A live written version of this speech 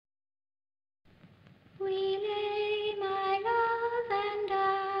We lay, my love and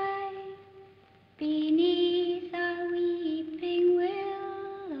I, beneath a weeping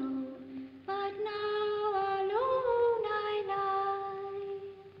willow, but now alone I lie,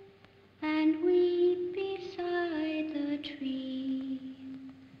 and weep beside the tree,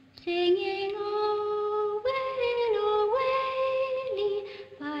 singing, oh, willow, waily,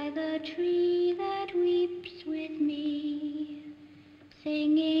 by the tree that weeps with me,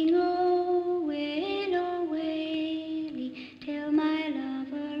 singing, oh, willow, waily, till my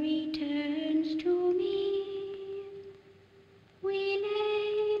lover returns to me. We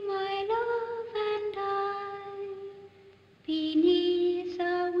lay, my love and I, beneath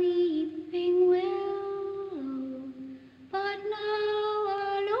a weeping willow, but now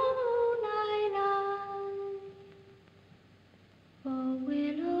alone I lie. Oh,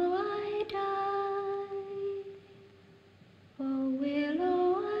 willow, I die. Oh,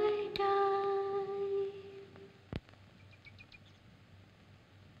 willow, I die.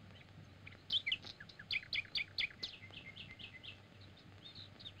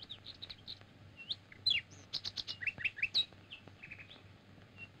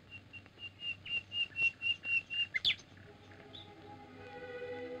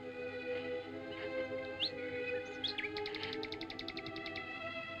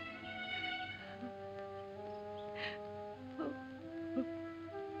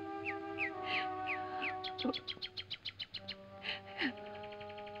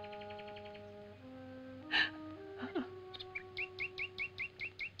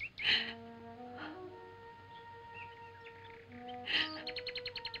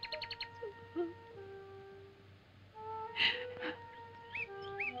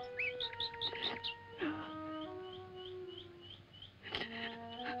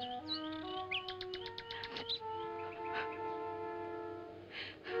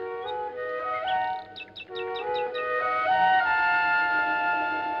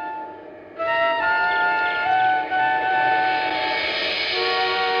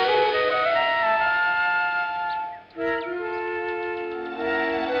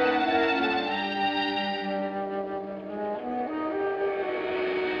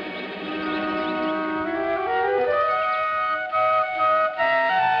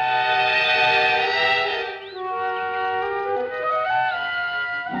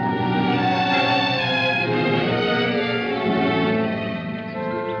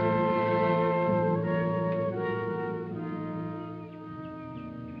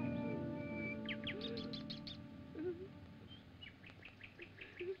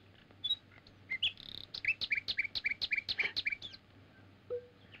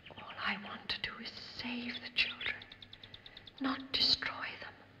 Not destroy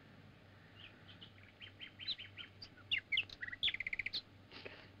them.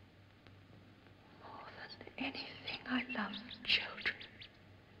 More than anything, I love children.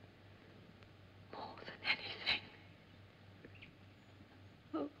 More than anything.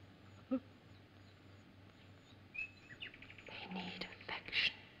 They need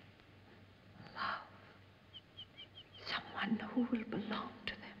affection, love, someone who will belong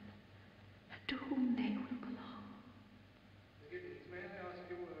to them, and to whom they will belong. May I ask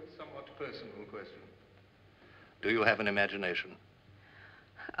you a somewhat personal question? Do you have an imagination?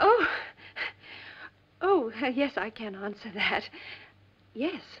 Yes, I can answer that.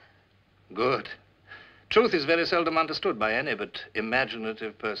 Yes. Good. Truth is very seldom understood by any but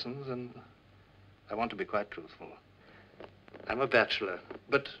imaginative persons, and I want to be quite truthful. I'm a bachelor,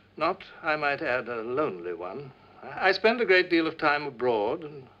 but not, I might add, a lonely one. I spend a great deal of time abroad,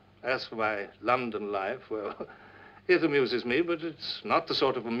 and as for my London life, well, it amuses me, but it's not the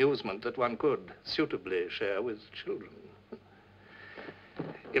sort of amusement that one could suitably share with children.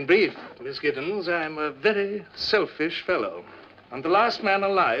 In brief, Miss Giddens, I'm a very selfish fellow. I'm the last man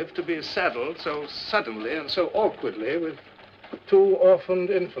alive to be saddled so suddenly and so awkwardly with 2 orphaned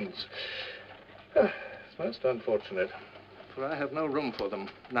infants. It's most unfortunate, for I have no room for them,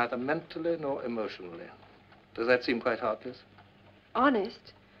 neither mentally nor emotionally. Does that seem quite heartless?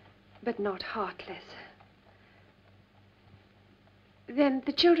 Honest, but not heartless. Then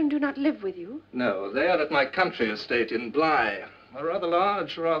the children do not live with you? No, they are at my country estate in Bly. A rather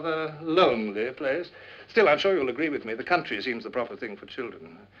large, rather lonely place. Still, I'm sure you'll agree with me, the country seems the proper thing for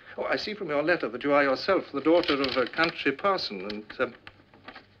children. Oh, I see from your letter that you are yourself the daughter of a country parson, and,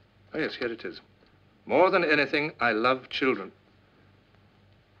 oh, yes, here it is. More than anything, I love children.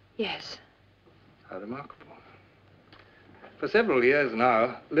 Yes. How remarkable. For several years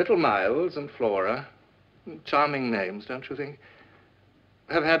now, little Miles and Flora, charming names, don't you think,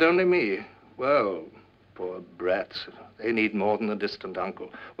 have had only me. Well, Poor brats. They need more than a distant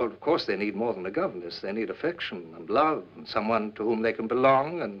uncle. Well, of course, they need more than a governess. They need affection and love and someone to whom they can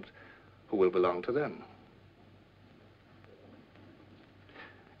belong and who will belong to them.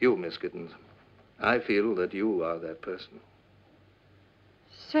 You, Miss Giddens, I feel that you are that person.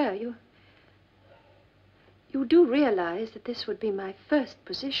 Sir, you do realize that this would be my first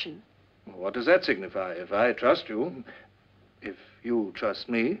position. What does that signify? If I trust you, if you trust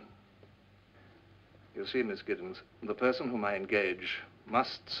me. You see, Miss Giddens, the person whom I engage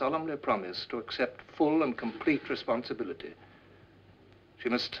must solemnly promise to accept full and complete responsibility. She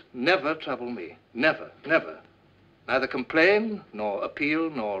must never trouble me. Never, never. Neither complain, nor appeal,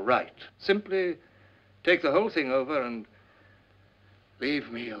 nor write. Simply take the whole thing over and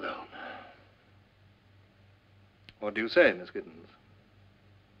leave me alone. What do you say, Miss Giddens?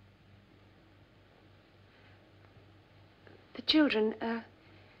 The children,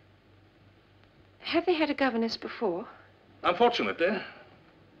 have they had a governess before? Unfortunately.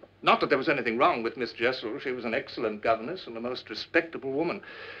 Not that there was anything wrong with Miss Jessel. She was an excellent governess and a most respectable woman.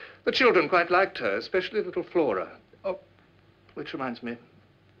 The children quite liked her, especially little Flora. Oh, which reminds me,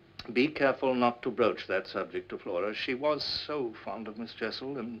 be careful not to broach that subject to Flora. She was so fond of Miss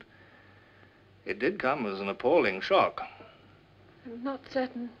Jessel, and it did come as an appalling shock. I'm not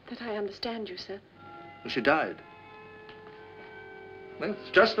certain that I understand you, sir. She died. Well,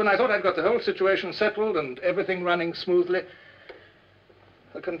 just when I thought I'd got the whole situation settled and everything running smoothly,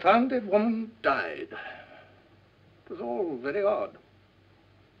 the confounded woman died. It was all very odd.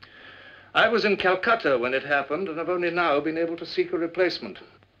 I was in Calcutta when it happened, and I've only now been able to seek a replacement.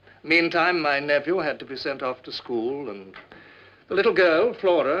 Meantime, my nephew had to be sent off to school, and the little girl,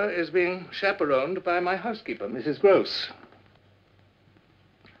 Flora, is being chaperoned by my housekeeper, Mrs. Gross.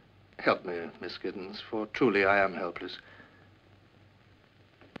 Help me, Miss Giddens, for truly I am helpless.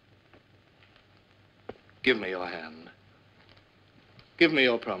 Give me your hand. Give me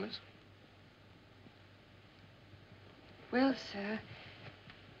your promise. Well, sir,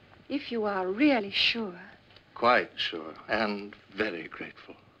 if you are really sure. Quite sure, and very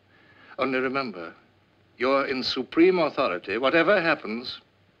grateful. Only remember, you're in supreme authority. Whatever happens,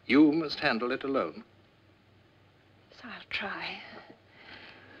 you must handle it alone. Yes, I'll try.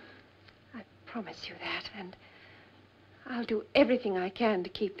 I promise you that, and I'll do everything I can to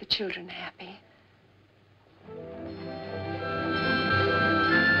keep the children happy.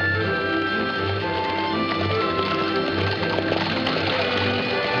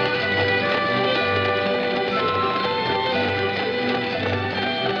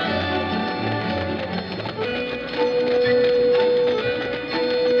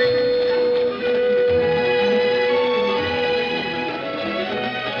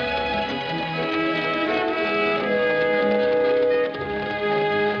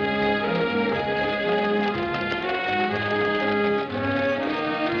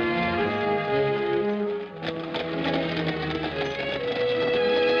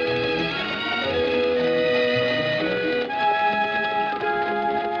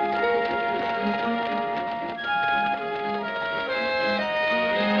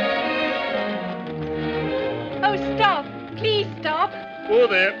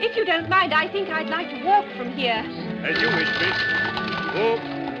 If you don't mind, I think I'd like to walk from here. As you wish, miss. Walk.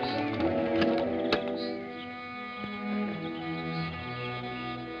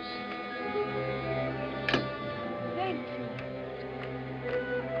 Thank you.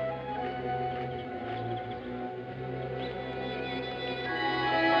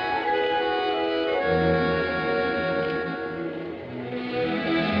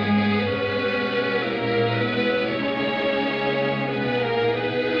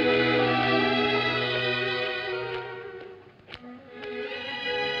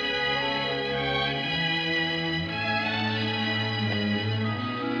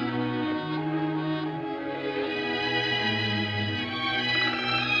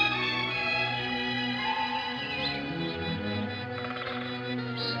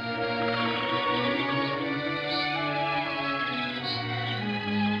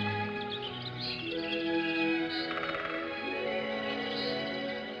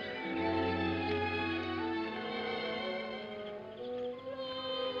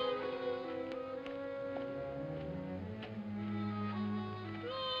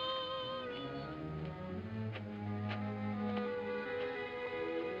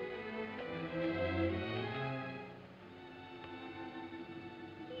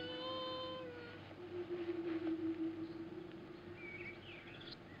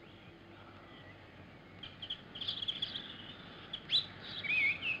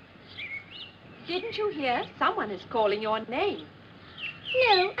 Didn't you hear? Someone is calling your name.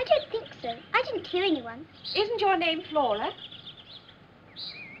 No, I don't think so. I didn't hear anyone. Isn't your name Flora?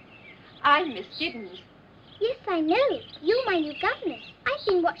 I'm Miss Giddens. Yes, I know. You're my new governess. I've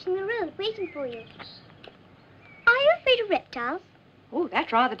been watching the road, waiting for you. Are you afraid of reptiles? Oh,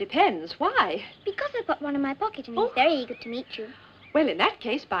 that rather depends. Why? Because I've got one in my pocket and he's very eager to meet you. Well, in that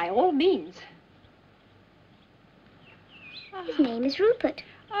case, by all means. His name is Rupert.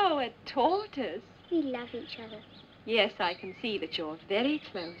 Oh, a tortoise. We love each other. Yes, I can see that you're very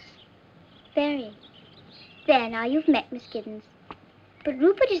close. Very. There, now you've met Miss Giddens. But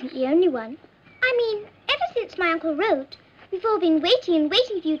Rupert isn't the only one. I mean, ever since my uncle wrote, we've all been waiting and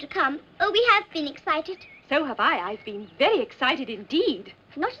waiting for you to come. Oh, we have been excited. So have I. I've been very excited indeed.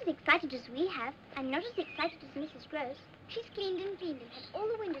 Not as excited as we have, and not as excited as Mrs. Gross. She's cleaned and cleaned and had all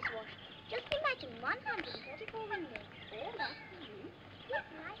the windows washed. Just imagine 134 windows. All that for you. Yes,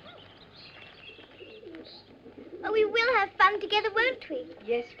 my house. Oh, we will have fun together, won't we?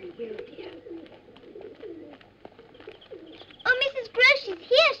 Yes, we will, dear. Oh, Mrs. Gross,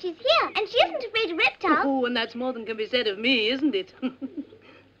 she's here, and she isn't afraid of reptiles. Oh, and that's more than can be said of me, isn't it?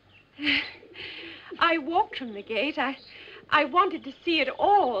 I walked from the gate. I wanted to see it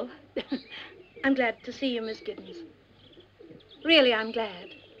all. I'm glad to see you, Miss Giddens. Really, I'm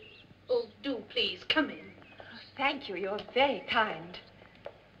glad. Oh, do please, come in. Thank you. You're very kind.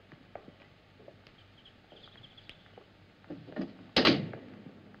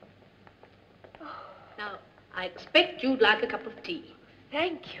 Now, I expect you'd like a cup of tea.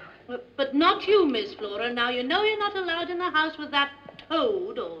 Thank you. But not you, Miss Flora. Now, you know you're not allowed in the house with that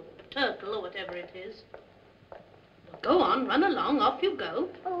toad or turtle or whatever it is. Go on, run along, off you go.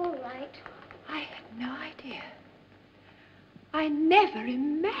 Oh, all right. I had no idea. I never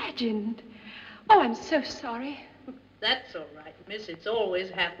imagined. Oh, I'm so sorry. That's all right, miss. It's always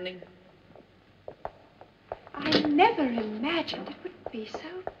happening. I never imagined it would be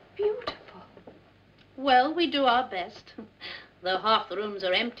so beautiful. Well, we do our best. Though half the rooms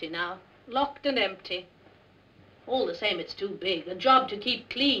are empty now. Locked and empty. All the same, it's too big. A job to keep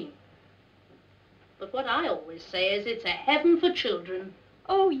clean. But what I always say is it's a heaven for children.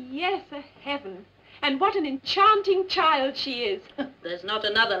 Oh, yes, a heaven. And what an enchanting child she is. There's not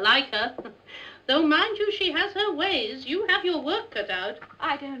another like her. Though, mind you, she has her ways. You have your work cut out.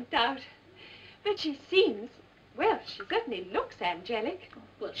 I don't doubt. But she seems, well, she certainly looks angelic.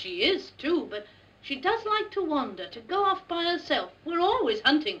 Well, she is, too, but she does like to wander, to go off by herself. We're always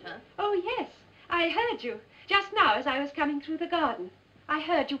hunting her. Oh, yes, I heard you. Just now as I was coming through the garden. I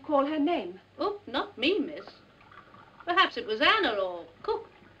heard you call her name. Oh, not me, miss. Perhaps it was Anna or Cook.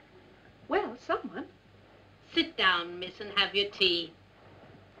 Well, someone. Sit down, miss, and have your tea.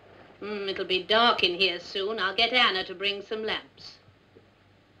 It'll be dark in here soon. I'll get Anna to bring some lamps.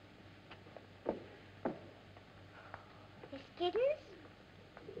 Miss Giddens?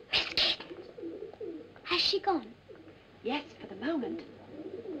 Miss Giddens? Has she gone? Yes, for the moment.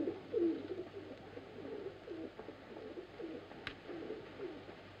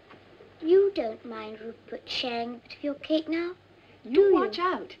 You don't mind Rupert sharing a bit of your cake now? You watch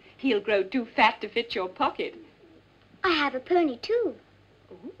out. He'll grow too fat to fit your pocket. I have a pony, too.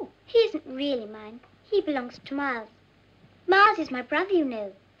 Oh. He isn't really mine. He belongs to Miles. Miles is my brother, you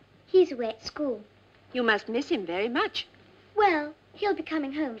know. He's away at school. You must miss him very much. Well, he'll be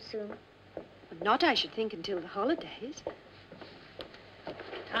coming home soon. Not, I should think, until the holidays.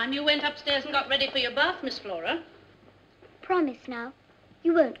 Time you went upstairs and got ready for your bath, Miss Flora. Promise now.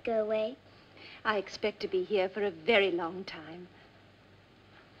 You won't go away. I expect to be here for a very long time.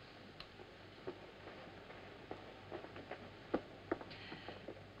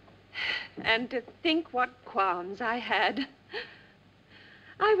 And to think what qualms I had.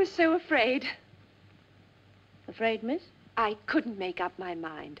 I was so afraid. Afraid, miss? I couldn't make up my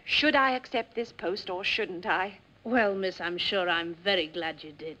mind. Should I accept this post or shouldn't I? Well, miss, I'm sure I'm very glad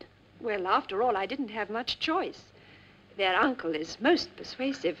you did. Well, after all, I didn't have much choice. Their uncle is most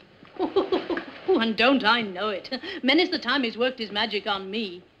persuasive. Oh, and don't I know it. Many's the time he's worked his magic on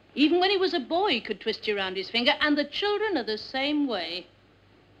me. Even when he was a boy, he could twist you around his finger, and the children are the same way.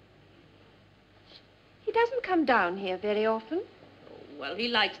 He doesn't come down here very often. Oh, well, he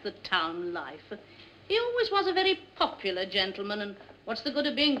likes the town life. He always was a very popular gentleman, and what's the good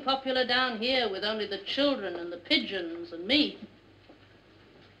of being popular down here with only the children and the pigeons and me?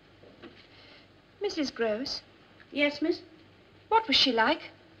 Mrs. Gross, Yes, miss? what was she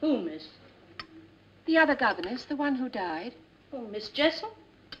like? Who, miss? The other governess, the one who died. Oh, Miss Jessel?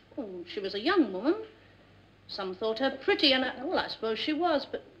 Oh, she was a young woman. Some thought her pretty, and well, I suppose she was,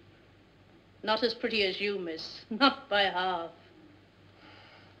 but not as pretty as you, miss. Not by half.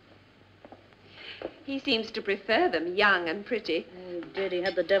 He seems to prefer them young and pretty. Oh, did he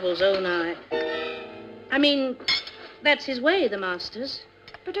had the devil's own eye. I mean, that's his way, the master's.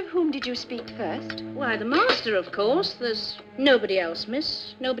 But of whom did you speak first? Why, the master, of course. There's nobody else,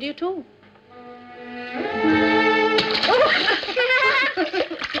 miss. Nobody at all.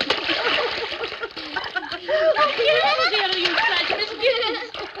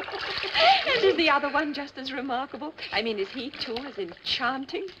 And is the other one just as remarkable? I mean, is he, too, as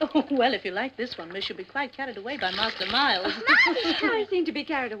enchanting? Oh, well, if you like this one, miss, you'll be quite carried away by Master Miles. I seem to be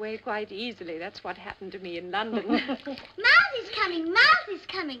carried away quite easily. That's what happened to me in London. Miles is coming. Miles is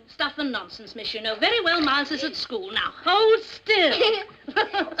coming. Stuff and nonsense, miss. You know very well Miles is at school. Now, hold still.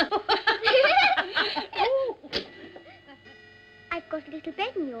 I've got a little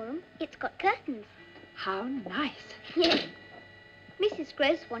bed in your room. It's got curtains. How nice. Yes. Mrs.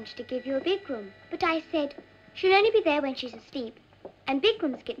 Gross wanted to give you a big room, but I said she'll only be there when she's asleep, and big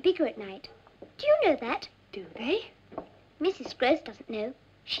rooms get bigger at night. Do you know that? Do they? Mrs. Gross doesn't know.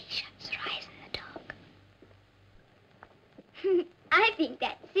 She shuts her eyes in the dark. I think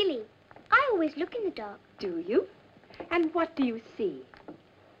that's silly. I always look in the dark. Do you? And what do you see?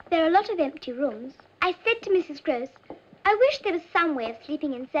 There are a lot of empty rooms. I said to Mrs. Gross, I wish there was some way of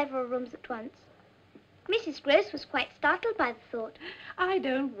sleeping in several rooms at once. Mrs. Gross was quite startled by the thought. I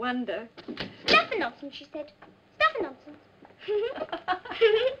don't wonder. Stuff and nonsense, she said. Stuff and nonsense.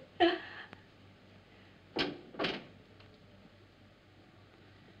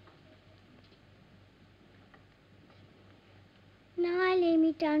 Now I lay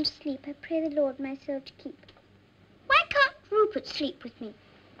me down to sleep. I pray the Lord my soul to keep. Why can't Rupert sleep with me?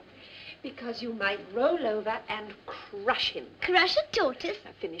 Because you might roll over and crush him. Crush a tortoise?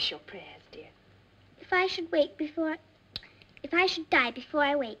 Now finish your prayers, dear. If I should die before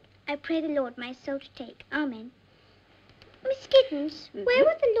I wake, I pray the Lord my soul to take. Amen. Miss Giddens, where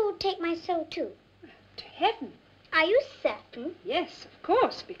would the Lord take my soul to? To heaven. Are you certain? Yes, of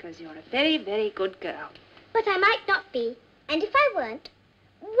course, because you're a very, very good girl. But I might not be. And if I weren't,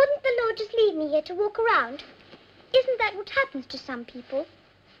 wouldn't the Lord just leave me here to walk around? Isn't that what happens to some people?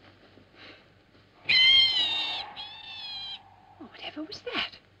 Oh, whatever was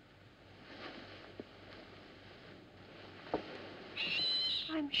that?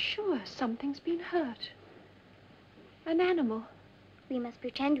 I'm sure something's been hurt. An animal. We must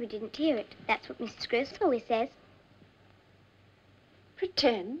pretend we didn't hear it. That's what Mrs. Gross always says.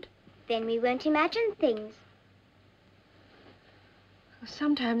 Pretend? Then we won't imagine things. Well,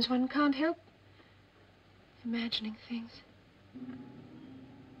 sometimes one can't help imagining things.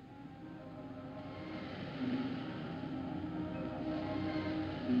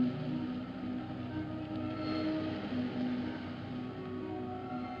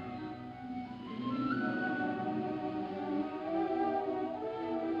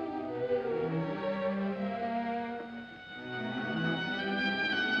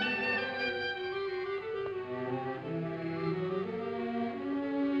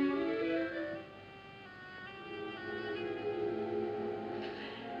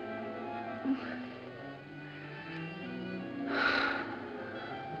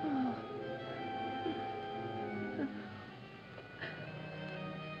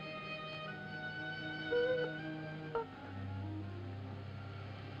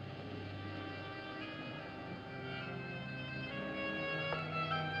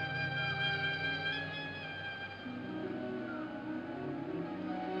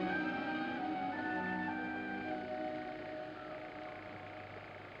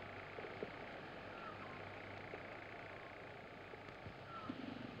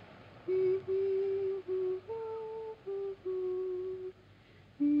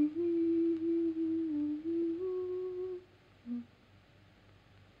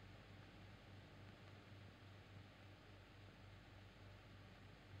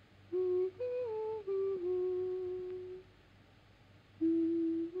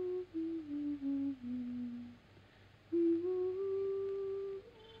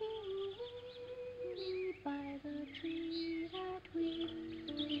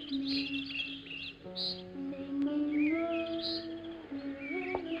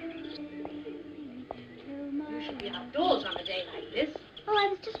 Outdoors on a day like this. Oh, I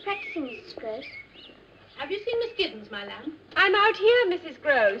was just practicing, Mrs. Gross. Have you seen Miss Giddens, my lamb? I'm out here, Mrs.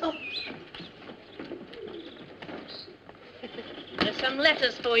 Gross. Oh. There's some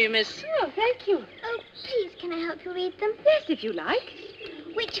letters for you, miss. Oh, thank you. Oh, please, can I help you read them? Yes, if you like.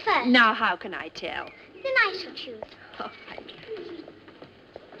 Which first? Now, how can I tell? Then I shall choose. Oh, thank you.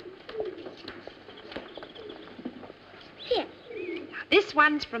 Here. Now, this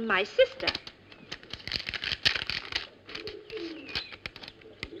one's from my sister.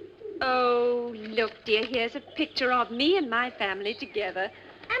 Oh, Oh, look, dear, here's a picture of me and my family together.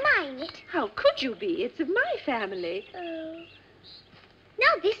 Am I in it? How could you be? It's of my family. Oh.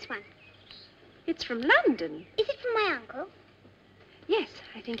 Now this one. It's from London. Is it from my uncle? Yes,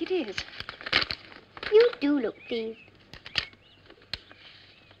 I think it is. You do look pleased.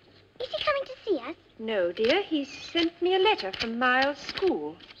 Is he coming to see us? No, dear, he sent me a letter from Miles'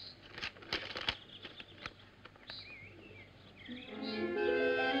 school.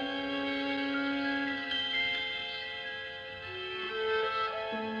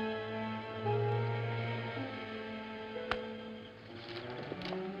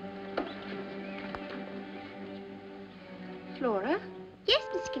 Flora? Yes,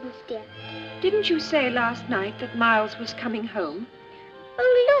 Miss Gibbons, dear. Didn't you say last night that Miles was coming home?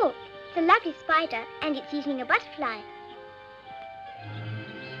 Oh, look. It's a lovely spider, and it's eating a butterfly.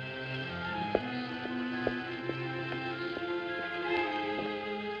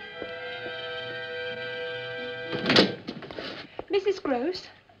 Mrs. Gross,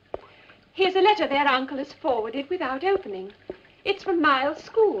 here's a letter their uncle has forwarded without opening. It's from Miles'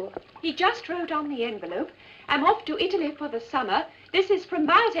 school. He just wrote on the envelope, I'm off to Italy for the summer. This is from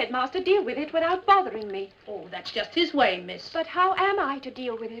Miles' headmaster. Deal with it without bothering me. Oh, that's just his way, miss. But how am I to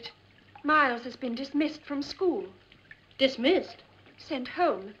deal with it? Miles has been dismissed from school. Dismissed? Sent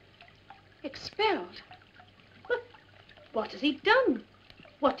home. Expelled. What has he done?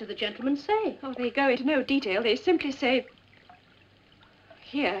 What do the gentlemen say? Oh, they go into no detail. They simply say...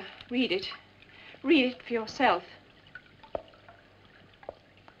 Here, read it. Read it for yourself.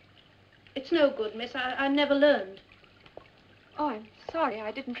 It's no good, miss. I never learned. Oh, I'm sorry.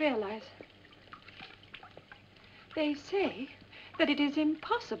 I didn't realize. They say that it is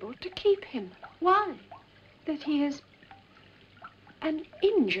impossible to keep him. Why? That he is an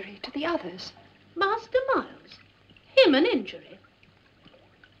injury to the others. Master Miles? Him an injury?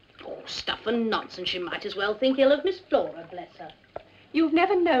 Oh, stuff and nonsense. You might as well think ill of Miss Flora, bless her. You've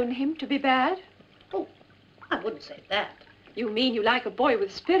never known him to be bad? Oh, I wouldn't say that. You mean you like a boy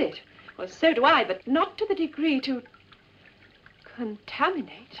with spirit? Well, so do I, but not to the degree to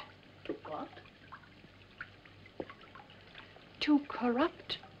contaminate. To what? To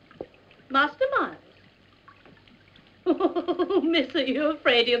corrupt. Master Miles? Oh, miss, are you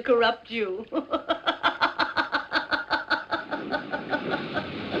afraid he'll corrupt you?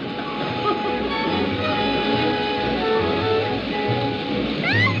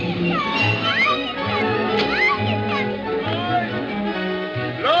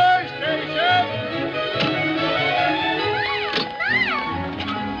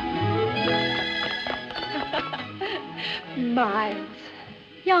 Miles.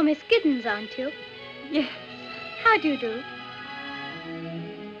 You're Miss Giddens, aren't you? Yes. How do you do?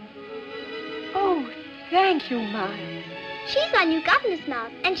 Oh, thank you, Miles. She's our new governess,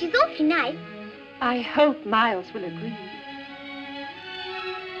 Miles, and she's awfully nice. I hope Miles will agree.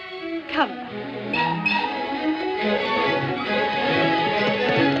 Come along.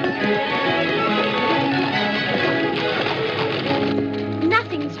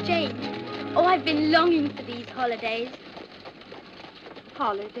 Nothing's changed. Oh, I've been longing for these holidays.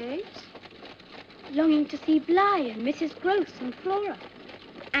 Holidays? Longing to see Bly and Mrs. Gross and Flora.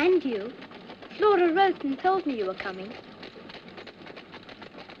 And you. Flora wrote and told me you were coming.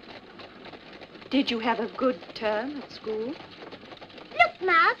 Did you have a good term at school? Look,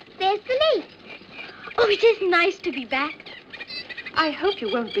 Miles, there's the lake. Oh, it is nice to be back. I hope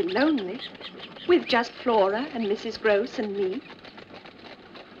you won't be lonely, with just Flora and Mrs. Gross and me.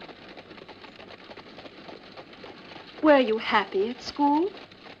 Were you happy at school?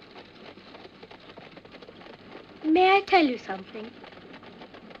 May I tell you something?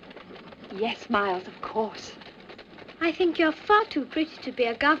 Yes, Miles, of course. I think you're far too pretty to be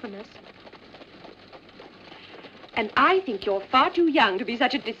a governess. And I think you're far too young to be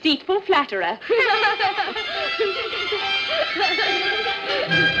such a deceitful flatterer.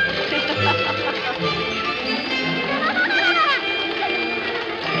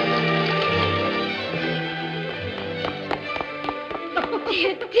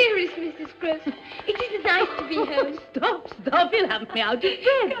 Dearest Mrs. Gross, it is nice to be home. Stop, you'll have me out of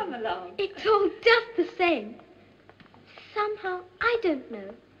bed. Come along. It's all just the same. Somehow, I don't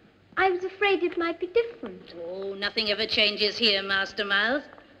know. I was afraid it might be different. Oh, nothing ever changes here, Master Miles.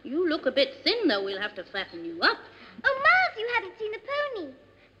 You look a bit thin, though. We'll have to fatten you up. Oh, Miles, you haven't seen the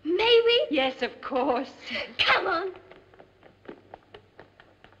pony. May we? Yes, of course. Come on.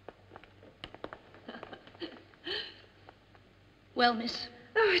 Well, miss.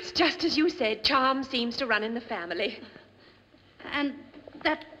 Oh, it's just as you said. Charm seems to run in the family. And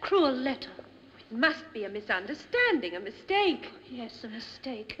that cruel letter. It must be a misunderstanding, a mistake. Yes, a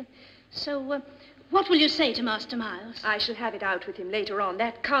mistake. So, what will you say to Master Miles? I shall have it out with him later on.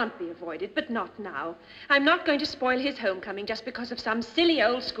 That can't be avoided, but not now. I'm not going to spoil his homecoming just because of some silly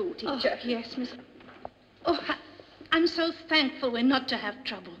old school teacher. Oh, yes, Miss... Oh, I'm so thankful we're not to have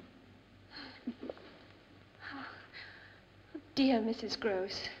trouble. Dear Mrs.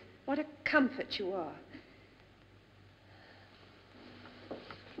 Gross, what a comfort you are.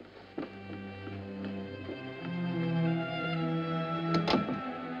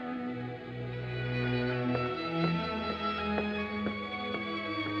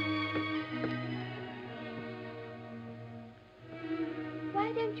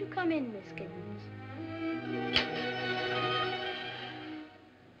 Why don't you come in, Miss Giddens?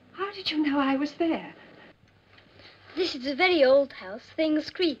 How did you know I was there? This is a very old house. Things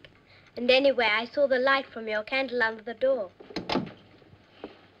creak. And anyway, I saw the light from your candle under the door.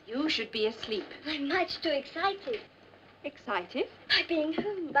 You should be asleep. I'm much too excited. Excited? By being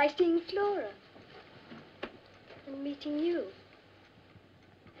home, by seeing Flora. And meeting you.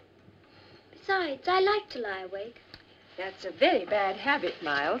 Besides, I like to lie awake. That's a very bad habit,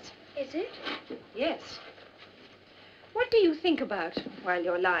 Miles. Is it? Yes. What do you think about while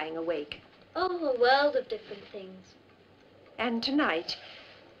you're lying awake? Oh, a world of different things. And tonight,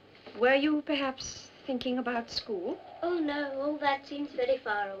 were you perhaps thinking about school? Oh, no, all that seems very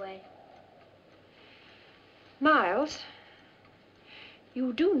far away. Miles,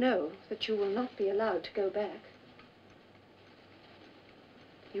 you do know that you will not be allowed to go back.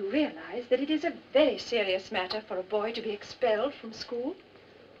 You realize that it is a very serious matter for a boy to be expelled from school?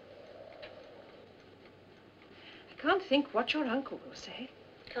 I can't think what your uncle will say.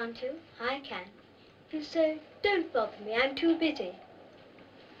 Can't you? I can. You say, don't bother me, I'm too busy.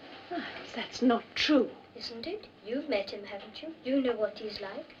 Miles, that's not true. Isn't it? You've met him, haven't you? You know what he's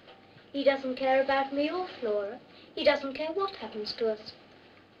like. He doesn't care about me or Flora. He doesn't care what happens to us.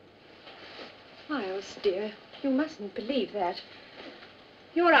 Miles, dear, you mustn't believe that.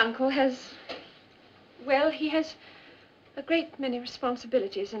 Your uncle has... well, he has a great many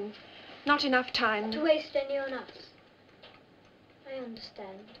responsibilities and not enough time... To waste any on us. I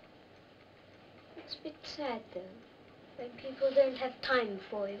understand. It's a bit sad, though, when people don't have time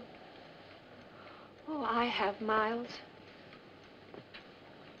for you. Oh, I have, Miles.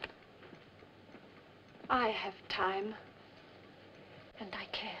 I have time. And I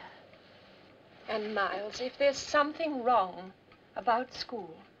care. And, Miles, if there's something wrong about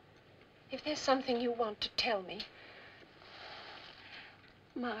school, if there's something you want to tell me...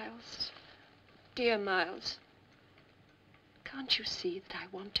 Miles, dear Miles, can't you see that I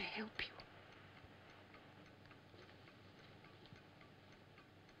want to help you?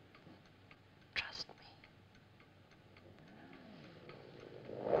 Trust me.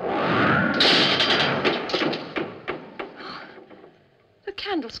 The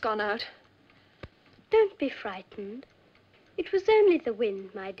candle's gone out. Don't be frightened. It was only the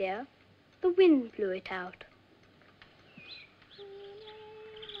wind, my dear. The wind blew it out.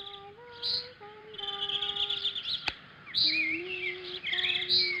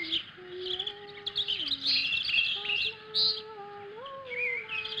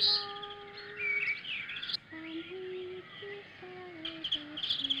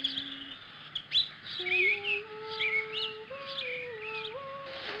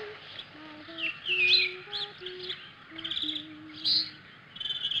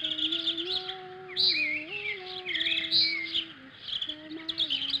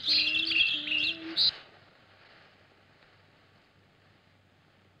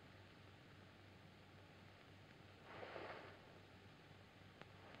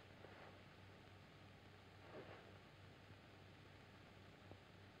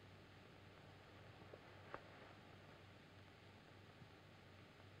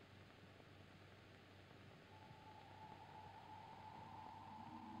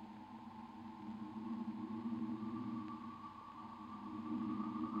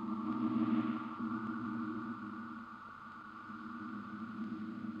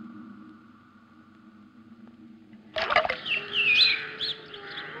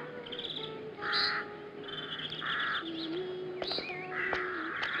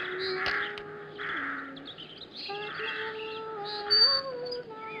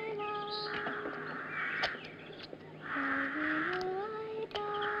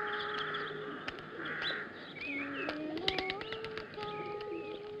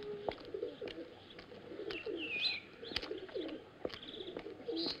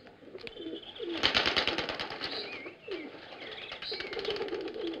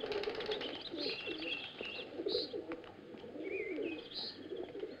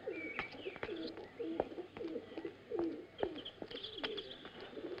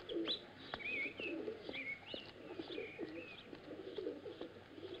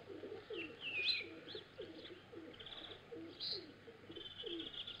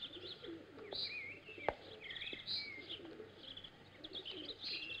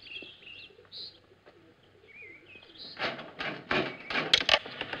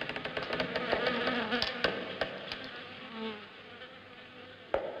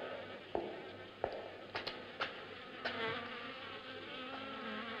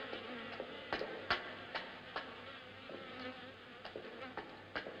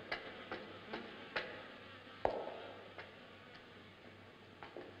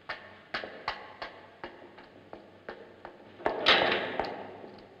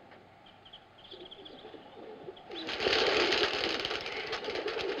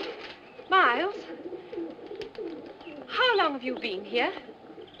 have you been here?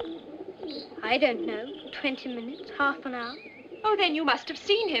 I don't know. 20 minutes, half an hour. Oh, then you must have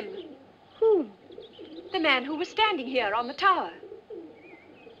seen him. Whom? The man who was standing here on the tower.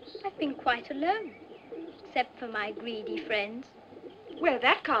 I've been quite alone, except for my greedy friends. Well,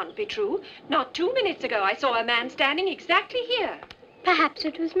 that can't be true. Not 2 minutes ago, I saw a man standing exactly here. Perhaps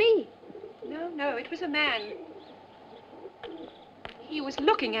it was me. No, it was a man. He was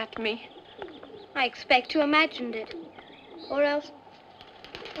looking at me. I expect you imagined it. Or else...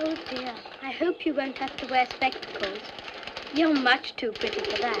 Oh, dear. I hope you won't have to wear spectacles. You're much too pretty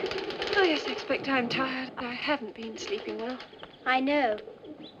for that. Oh, yes, I expect I'm tired. I haven't been sleeping well. I know.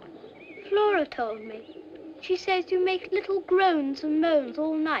 Flora told me. She says you make little groans and moans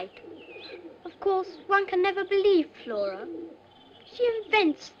all night. Of course, one can never believe Flora. She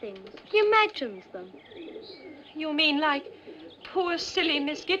invents things. She imagines them. You mean like poor, silly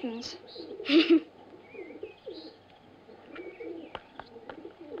Miss Giddens?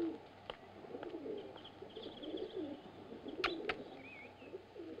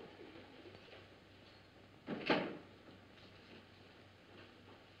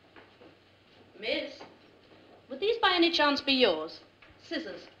 Miss, would these by any chance be yours?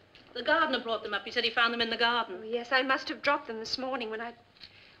 Scissors. The gardener brought them up. He said he found them in the garden. Oh, yes, I must have dropped them this morning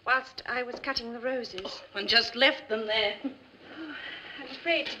whilst I was cutting the roses. Oh, and just left them there. I'm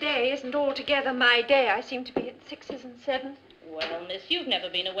afraid today isn't altogether my day. I seem to be at 6s and 7s. Well, miss, you've never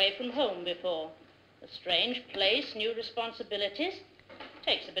been away from home before. A strange place, new responsibilities.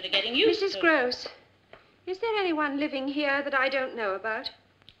 Takes a bit of getting used to. Mrs. Gross, is there anyone living here that I don't know about?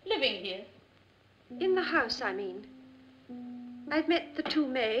 Living here? In the house, I mean. I've met the 2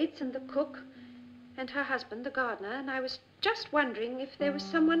 maids and the cook and her husband, the gardener, and I was just wondering if there was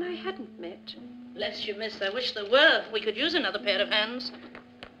someone I hadn't met. Bless you, miss. I wish there were. We could use another pair of hands.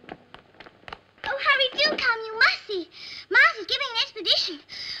 Oh, hurry, do come, you must see. Miles is giving an expedition.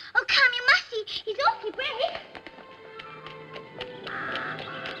 Oh, come, you must see. He's awfully brave.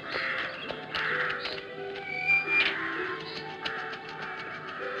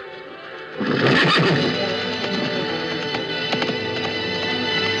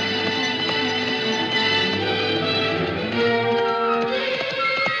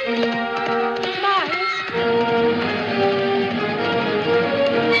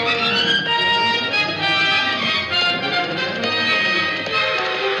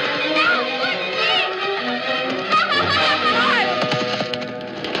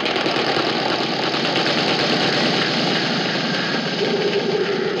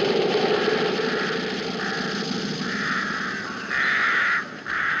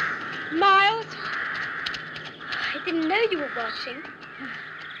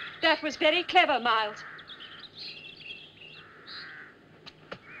 That was very clever, Miles.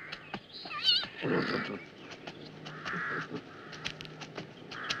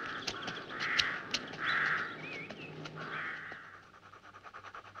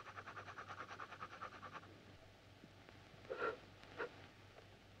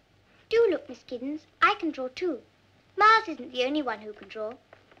 Do look, Miss Giddens. I can draw too. Miles isn't the only one who can draw.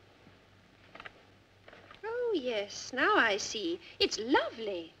 Oh, yes, now I see. It's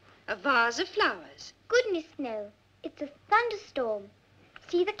lovely. A vase of flowers. Goodness, no. It's a thunderstorm.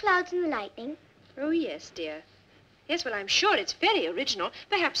 See the clouds and the lightning? Oh, yes, dear. Yes, well, I'm sure it's very original.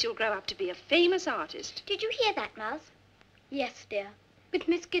 Perhaps you'll grow up to be a famous artist. Did you hear that, Mouse? Yes, dear. But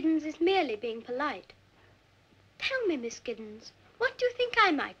Miss Giddens is merely being polite. Tell me, Miss Giddens, what do you think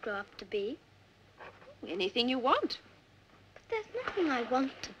I might grow up to be? Anything you want. But there's nothing I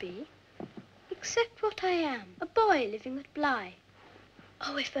want to be, except what I am, a boy living at Bly.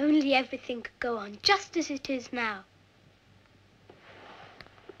 Oh, if only everything could go on just as it is now.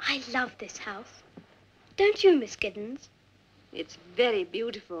 I love this house. Don't you, Miss Giddens? It's very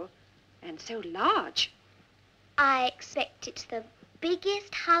beautiful and so large. I expect it's the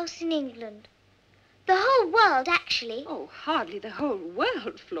biggest house in England. The whole world, actually. Oh, hardly the whole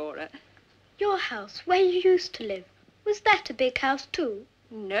world, Flora. Your house, where you used to live, was that a big house too?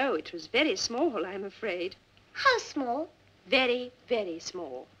 No, it was very small, I'm afraid. How small? Very, very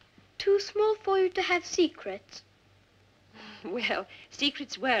small. Too small for you to have secrets? Well,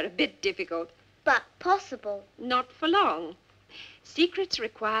 secrets were a bit difficult. But possible. Not for long. Secrets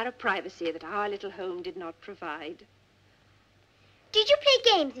require a privacy that our little home did not provide. Did you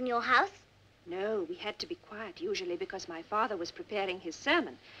play games in your house? No, we had to be quiet usually because my father was preparing his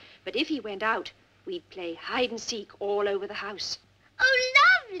sermon. But if he went out, we'd play hide and seek all over the house. Oh,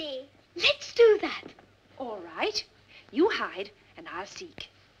 lovely. Let's do that. All right. You hide and I'll seek.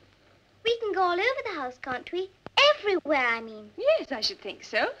 We can go all over the house, can't we? Everywhere, I mean. Yes, I should think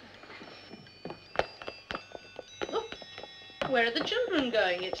so. Oh, Where are the children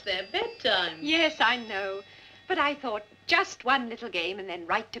going? It's their bedtime. Yes, I know. But I thought just one little game and then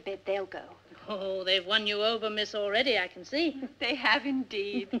right to bed they'll go. Oh, they've won you over, miss, already, I can see. They have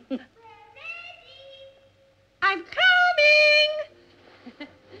indeed. I'm coming!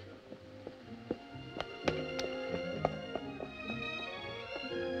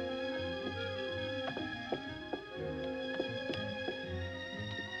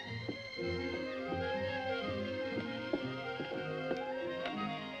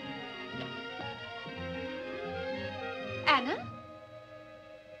 Anna?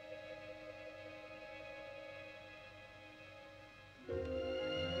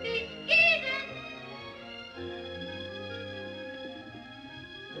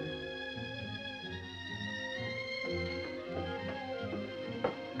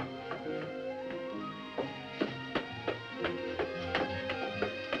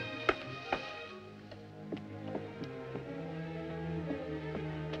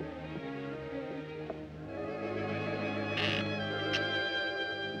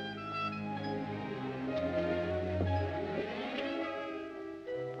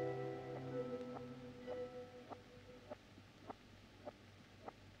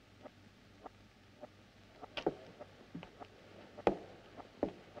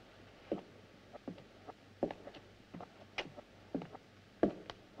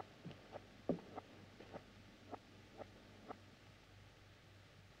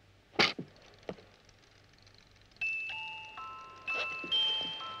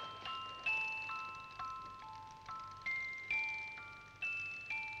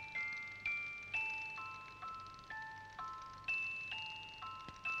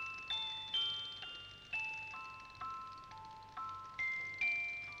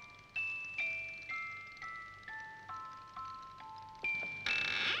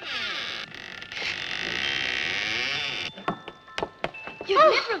 You'd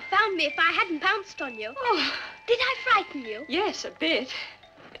never have found me if I hadn't pounced on you. Oh. Did I frighten you? Yes, a bit.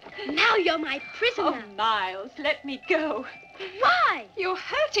 Now you're my prisoner. Oh, Miles, let me go. Why? You're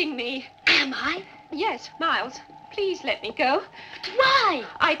hurting me. Am I? Yes, Miles, please let me go. But why?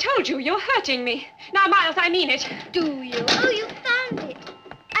 I told you, you're hurting me. Now, Miles, I mean it. Do you? Oh, you found it.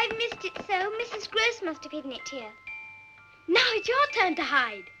 I've missed it so. Mrs. Gross must have hidden it here. Now it's your turn to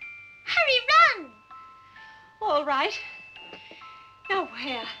hide. Hurry, run! All right. Now,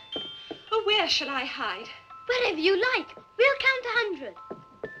 where? Oh, where shall I hide? Wherever you like. We'll count 100.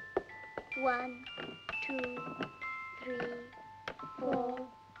 1, 2, 3, 4,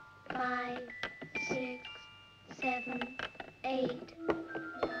 5, 6, 7, 8, 9,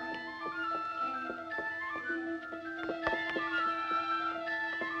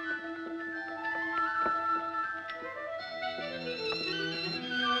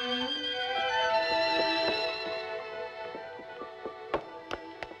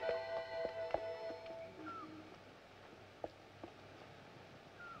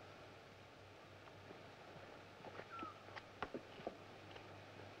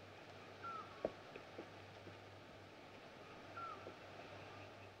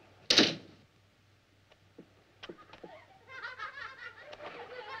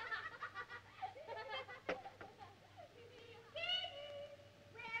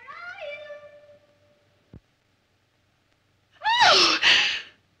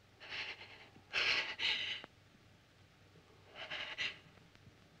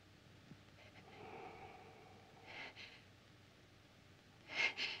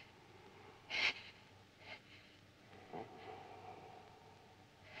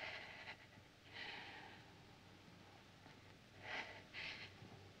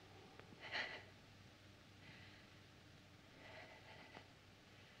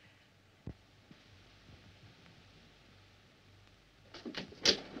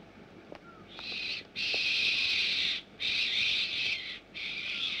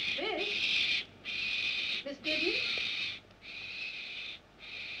 10.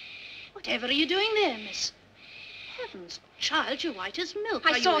 Whatever are you doing there, miss? Heavens, child, you're white as milk.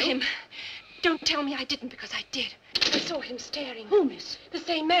 I saw him. Don't tell me I didn't, because I did. I saw him staring. Who, miss? The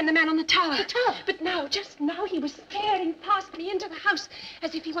same man, the man on the tower. The tower? But now, just now, he was staring past me into the house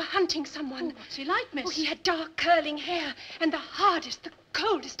as if he were hunting someone. Oh, what's he like, miss? Oh, he had dark, curling hair and the hardest, the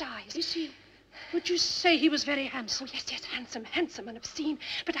coldest eyes. Is he... Would you say he was very handsome? Oh, yes, yes, handsome and obscene.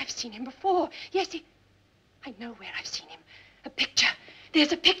 But I've seen him before. Yes, I know where I've seen him. A picture.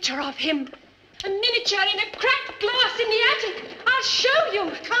 There's a picture of him. A miniature in a cracked glass in the attic. I'll show you.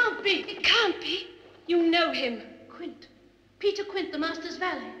 It can't be. It can't be. You know him. Quint. Peter Quint, the master's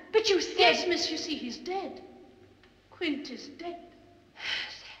valet. But you said... Yes, miss, you see, he's dead. Quint is dead.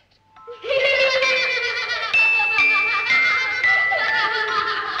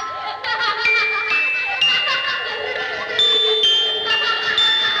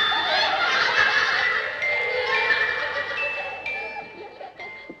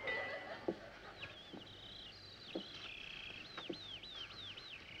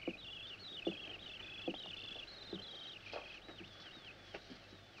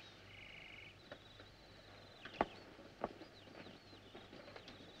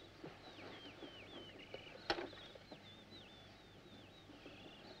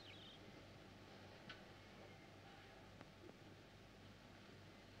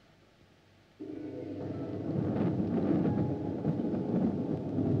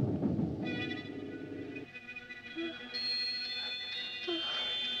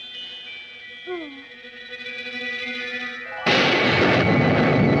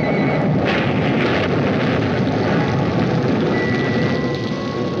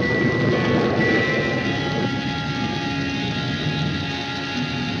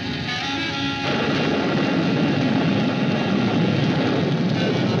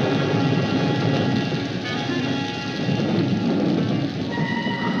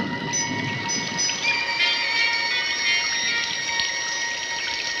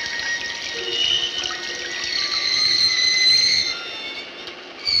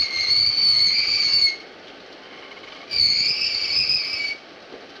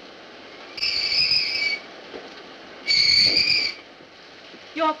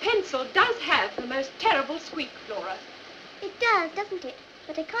 Your pencil does have the most terrible squeak, Flora. It does, doesn't it?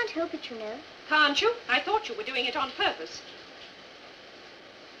 But I can't help it, you know. Can't you? I thought you were doing it on purpose.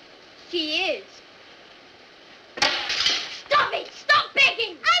 She is. Stop it! Stop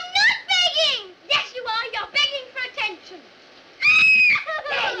begging! I'm not begging! Yes, you are. You're begging for attention.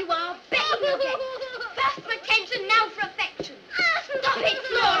 There you are, begging again. First for attention, now for affection. Stop it,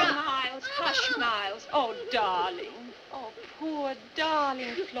 Flora! Oh, Miles, hush, Miles. Oh, darling. Oh, poor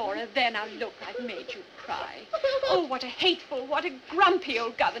darling Flora. There, now look, I've made you cry. Oh, what a hateful, what a grumpy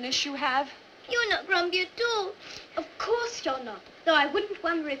old governess you have. You're not grumpy at all. Of course you're not. Though I wouldn't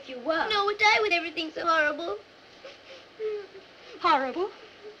wonder if you were. No, would I, with everything so horrible? Horrible?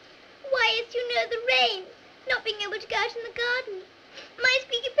 Why, it's, you know, the rain. Not being able to go out in the garden. My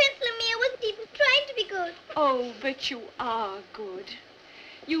squeaky pencil and me, I wasn't even trying to be good. Oh, but you are good.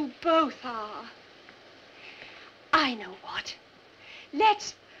 You both are. I know what.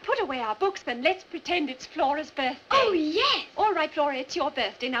 Let's put away our books, then let's pretend it's Flora's birthday. Oh, yes. All right, Flora, it's your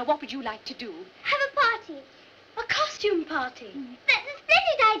birthday. Now, what would you like to do? Have a party. A costume party. That's a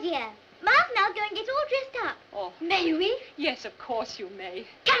splendid idea. Miles and I'll go and get all dressed up. Oh. May we? Yes, of course you may.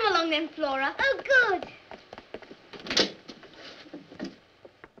 Come along then, Flora. Oh, good.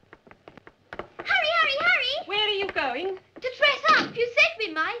 Hurry! Where are you going? To dress up. You said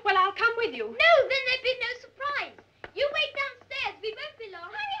we might. Well, I'll come with you. No, then there'd be no surprise. You wait downstairs. We won't be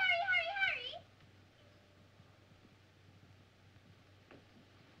long.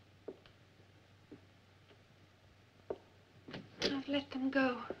 Hurry! I've let them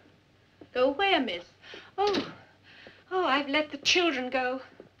go. Go where, miss? Oh, I've let the children go.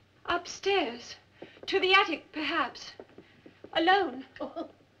 Upstairs. To the attic, perhaps. Alone. Oh,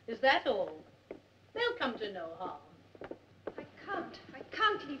 is that all? They'll come to no harm. I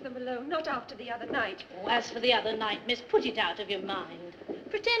can't leave them alone, not after the other night. Oh, as for the other night, miss, put it out of your mind.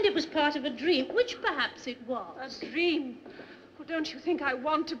 Pretend it was part of a dream, which perhaps it was. A dream? Oh, don't you think I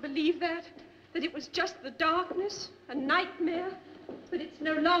want to believe that? That it was just the darkness, a nightmare? But it's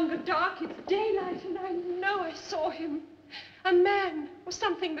no longer dark, it's daylight, and I know I saw him. A man, or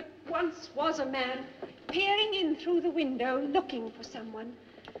something that once was a man, peering in through the window, looking for someone.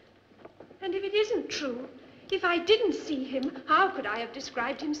 And if it isn't true, if I didn't see him, how could I have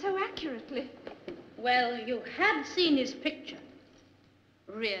described him so accurately? Well, you had seen his picture.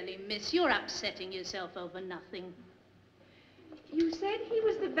 Really, miss, you're upsetting yourself over nothing. You said he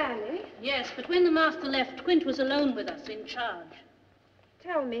was the valet? Yes, but when the master left, Quint was alone with us, in charge.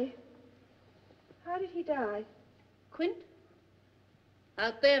 Tell me, how did he die? Quint?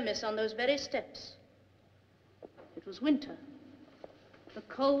 Out there, miss, on those very steps. It was winter. The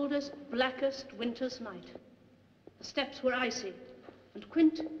coldest, blackest winter's night. The steps were icy, and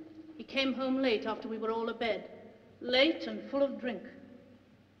Quint, he came home late after we were all abed. Late and full of drink.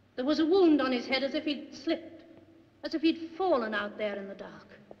 There was a wound on his head as if he'd slipped, as if he'd fallen out there in the dark.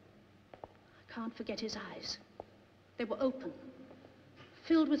 I can't forget his eyes. They were open,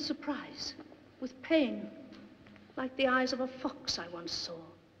 filled with surprise, with pain, like the eyes of a fox I once saw.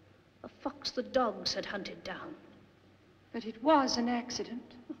 A fox the dogs had hunted down. But it was an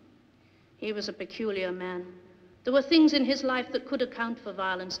accident. He was a peculiar man. There were things in his life that could account for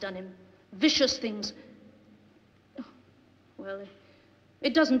violence done him. Vicious things. Oh, well,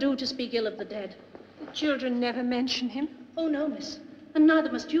 it doesn't do to speak ill of the dead. The children never mention him. Oh, no, miss. And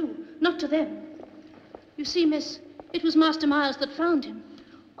neither must you. Not to them. You see, miss, it was Master Miles that found him.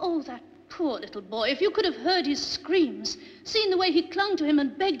 Oh, that poor little boy. If you could have heard his screams, seen the way he clung to him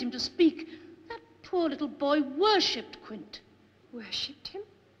and begged him to speak. That poor little boy worshipped Quint. Worshipped him?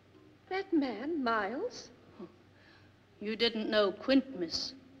 That man, Miles? You didn't know Quint,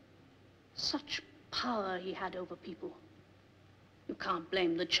 miss. Such power he had over people. You can't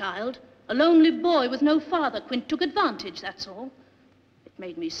blame the child. A lonely boy with no father. Quint took advantage, that's all. It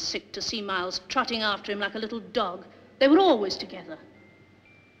made me sick to see Miles trotting after him like a little dog. They were always together.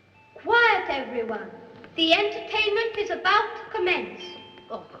 Quiet, everyone. The entertainment is about to commence.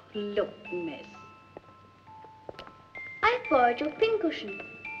 Oh, Look, miss. I've borrowed your pincushion.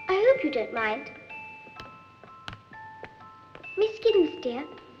 I hope you don't mind. Miss Giddens, dear,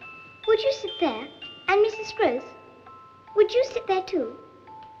 would you sit there? And Mrs. Gross, would you sit there too?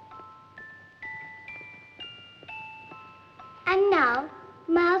 And now,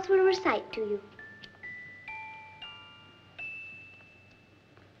 Miles will recite to you.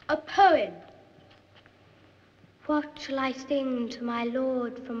 A poem. What shall I sing to my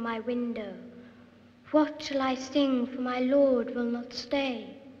Lord from my window? What shall I sing, for my Lord will not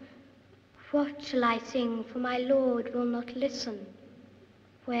stay? What shall I sing, for my Lord will not listen?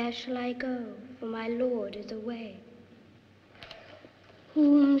 Where shall I go, for my Lord is away?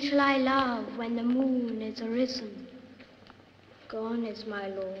 Whom shall I love when the moon is arisen? Gone is my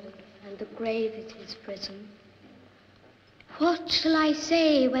Lord, and the grave is his prison. What shall I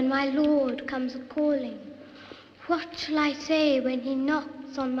say when my Lord comes a-calling? What shall I say when he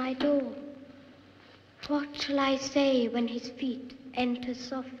knocks on my door? What shall I say when his feet enter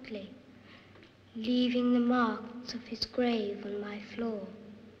softly, leaving the marks of his grave on my floor?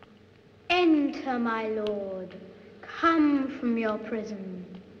 Enter, my Lord, come from your prison,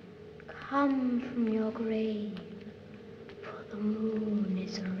 come from your grave, for the moon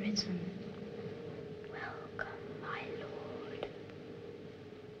is arisen. Welcome, my Lord.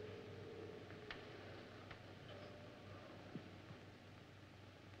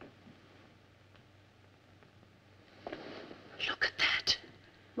 Look at that.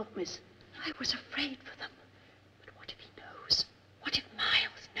 What, miss? I was afraid for them. But what if he knows? What if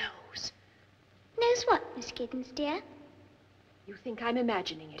Miles knows? Knows what, Miss Giddens, dear? You think I'm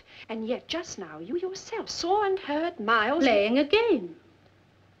imagining it, and yet just now you yourself saw and heard Miles... Playing a game.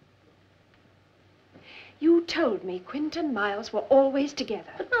 You told me Quint and Miles were always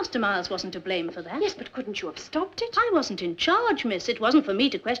together. But Master Miles wasn't to blame for that. Yes, but couldn't you have stopped it? I wasn't in charge, miss. It wasn't for me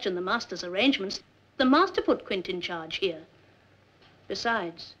to question the master's arrangements. The master put Quint in charge here.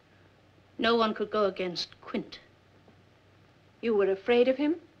 Besides, no one could go against Quint. You were afraid of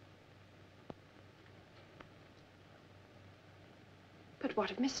him? But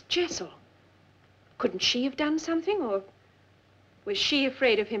what of Miss Jessel? Couldn't she have done something, or was she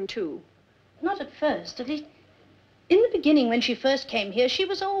afraid of him too? Not at first. At least, in the beginning, when she first came here, she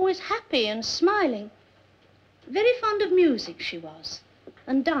was always happy and smiling. Very fond of music, she was,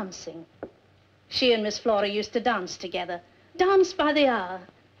 and dancing. She and Miss Flora used to dance together, dance by the hour.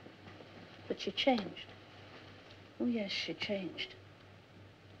 But she changed. Oh, yes, she changed.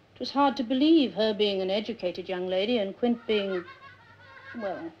 It was hard to believe, her being an educated young lady and Quint being,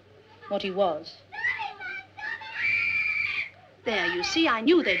 well, what he was. There, you see, I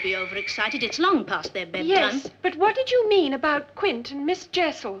knew they'd be overexcited. It's long past their bedtime. Yes, but what did you mean about Quint and Miss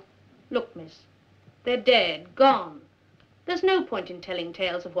Jessel? Look, miss, they're dead, gone. There's no point in telling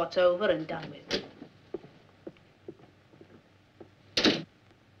tales of what's over and done with.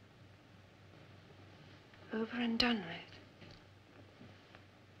 Over and done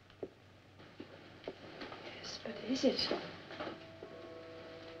with. Yes, but is it?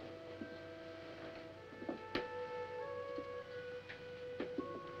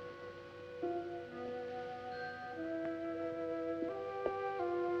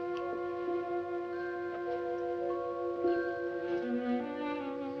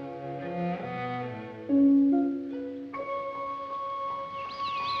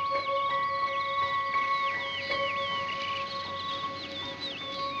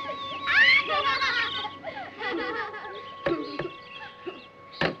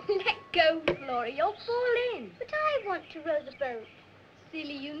 You'll fall in. But I want to row the boat.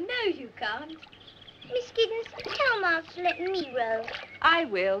 Silly, you know you can't. Miss Giddens, tell Miles to let me row. I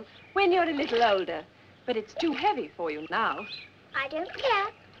will, when you're a little older. But it's too heavy for you now. I don't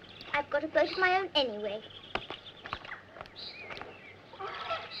care. I've got a boat of my own anyway.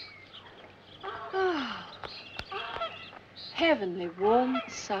 Oh, heavenly warm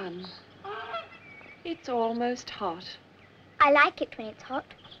sun. It's almost hot. I like it when it's hot.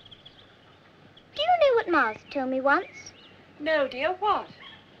 Do you know what Miles told me once? No, dear, what?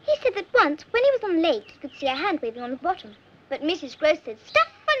 He said that once, when he was on the lake, he could see a hand waving on the bottom. But Mrs. Gross said, stuff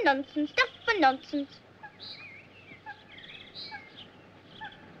and nonsense, stuff and nonsense.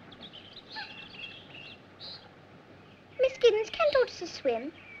 Miss Giddens, can tortoises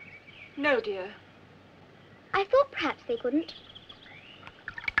swim? No, dear. I thought perhaps they couldn't.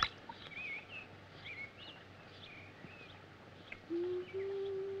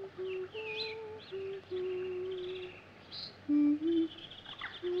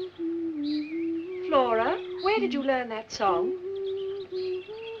 Flora, where did you learn that song?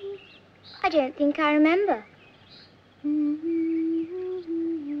 I don't think I remember.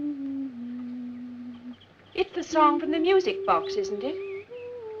 It's the song from the music box, isn't it?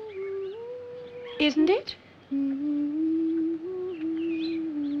 Isn't it?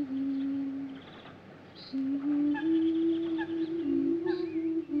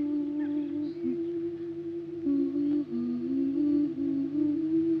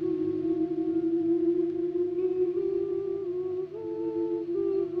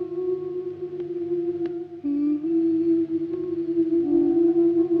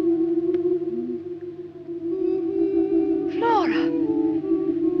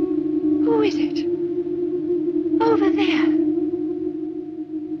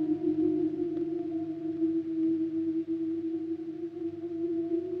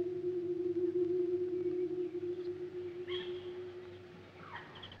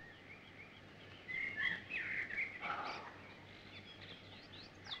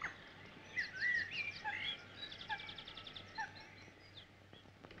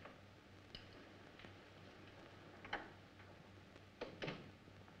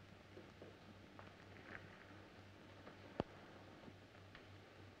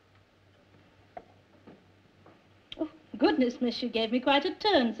 Goodness, miss, you gave me quite a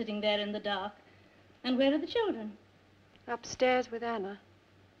turn sitting there in the dark. And where are the children? Upstairs with Anna.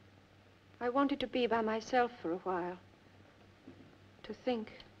 I wanted to be by myself for a while. To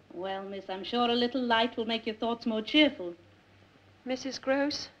think. Well, miss, I'm sure a little light will make your thoughts more cheerful. Mrs.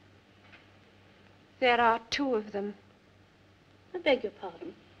 Gross, there are 2 of them. I beg your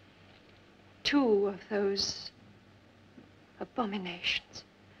pardon. 2 of those abominations.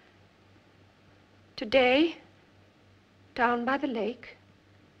 Today, down by the lake,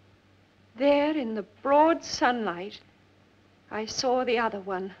 there in the broad sunlight, I saw the other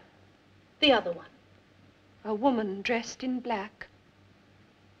one. The other one? A woman dressed in black.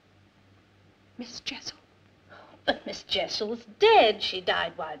 Miss Jessel. But Miss Jessel's dead. She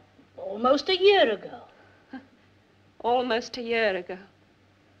died, why, almost a year ago. Almost a year ago.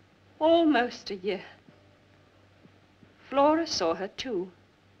 Almost a year. Flora saw her, too.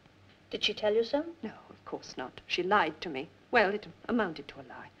 Did she tell you so? No, of course not. She lied to me. Well, it amounted to a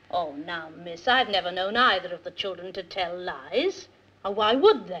lie. Oh, now, miss, I've never known either of the children to tell lies. Or why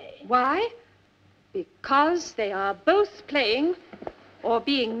would they? Why? Because they are both playing, or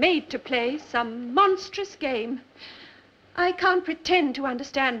being made to play, some monstrous game. I can't pretend to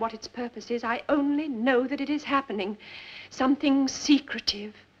understand what its purpose is. I only know that it is happening. Something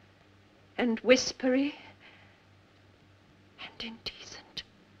secretive and whispery and indecent.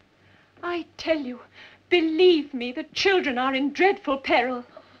 I tell you, believe me, the children are in dreadful peril.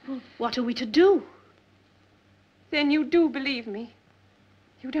 Well, what are we to do? Then you do believe me.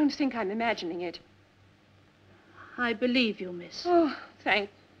 You don't think I'm imagining it. I believe you, miss. Oh, thank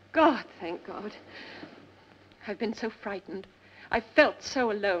God, thank God. I've been so frightened. I've felt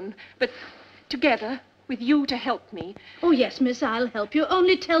so alone. But together, with you to help me. Oh, yes, miss, I'll help you.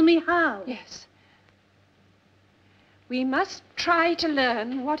 Only tell me how. Yes. We must try to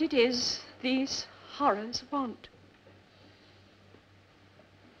learn what it is these horrors want.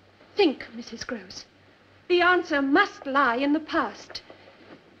 Think, Mrs. Gross. The answer must lie in the past.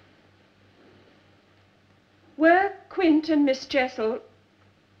 Were Quint and Miss Jessel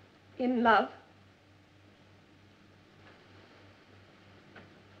in love?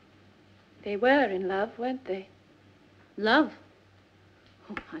 They were in love, weren't they? Love?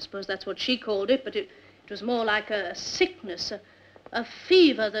 Oh, I suppose that's what she called it, but it was more like a sickness, a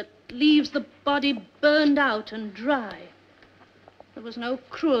fever that leaves the body burned out and dry. There was no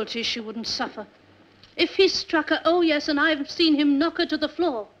cruelty she wouldn't suffer. If he struck her, oh yes, and I've seen him knock her to the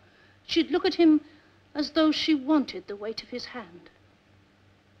floor, she'd look at him as though she wanted the weight of his hand.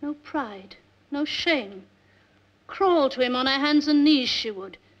 No pride, no shame. Crawl to him on her hands and knees, she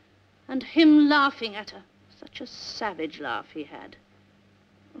would. And him laughing at her. Such a savage laugh he had.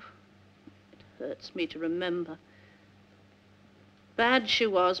 Oh, it hurts me to remember. Bad she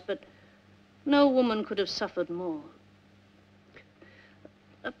was, but no woman could have suffered more.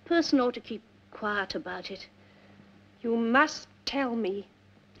 A person ought to keep quiet about it. You must tell me.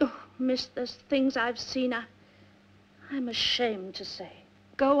 Oh, miss, there's things I've seen I'm ashamed to say.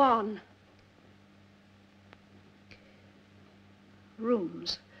 Go on.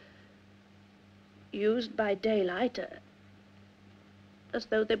 Rooms. Used by daylight, as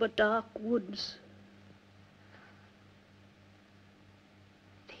though they were dark woods.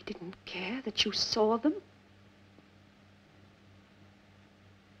 They didn't care that you saw them?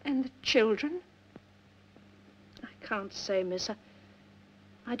 And the children? I can't say, miss.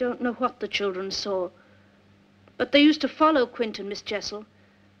 I don't know what the children saw. But they used to follow Quint and Miss Jessel,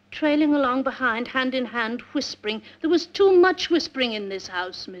 trailing along behind, hand in hand, whispering. There was too much whispering in this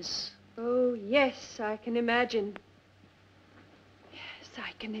house, miss. Oh, yes, I can imagine. Yes,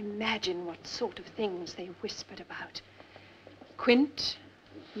 I can imagine what sort of things they whispered about. Quint,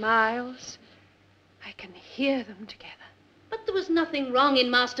 Miles, I can hear them together. But there was nothing wrong in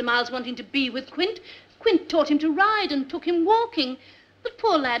Master Miles wanting to be with Quint. Quint taught him to ride and took him walking. The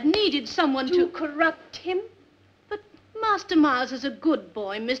poor lad needed someone to corrupt him. But Master Miles is a good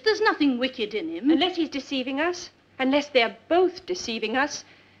boy, miss. There's nothing wicked in him. Unless he's deceiving us. Unless they're both deceiving us.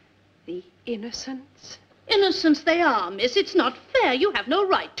 The innocents. Innocents they are, miss. It's not fair. You have no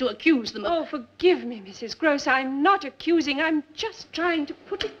right to accuse them of... Oh, forgive me, Mrs. Gross. I'm not accusing. I'm just trying to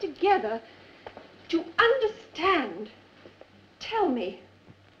put it together. To understand. Tell me,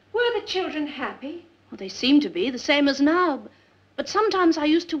 were the children happy? Well, they seem to be, the same as now. But sometimes I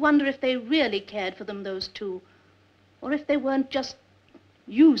used to wonder if they really cared for them, those two. Or if they weren't just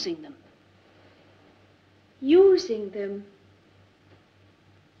using them. Using them?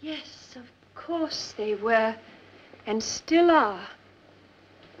 Yes, of course they were. And still are.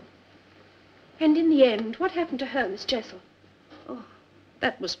 And in the end, what happened to her, Miss Jessel? Oh,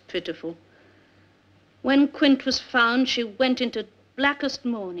 that was pitiful. When Quint was found, she went into blackest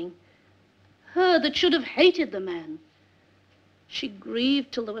mourning. Her that should have hated the man. She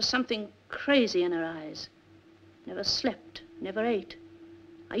grieved till there was something crazy in her eyes. Never slept, never ate.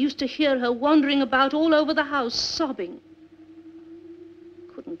 I used to hear her wandering about all over the house, sobbing.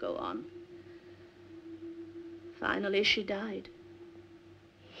 Couldn't go on. Finally, she died.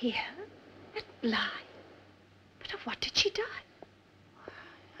 Here? At Bly? But of what did she die?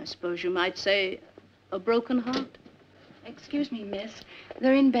 I suppose you might say a broken heart. Excuse me, miss.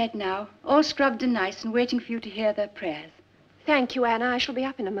 They're in bed now, all scrubbed and nice and waiting for you to hear their prayers. Thank you, Anna. I shall be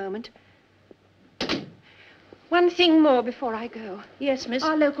up in a moment. One thing more before I go. Yes, miss?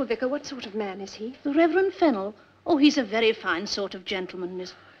 Our local vicar, what sort of man is he? The Reverend Fennel. Oh, he's a very fine sort of gentleman,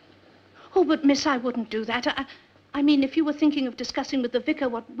 miss. Oh, but, miss, I wouldn't do that. I mean, if you were thinking of discussing with the vicar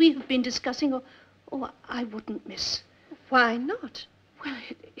what we have been discussing, I wouldn't, miss. Why not? Well,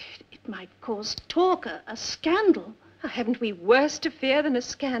 it might cause talk, a scandal. Haven't we worse to fear than a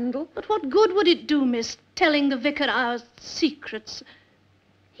scandal? But what good would it do, miss, telling the vicar our secrets?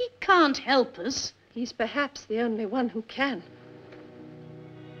 He can't help us. He's perhaps the only one who can.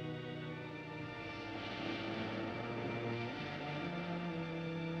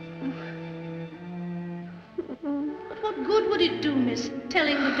 But what good would it do, miss,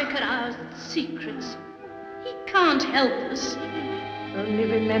 telling the vicar our secrets? He can't help us. Only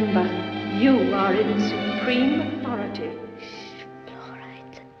remember, you are in supreme authority. Shh, Flora,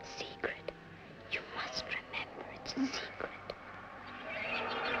 it's a secret. You must remember it's a secret.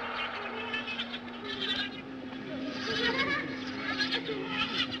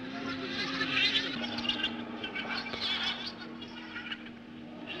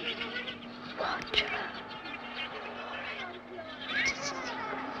 Watch her. It's a secret.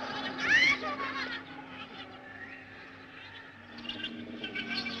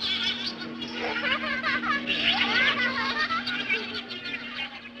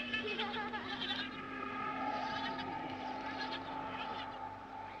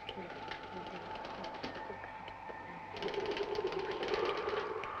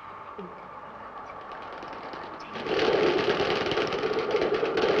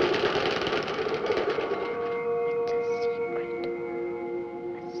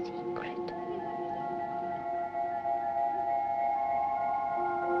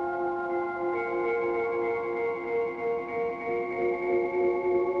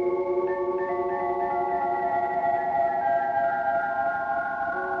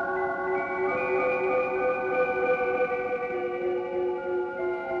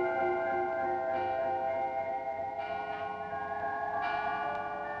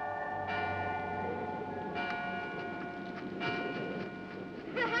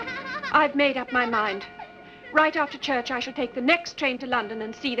 I've made up my mind. Right after church, I shall take the next train to London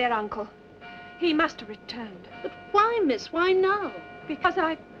and see their uncle. He must have returned. But why, miss? Why now? Because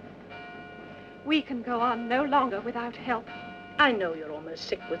we can go on no longer without help. I know you're almost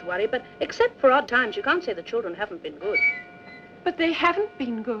sick with worry, but except for odd times, you can't say the children haven't been good. But they haven't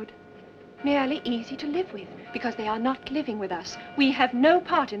been good. Merely easy to live with, because they are not living with us. We have no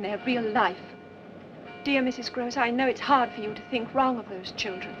part in their real life. Dear Mrs. Gross, I know it's hard for you to think wrong of those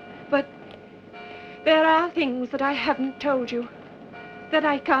children. But there are things that I haven't told you, that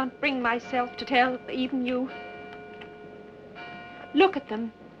I can't bring myself to tell even you. Look at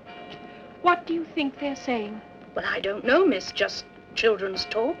them. What do you think they're saying? Well, I don't know, miss. Just children's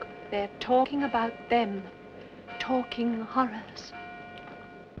talk. They're talking about them. Talking horrors.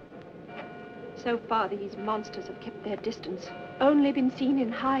 So far, these monsters have kept their distance. only been seen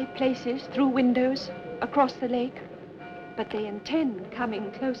in high places, through windows, across the lake. But they intend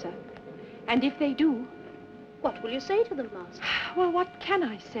coming closer. And if they do... What will you say to them, Master? Well, what can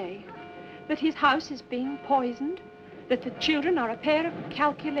I say? That his house is being poisoned, that the children are a pair of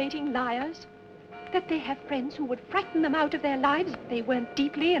calculating liars, that they have friends who would frighten them out of their lives if they weren't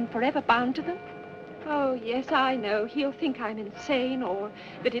deeply and forever bound to them. Oh, yes, I know. He'll think I'm insane, or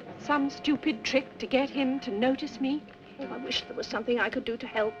that it's some stupid trick to get him to notice me. Oh, I wish there was something I could do to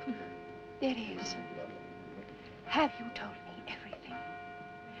help. There is. Have you told me everything?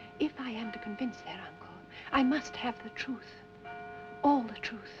 If I am to convince their uncle, I must have the truth. All the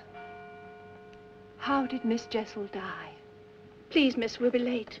truth. How did Miss Jessel die? Please, miss, we'll be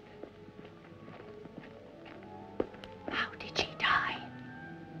late. How did she die?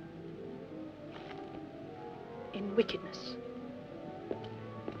 In wickedness.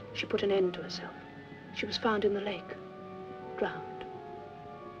 She put an end to herself. She was found in the lake, drowned.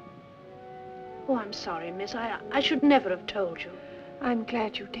 Oh, I'm sorry, miss. I should never have told you. I'm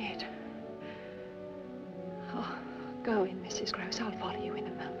glad you did. Oh, go in, Mrs. Gross. I'll follow you in a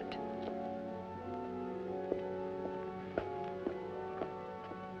moment.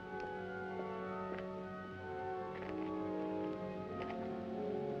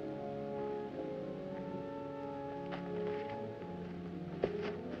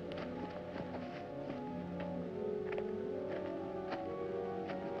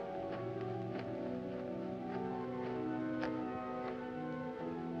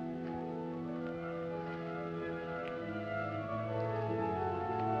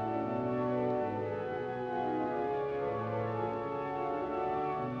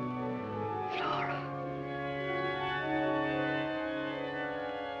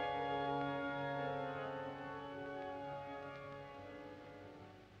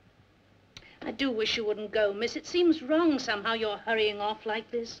 I do wish you wouldn't go, miss. It seems wrong somehow you're hurrying off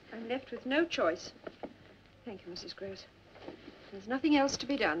like this. I'm left with no choice. Thank you, Mrs. Gross. There's nothing else to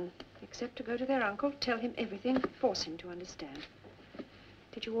be done, except to go to their uncle, tell him everything, force him to understand.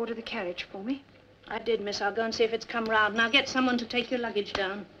 Did you order the carriage for me? I did, miss. I'll go and see if it's come round, and I'll get someone to take your luggage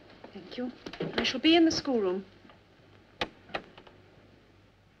down. Thank you. I shall be in the schoolroom.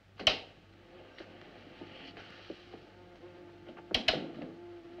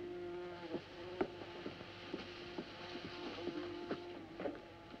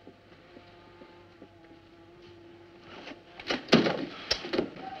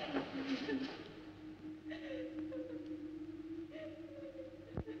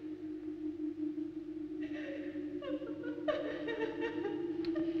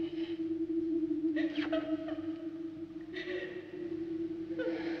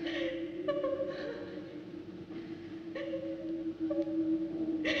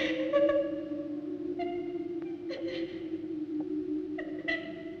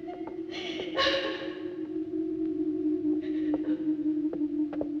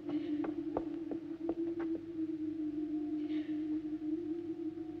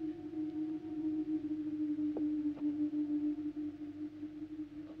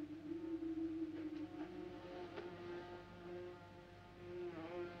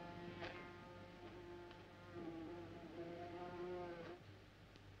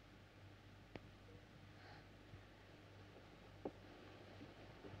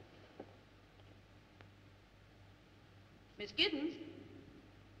 Miss Giddens?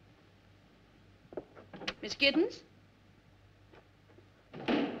 Miss Giddens?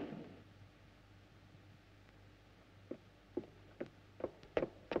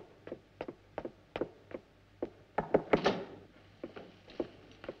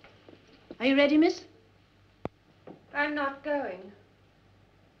 Are you ready, miss? I'm not going.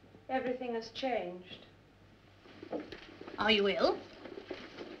 Everything has changed. Are you ill?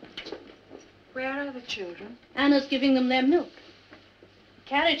 Where are the children? Anna's giving them their milk. The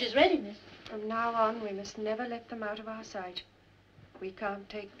carriage is ready, miss. From now on, we must never let them out of our sight. We can't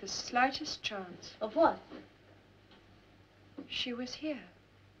take the slightest chance. Of what? She was here.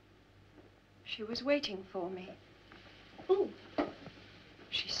 She was waiting for me. Who?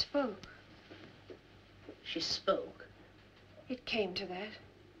 She spoke. She spoke. It came to that.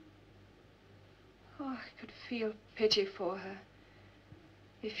 Oh, I could feel pity for her.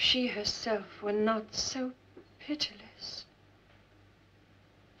 If she herself were not so pitiless.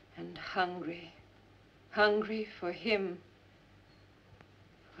 And hungry. Hungry for him.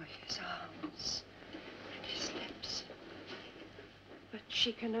 For his arms and his lips. But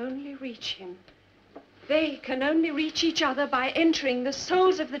she can only reach him. They can only reach each other by entering the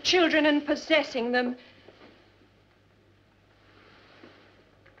souls of the children and possessing them.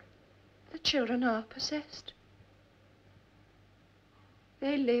 The children are possessed.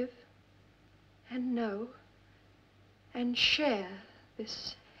 They live and know and share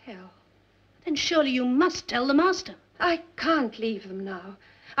this hell. Then surely you must tell the master. I can't leave them now.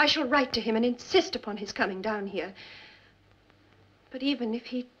 I shall write to him and insist upon his coming down here. But even if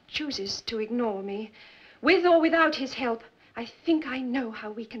he chooses to ignore me, with or without his help, I think I know how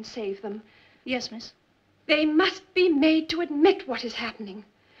we can save them. Yes, miss. They must be made to admit what is happening.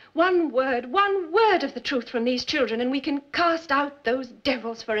 One word of the truth from these children, and we can cast out those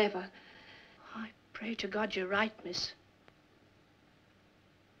devils forever. I pray to God you're right, miss.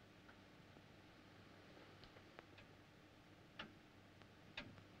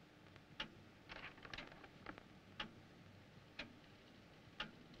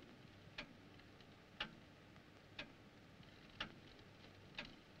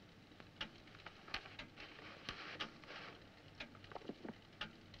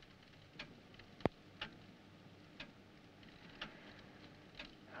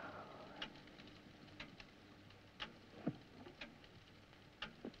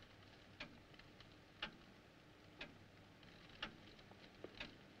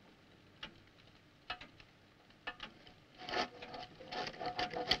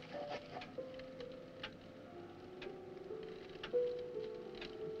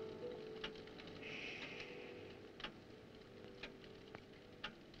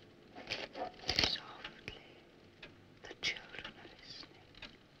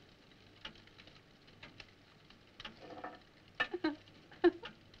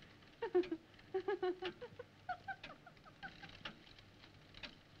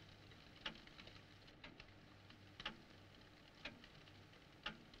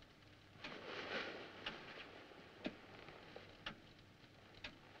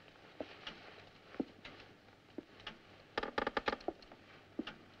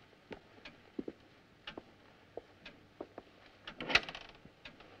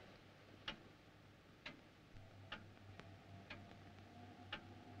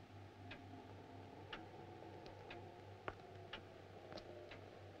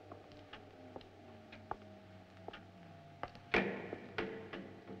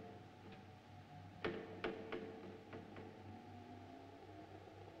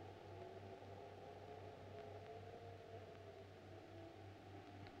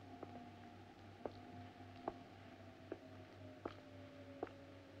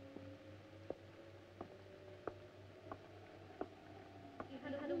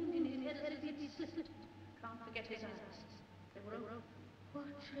 Can't forget his eyes. They were open. What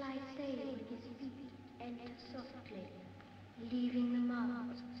shall I say when his feet enter softly, leaving the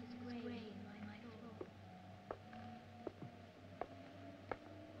marks of his grave by my door?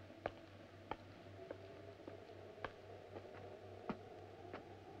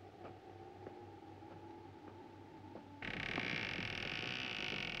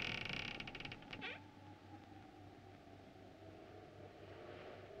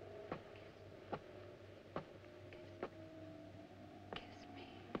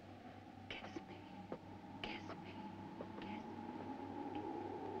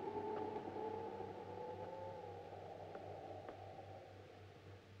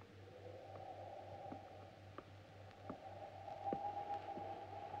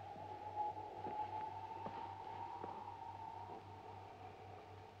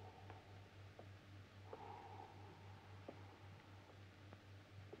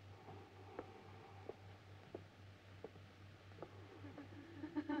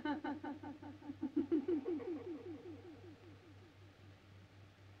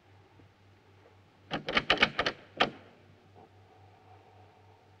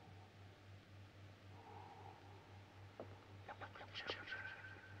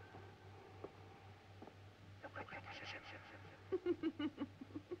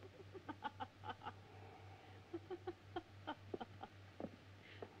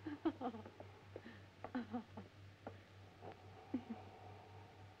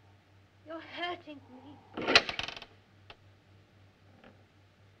 You're hurting me.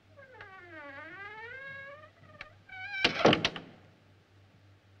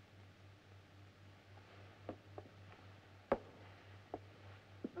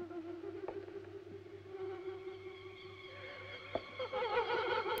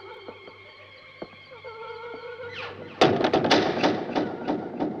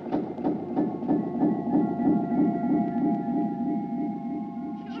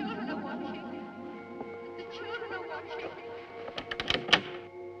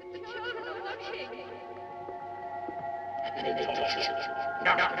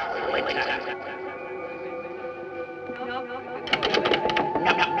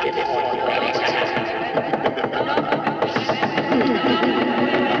 No.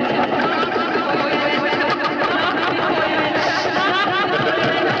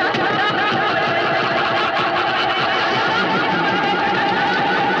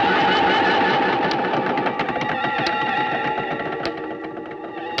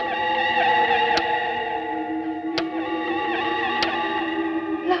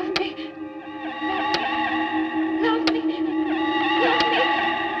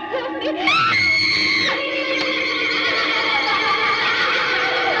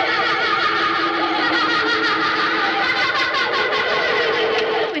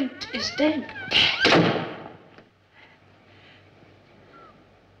 dead.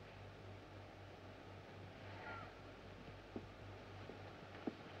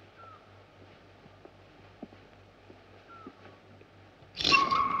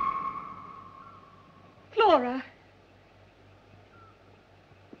 Flora.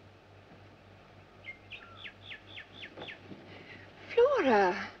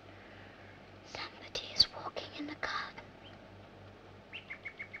 Flora. Somebody is walking in the garden.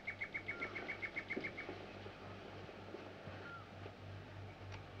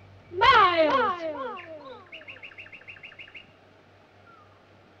 Miles!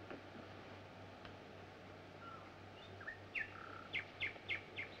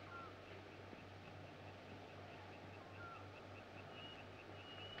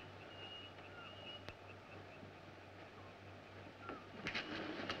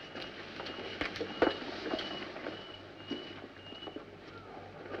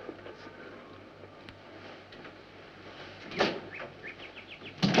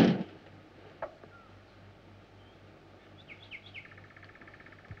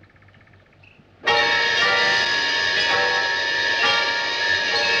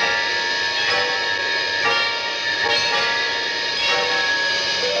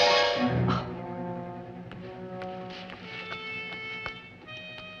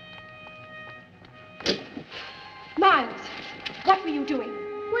 Miles, what were you doing?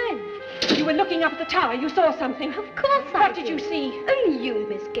 When? You were looking up at the tower. You saw something. Of course I What did you see? Only you,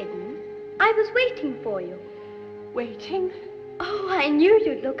 Miss Giddens. I was waiting for you. Waiting? Oh, I knew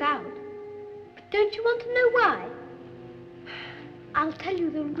you'd look out. But don't you want to know why? I'll tell you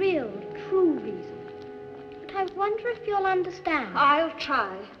the real, true reason. But I wonder if you'll understand. I'll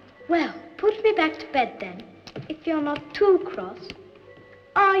try. Well, put me back to bed then, if you're not too cross.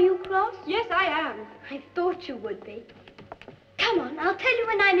 Are you cross? Yes, I am. I thought you would be. Come on, I'll tell you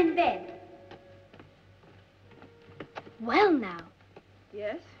when I'm in bed. Well, now,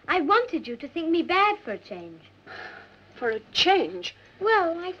 Yes? I wanted you to think me bad for a change. For a change.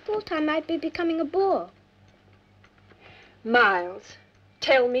 Well, I thought I might be becoming a bore. Miles,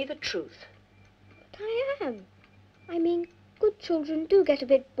 tell me the truth. But I am. I mean, good children do get a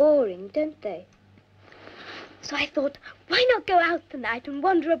bit boring, don't they? So I thought, why not go out tonight and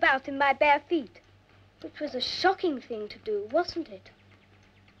wander about in my bare feet? Which was a shocking thing to do, wasn't it?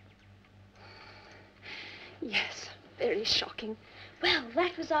 Yes, very shocking. Well,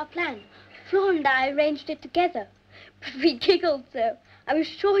 that was our plan. Flora and I arranged it together. But we giggled so. I was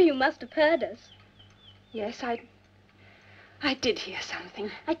sure you must have heard us. Yes, I did hear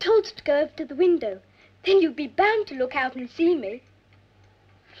something. I told her to go over to the window. Then you'd be bound to look out and see me.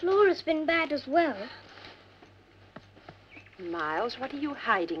 Flora's been bad as well. Miles, what are you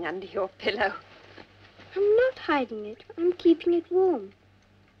hiding under your pillow? I'm not hiding it. I'm keeping it warm.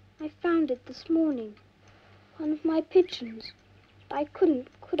 I found it this morning. One of my pigeons. I couldn't,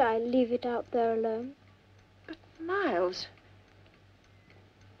 could I, leave it out there alone? But, Miles,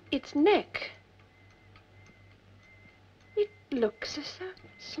 its neck. It looks as though...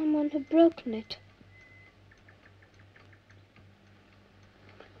 Someone had broken it.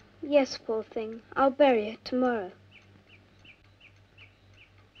 Yes, poor thing. I'll bury it tomorrow.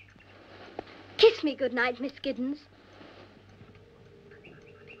 Kiss me good night, Miss Giddens.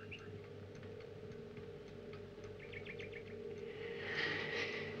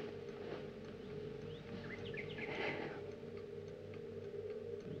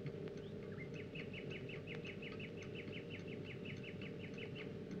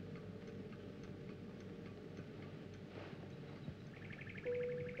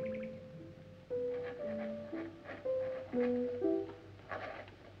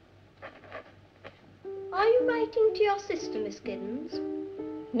 Are you writing to your sister, Miss Giddens?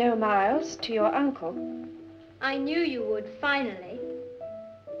 No, Miles, to your uncle. I knew you would, finally.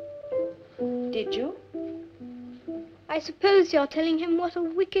 Did you? I suppose you're telling him what a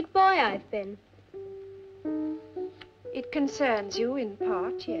wicked boy I've been. It concerns you in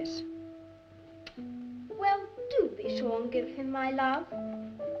part, yes. Well, do be sure and give him my love.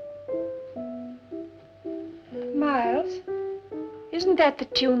 Miles, isn't that the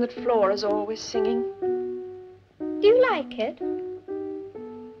tune that Flora's always singing? Do you like it?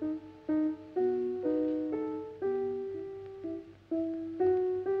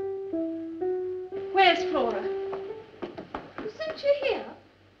 Where's Flora? Since you're here,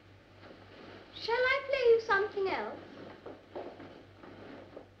 shall I play you something else?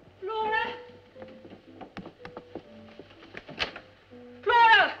 Flora!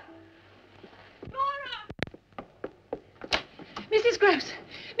 Flora! Flora! Mrs. Gross!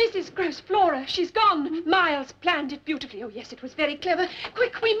 Mrs. Gross, Flora, she's gone. Miles planned it beautifully. Oh, yes, it was very clever.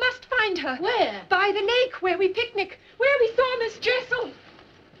 Quick, we must find her. Where? By the lake, where we picnic, where we saw Miss Jessel.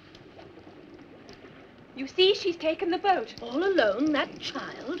 You see, she's taken the boat. All alone, that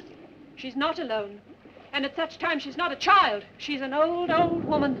child? She's not alone. And at such time, she's not a child. She's an old, old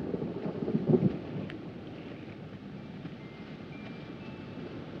woman.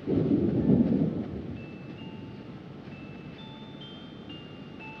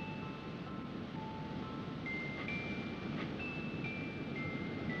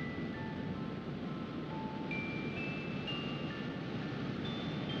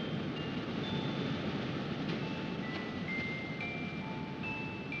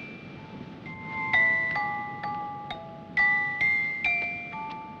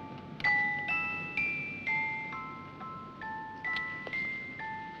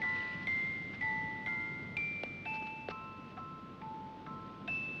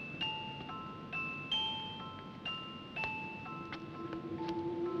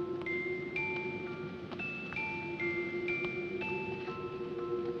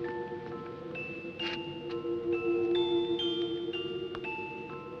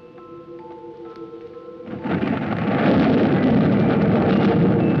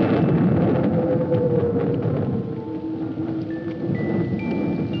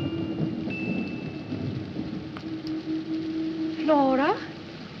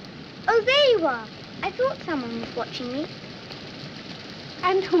 I thought someone was watching me.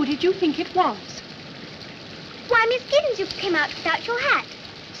 And who did you think it was? Why, Miss Giddens, you came out without your hat.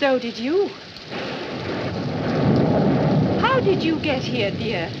 So did you. How did you get here,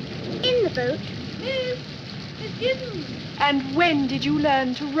 dear? In the boat. Miss Giddens. And when did you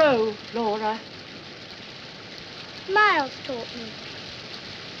learn to row, Flora? Miles taught me.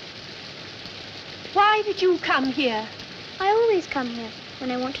 Why did you come here? I always come here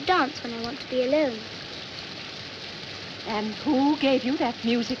when I want to dance, when I want to be alone. And who gave you that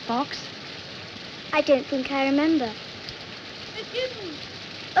music box? I don't think I remember. Miss Giddens.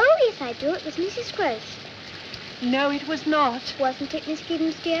 Oh, yes, I do. It was Mrs. Gross. No, it was not. Wasn't it, Miss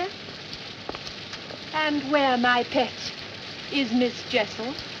Giddens, dear? And where, my pet, is Miss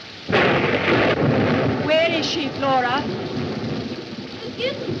Jessel? Where is she, Flora? Miss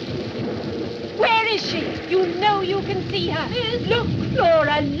Giddens. Where is she? You know you can see her. Look,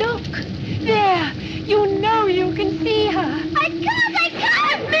 Flora, look. There. You know you can see her. I can't!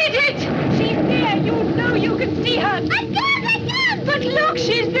 Admit it! She's there. You know you can see her. I can't! But look,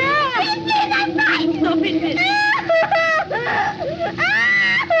 she's there. Please, I'm right! Stop it, miss.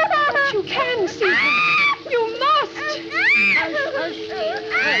 But you can see her. You must. Hush, dear. She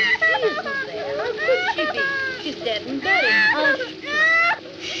isn't there. How could she be? She's dead and buried. Hush.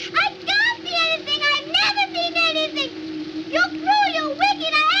 I can't see anything. I've never seen anything. You're cruel. You're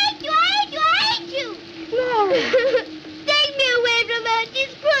wicked. I hate you. I hate you. I hate you. Flora. Take me away from her.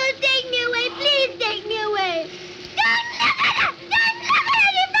 She's cruel. Take me away. Please take me away. Don't look at her. Don't look at her.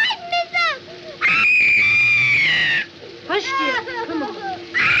 You frighten me so. Hush, dear. Come on.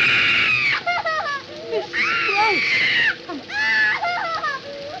 Mrs. Gross. Come on.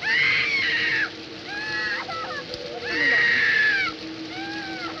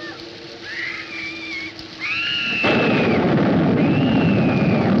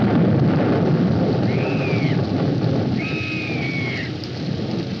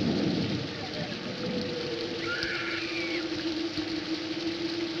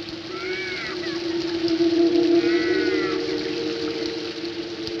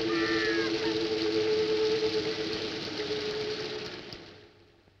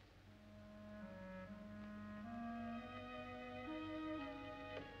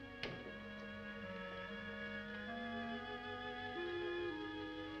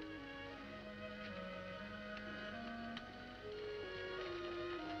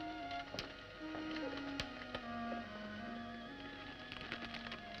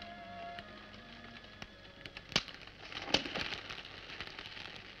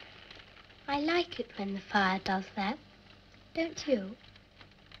 I like it when the fire does that. Don't you?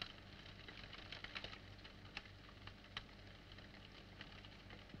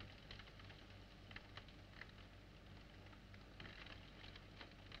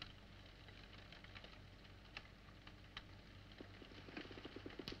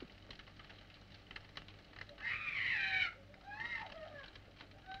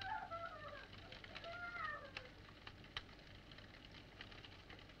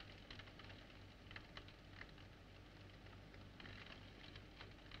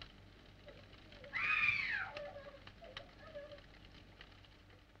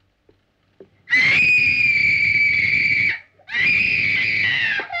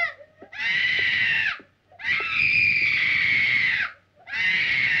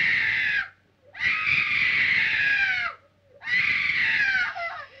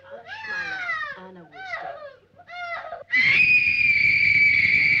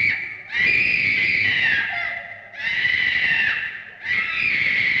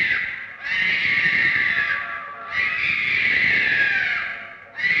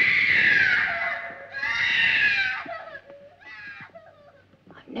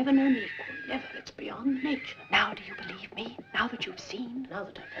 never known equal. Never. It's beyond nature. Now do you believe me? Now that you've seen? Now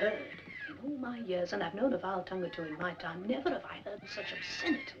that I've heard. In all my years, and I've known a vile tongue or two in my time, never have I heard such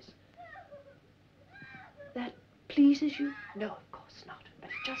obscenities. That pleases you? No, of course not.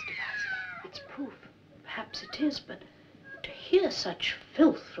 But it justifies me. It's proof. Perhaps it is, but to hear such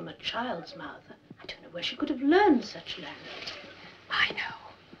filth from a child's mouth, I don't know where she could have learned such language. I know.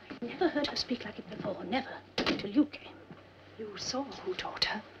 I never heard her speak like it before, never, until you came. You saw who taught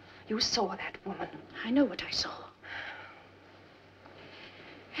her. You saw that woman. I know what I saw.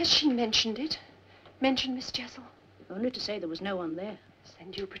 Has she mentioned it? Mentioned Miss Jessel? Only to say there was no one there.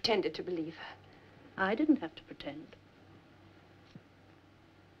 And you pretended to believe her. I didn't have to pretend.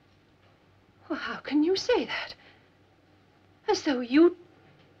 Well, how can you say that? As though you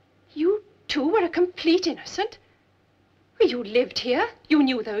too were a complete innocent? You lived here. You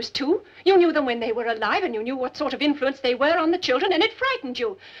knew those two. You knew them when they were alive, and you knew what sort of influence they were on the children, and it frightened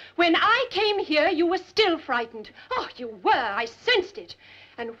you. When I came here, you were still frightened. Oh, you were. I sensed it.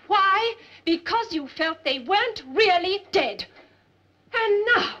 And why? Because you felt they weren't really dead. And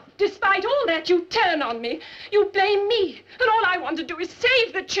now, despite all that, you turn on me. You blame me. And all I want to do is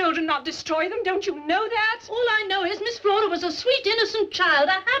save the children, not destroy them. Don't you know that? All I know is Miss Flora was a sweet, innocent child,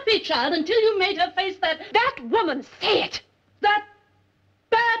 a happy child, until you made her face that woman, say it. That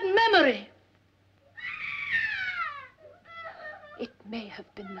bad memory. It may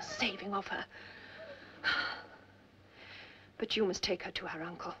have been the saving of her. But you must take her to her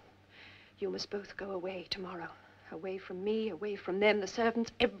uncle. You must both go away tomorrow. Away from me, away from them, the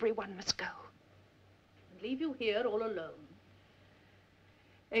servants, everyone must go. And leave you here all alone.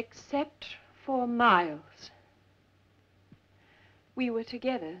 Except for Miles. We were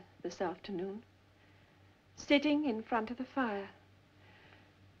together this afternoon, sitting in front of the fire.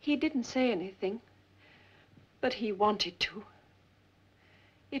 He didn't say anything, but he wanted to.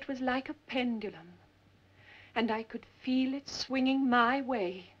 It was like a pendulum, and I could feel it swinging my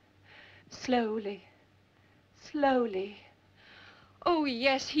way, slowly. Slowly. Oh,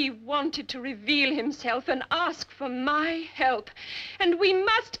 yes, he wanted to reveal himself and ask for my help. And we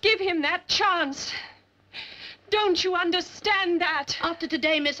must give him that chance. Don't you understand that? After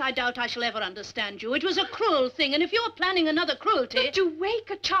today, miss, I doubt I shall ever understand you. It was a cruel thing, and if you're planning another cruelty... But to wake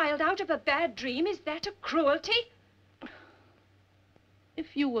a child out of a bad dream, is that a cruelty?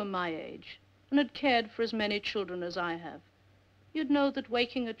 If you were my age and had cared for as many children as I have, you'd know that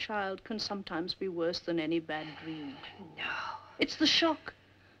waking a child can sometimes be worse than any bad dream. No. It's the shock.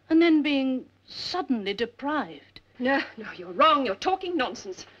 And then being suddenly deprived. No, you're wrong. You're talking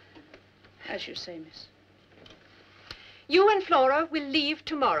nonsense. As you say, miss. You and Flora will leave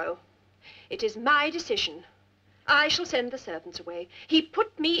tomorrow. It is my decision. I shall send the servants away. He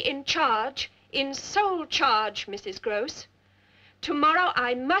put me in charge, in sole charge, Mrs. Gross. Tomorrow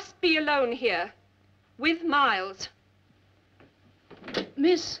I must be alone here, with Miles.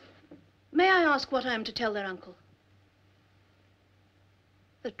 Miss, may I ask what I am to tell their uncle?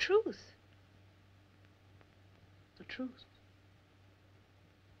 The truth. The truth?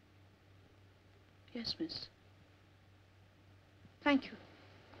 Yes, miss. Thank you.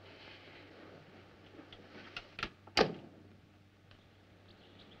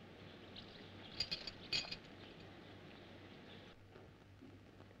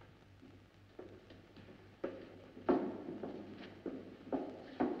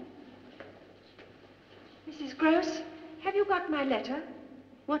 Mrs. Gross, have you got my letter?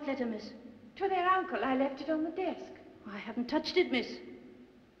 What letter, miss? To their uncle. I left it on the desk. I haven't touched it, miss.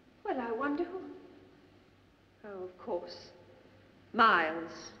 Well, I wonder who... Oh, of course.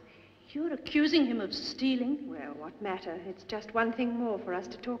 Miles. You're accusing him of stealing? Well, what matter? It's just one thing more for us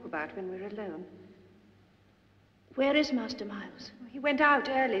to talk about when we're alone. Where is Master Miles? He went out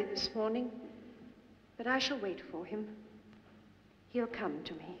early this morning, but I shall wait for him. He'll come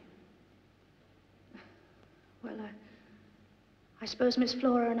to me. Well, I suppose Miss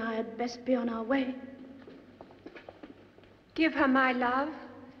Flora and I had best be on our way. Give her my love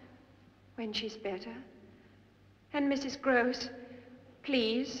when she's better. And Mrs. Gross,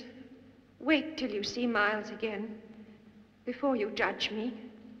 please, wait till you see Miles again before you judge me.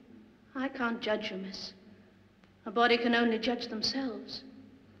 I can't judge you, miss. A body can only judge themselves.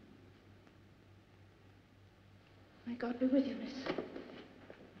 May God be with you, miss.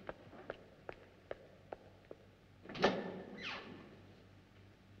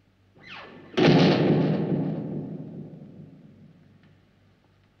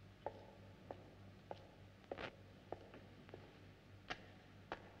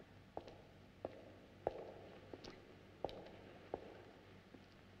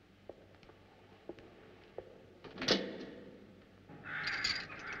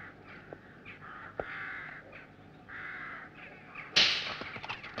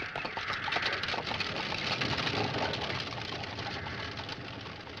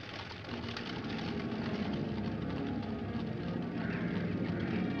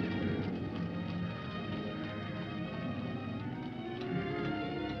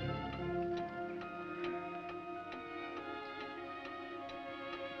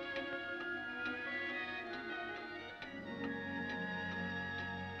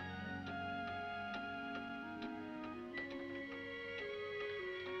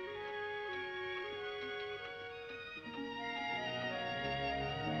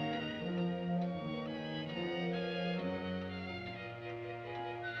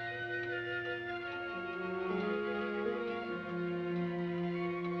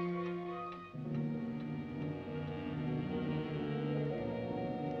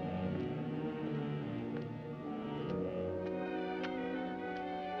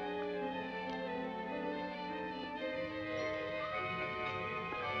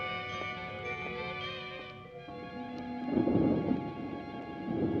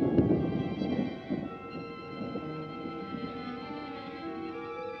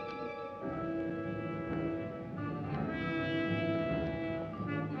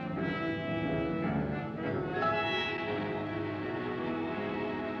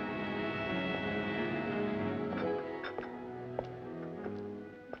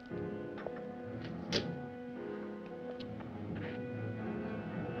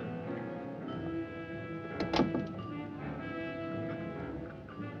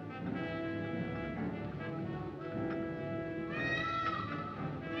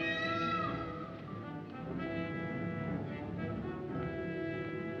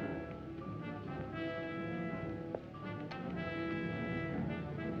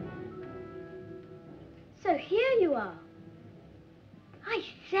 So here you are. I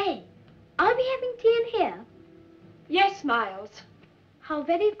say, are we having tea in here? Yes, Miles. How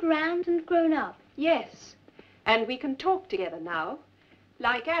very grand and grown up. Yes. And we can talk together now,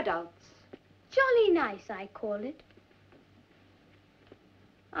 like adults. Jolly nice, I call it.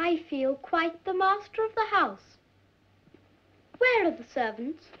 I feel quite the master of the house. Where are the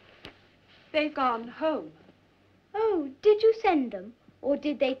servants? They've gone home. Oh, did you send them? Or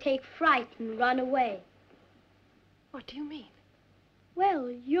did they take fright and run away? What do you mean? Well,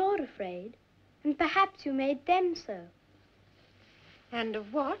 you're afraid, and perhaps you made them so. And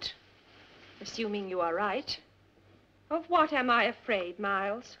of what? Assuming you are right. Of what am I afraid,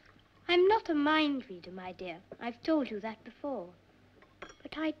 Miles? I'm not a mind reader, my dear. I've told you that before.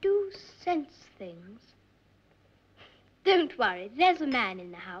 But I do sense things. Don't worry, there's a man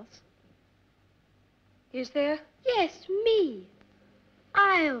in the house. Is there? Yes, me.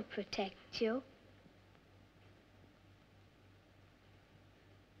 I'll protect you.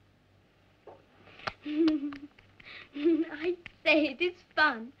 I say, it is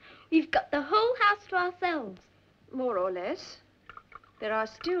fun. We've got the whole house to ourselves. More or less. There are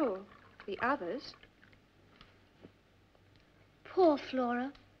still the others. Poor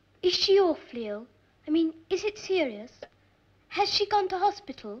Flora. Is she awfully ill? I mean, is it serious? Has she gone to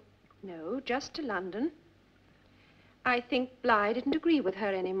hospital? No, just to London. I think Bly didn't agree with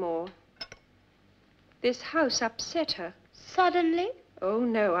her anymore. This house upset her. Suddenly? Oh,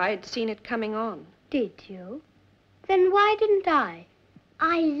 no, I'd seen it coming on. Did you? Then why didn't I?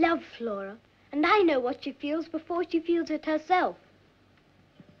 I love Flora, and I know what she feels before she feels it herself.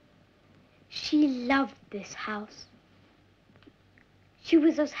 She loved this house. She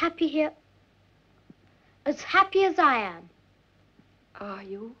was as happy here, as happy as I am. Are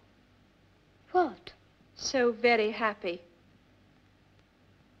you? What? So very happy.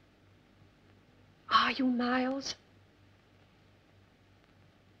 Are you, Miles?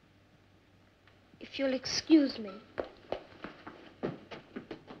 If you'll excuse me.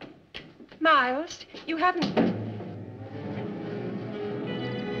 Miles, you haven't...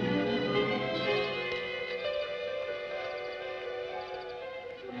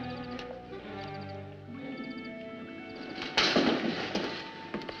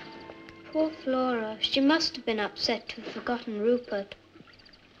 Poor Flora. She must have been upset to have forgotten Rupert.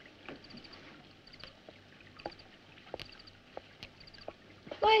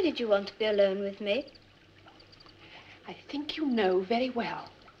 Why did you want to be alone with me? I think you know very well.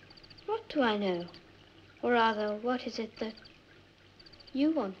 What do I know? Or rather, what is it that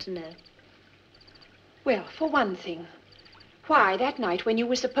you want to know? Well, for one thing, why that night when you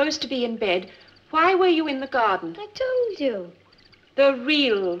were supposed to be in bed, why were you in the garden? I told you. The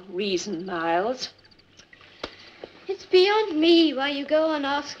real reason, Miles. It's beyond me why you go on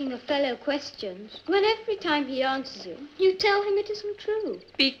asking a fellow questions when every time he answers you tell him it isn't true.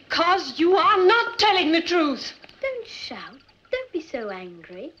 Because you are not telling the truth. Don't shout. Don't be so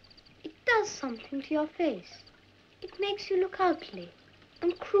angry. It does something to your face. It makes you look ugly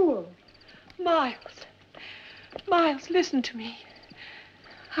and cruel. Miles, Miles, listen to me.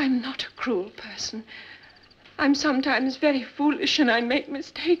 I'm not a cruel person. I'm sometimes very foolish and I make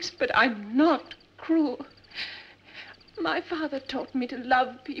mistakes, but I'm not cruel. My father taught me to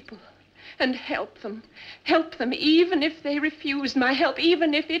love people and help them even if they refused my help,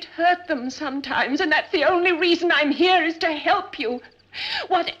 even if it hurt them sometimes. And that's the only reason I'm here, is to help you.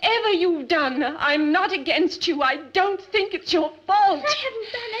 Whatever you've done, I'm not against you. I don't think it's your fault. I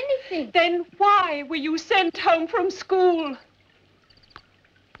haven't done anything. Then why were you sent home from school?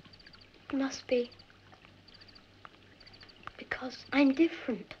 It must be because I'm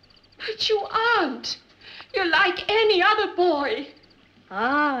different. But you aren't. You're like any other boy.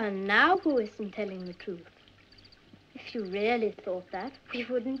 Ah, and now who isn't telling the truth? If you really thought that, we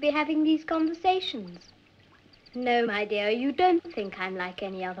wouldn't be having these conversations. No, my dear, you don't think I'm like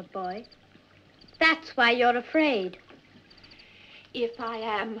any other boy. That's why you're afraid. If I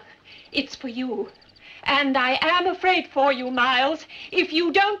am, it's for you. And I am afraid for you, Miles. If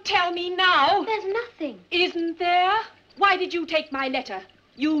you don't tell me now... There's nothing. Isn't there? Why did you take my letter?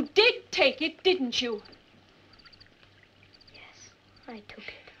 You did take it, didn't you? Yes, I took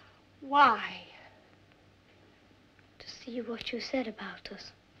it. Why? To see what you said about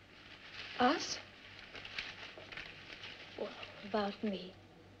us. Us? Well, about me.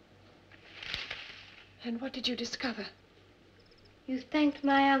 And what did you discover? You thanked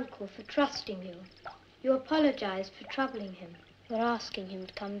my uncle for trusting you. You apologized for troubling him, for asking him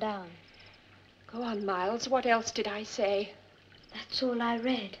to come down. Go on, Miles. What else did I say? That's all I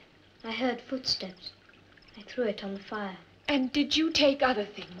read. I heard footsteps. I threw it on the fire. And did you take other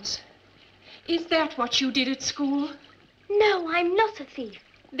things? Is that what you did at school? No, I'm not a thief.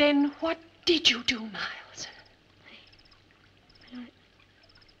 Then what did you do, Miles? I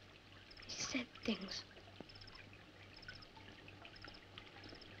said things.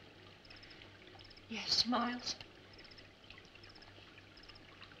 Yes, Miles.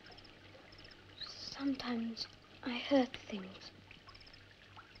 Sometimes I heard things.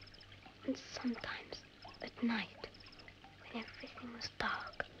 And sometimes at night, when everything was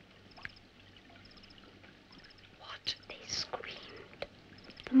dark. What? They screamed.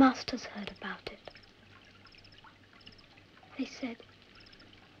 The masters heard about it. They said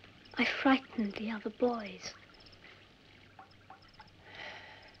I frightened the other boys.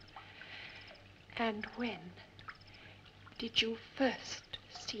 And when did you first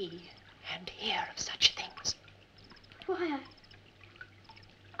see and hear of such things? Why,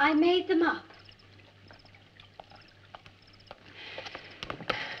 I made them up.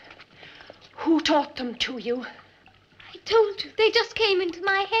 Who taught them to you? I told you, they just came into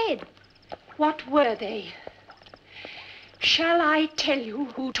my head. What were they? Shall I tell you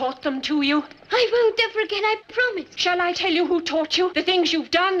who taught them to you? I won't ever again, I promise. Shall I tell you who taught you? The things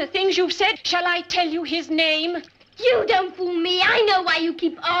you've done, the things you've said? Shall I tell you his name? You don't fool me. I know why you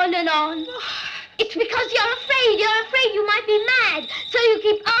keep on and on. It's because you're afraid. You're afraid you might be mad. So you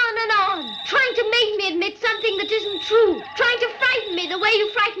keep on and on, trying to make me admit something that isn't true. Trying to frighten me the way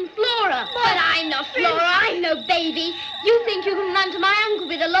you frightened Flora. But I'm not Flora. I'm no baby. You think you can run to my uncle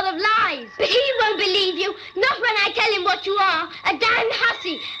with a lot of lies. But he won't believe you. Not when I tell him what you are. A damned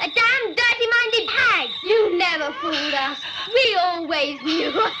hussy. A damned dirty-minded hag. You never fooled us. We always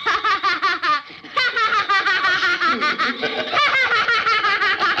knew.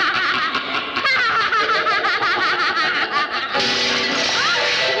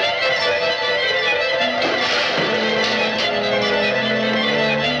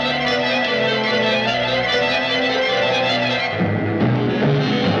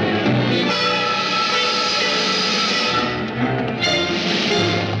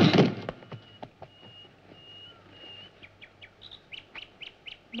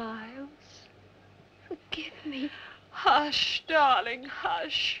 Miles? Forgive me. Hush, darling,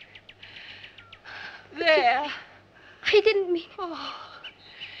 hush. There. I didn't mean... Oh,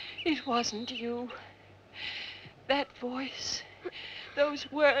 it wasn't you. That voice,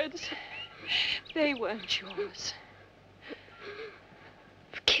 those words, they weren't yours.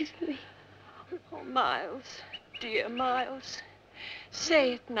 Forgive me. Oh, Miles, dear Miles,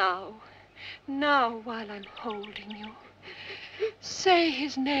 say it now. Now, while I'm holding you. Say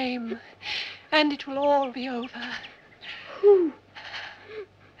his name, and it will all be over. Who?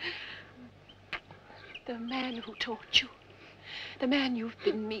 The man who taught you. The man you've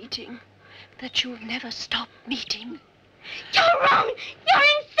been meeting. That you'll never stop meeting. You're wrong! You're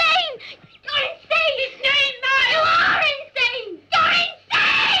insane! You're insane! His name, Miles! You are insane! You're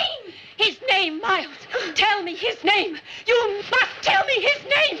insane! His name, Miles! Tell me his name! You must tell me his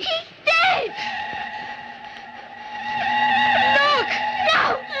name! He's dead! Look! No!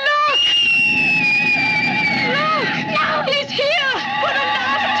 Look! Look! No! He's here! For the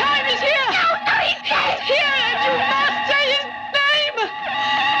last time, he's here! No, he's dead! He's here, and you must say his name!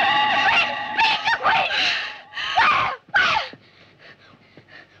 Please, wait!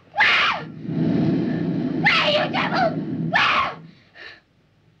 Where, you devil? Where?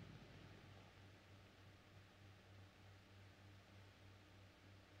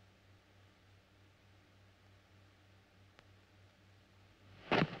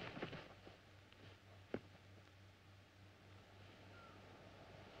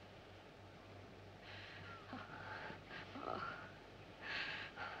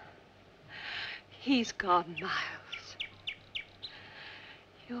 He's gone, Miles.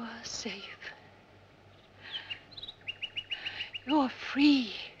 You're safe. You're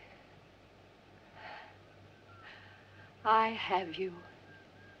free. I have you.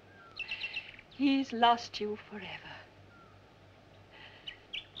 He's lost you forever.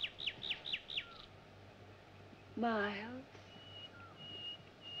 Miles.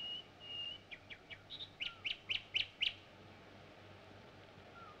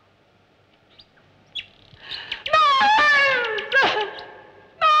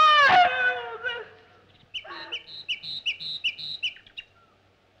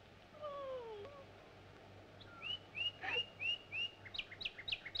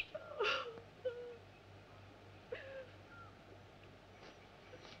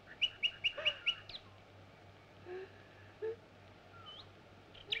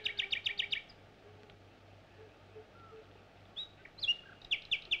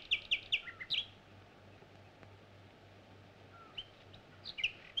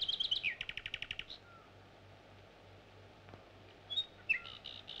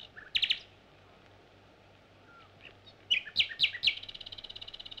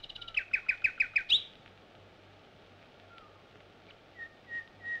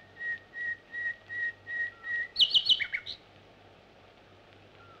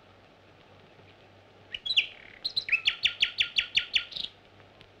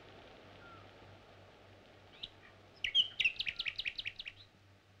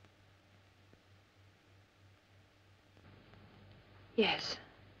 Yes.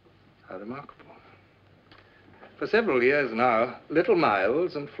 How remarkable. For several years now, little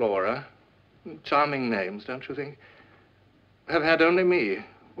Miles and Flora, charming names, don't you think, have had only me.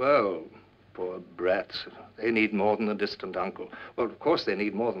 Well, poor brats. They need more than a distant uncle. Well, of course, they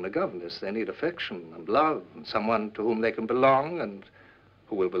need more than a governess. They need affection and love and someone to whom they can belong and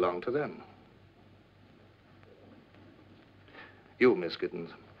who will belong to them. You, Miss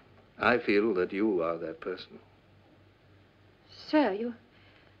Giddens, I feel that you are that person. Sir, you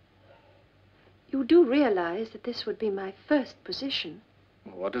do realize that this would be my first position.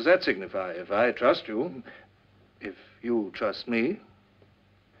 What does that signify? If I trust you, if you trust me.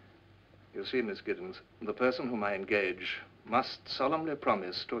 You see, Miss Giddens, the person whom I engage must solemnly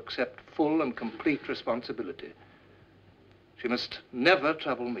promise to accept full and complete responsibility. She must never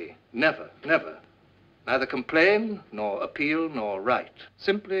trouble me. Never, never. Neither complain, nor appeal, nor write.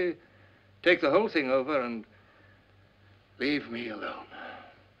 Simply take the whole thing over and leave me alone.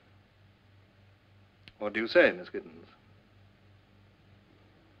 What do you say, Miss Giddens?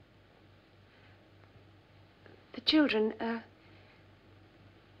 The children,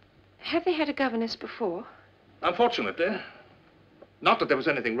 have they had a governess before? Unfortunately. Not that there was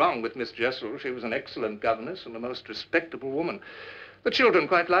anything wrong with Miss Jessel. She was an excellent governess and a most respectable woman. The children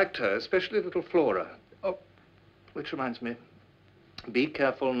quite liked her, especially little Flora. Oh, which reminds me, be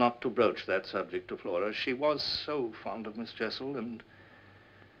careful not to broach that subject to Flora. She was so fond of Miss Jessel, and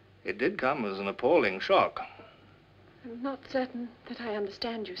it did come as an appalling shock. I'm not certain that I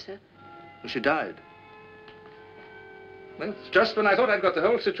understand you, sir. She died. Well, just when I thought I'd got the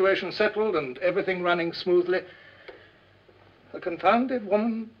whole situation settled and everything running smoothly, the confounded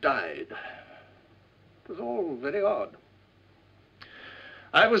woman died. It was all very odd.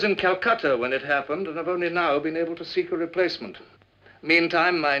 I was in Calcutta when it happened and have only now been able to seek a replacement.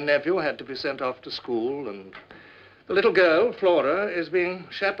 Meantime, my nephew had to be sent off to school, and the little girl, Flora, is being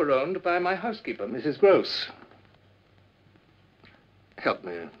chaperoned by my housekeeper, Mrs. Gross. Help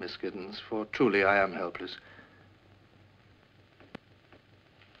me, Miss Giddens, for truly I am helpless.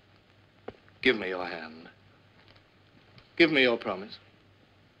 Give me your hand. Give me your promise.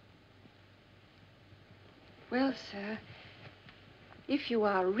 Well, sir, if you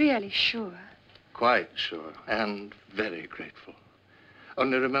are really sure. Quite sure, and very grateful.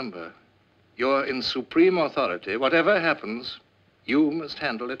 Only remember, you're in supreme authority. Whatever happens, you must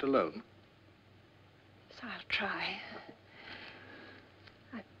handle it alone. So I'll try.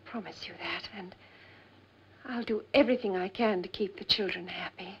 I promise you that, and I'll do everything I can to keep the children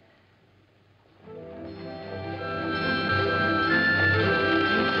happy.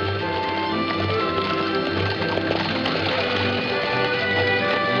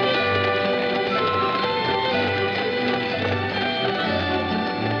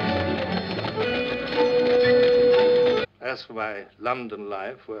 As for my London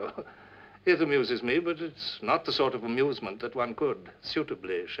life, well, it amuses me, but it's not the sort of amusement that one could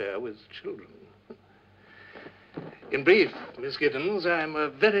suitably share with children. In brief, Miss Giddens, I'm a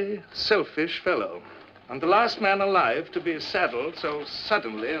very selfish fellow. I'm the last man alive to be saddled so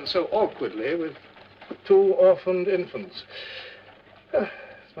suddenly and so awkwardly with 2 orphaned infants.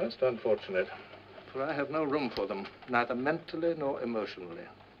 It's most unfortunate, for I have no room for them, neither mentally nor emotionally.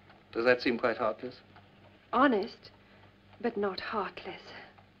 Does that seem quite heartless? Honest, but not heartless.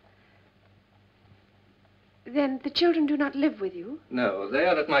 Then the children do not live with you? No, they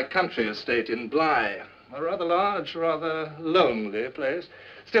are at my country estate in Bly. A rather large, rather lonely place.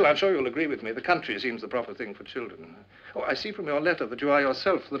 Still, I'm sure you'll agree with me. The country seems the proper thing for children. Oh, I see from your letter that you are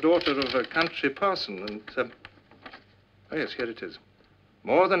yourself the daughter of a country parson. And, oh, yes, here it is.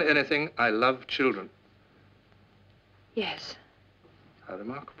 More than anything, I love children. Yes. How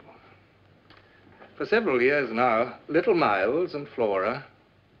remarkable. For several years now, little Miles and Flora,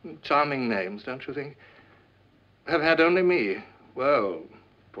 charming names, don't you think, have had only me. Well,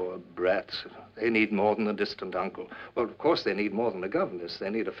 poor brats. They need more than a distant uncle. Well, of course, they need more than a governess.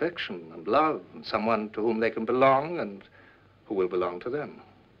 They need affection and love and someone to whom they can belong and who will belong to them.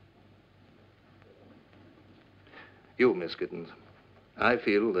 You, Miss Giddens, I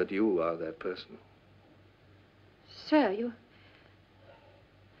feel that you are that person. Sir, you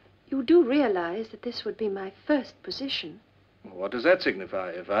do realize that this would be my first position. What does that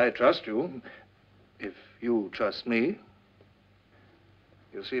signify? If I trust you, if you trust me.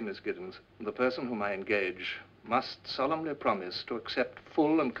 You see, Miss Giddens, the person whom I engage must solemnly promise to accept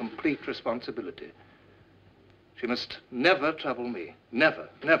full and complete responsibility. She must never trouble me. Never,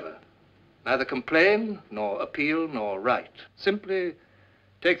 never. Neither complain, nor appeal, nor write. Simply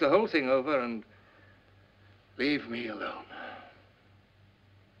take the whole thing over and leave me alone.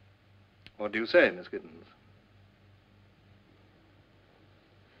 What do you say, Miss Giddens?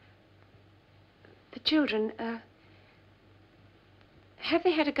 The children, have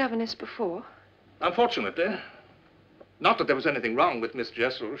they had a governess before? Unfortunately. Not that there was anything wrong with Miss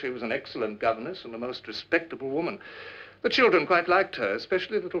Jessel. She was an excellent governess and a most respectable woman. The children quite liked her,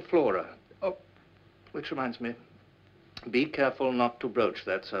 especially little Flora. Oh, which reminds me, be careful not to broach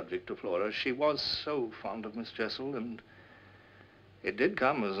that subject to Flora. She was so fond of Miss Jessel, and it did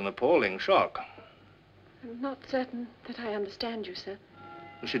come as an appalling shock. I'm not certain that I understand you, sir.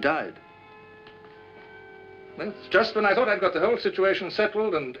 She died. Well, just when I thought I'd got the whole situation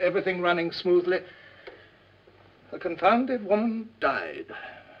settled and everything running smoothly, the confounded woman died.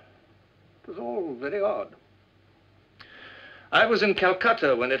 It was all very odd. I was in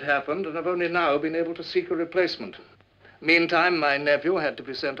Calcutta when it happened, and I've only now been able to seek a replacement. Meantime, my nephew had to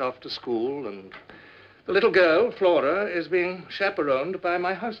be sent off to school, and the little girl, Flora, is being chaperoned by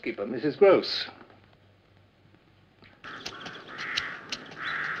my housekeeper, Mrs. Gross.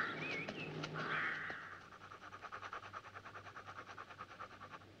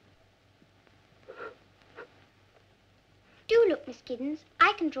 Do look, Miss Giddens.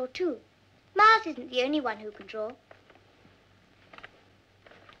 I can draw too. Miles isn't the only one who can draw.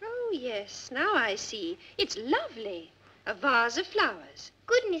 Oh, yes, now I see. It's lovely. A vase of flowers.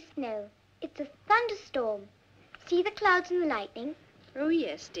 Goodness, no. It's a thunderstorm. See the clouds and the lightning? Oh,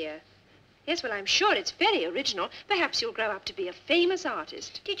 yes, dear. Yes, well, I'm sure it's very original. Perhaps you'll grow up to be a famous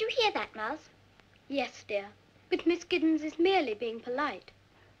artist. Did you hear that, Miles? Yes, dear. But Miss Giddens is merely being polite.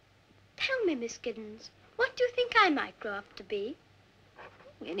 Tell me, Miss Giddens, what do you think I might grow up to be?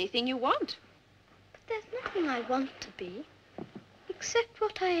 Anything you want. But there's nothing I want to be, except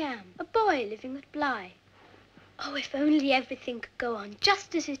what I am, a boy living at Bly. Oh, if only everything could go on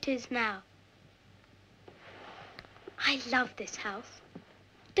just as it is now. I love this house.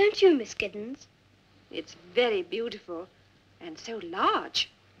 Don't you, Miss Giddens? It's very beautiful and so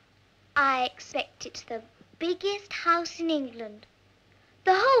large. I expect it's the biggest house in England.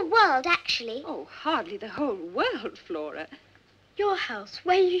 The whole world, actually. Oh, hardly the whole world, Flora. Your house,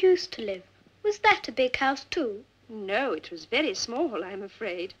 where you used to live, was that a big house too? No, it was very small, I'm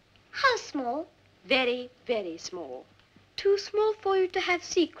afraid. How small? Very, very small. Too small for you to have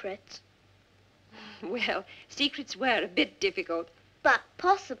secrets? Well, secrets were a bit difficult. But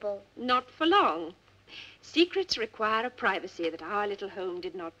possible. Not for long. Secrets require a privacy that our little home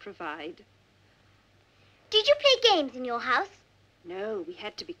did not provide. Did you play games in your house? No, we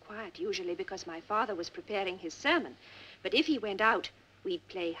had to be quiet usually because my father was preparing his sermon. But if he went out, we'd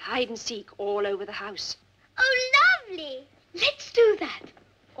play hide and seek all over the house. Oh, lovely. Let's do that.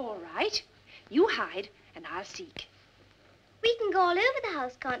 All right. You hide and I'll seek. We can go all over the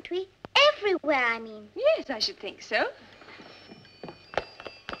house, can't we? Everywhere, I mean. Yes, I should think so.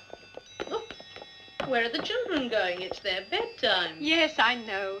 Oh, where are the children going? It's their bedtime. Yes, I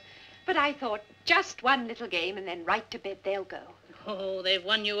know. But I thought just one little game and then right to bed they'll go. Oh, they've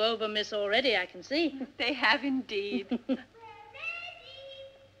won you over, miss, already, I can see. They have indeed.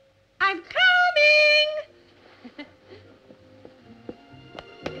 I'm coming!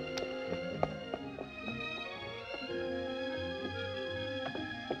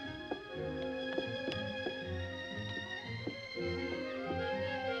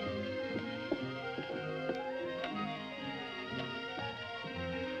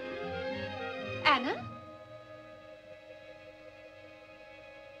 Anna?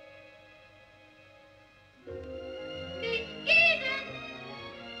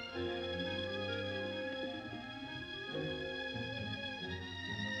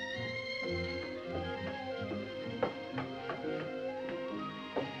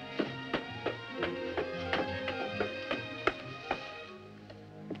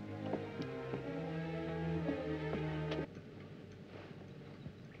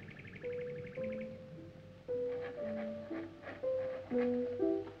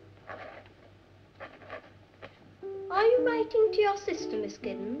 Are you writing to your sister, Miss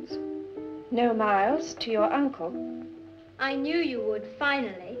Giddens? No, Miles, to your uncle. I knew you would,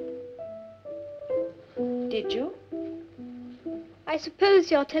 finally. Did you? I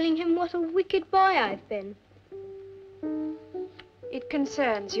suppose you're telling him what a wicked boy I've been. It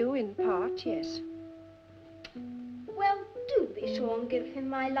concerns you in part, yes. Well, do be sure and give him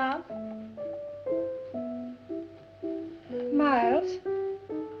my love. Miles,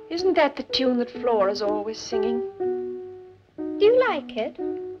 isn't that the tune that Flora's always singing? Do you like it?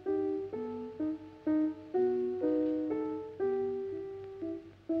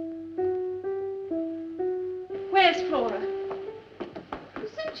 Where's Flora?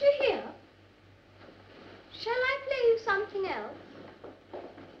 Isn't you here? Shall I play you something else?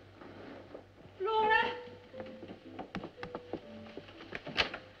 Flora!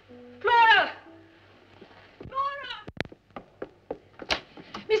 Flora!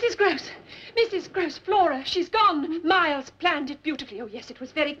 Gross! Mrs. Gross, Flora, she's gone. Miles planned it beautifully. Oh, yes, it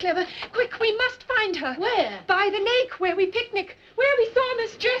was very clever. Quick, we must find her. Where? By the lake, where we picnic, where we saw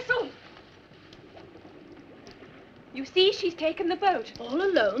Miss Jessel. You see, she's taken the boat. All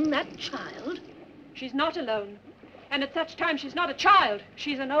alone, that child? She's not alone. And at such time, she's not a child.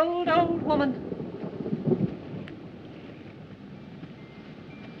 She's an old, old woman.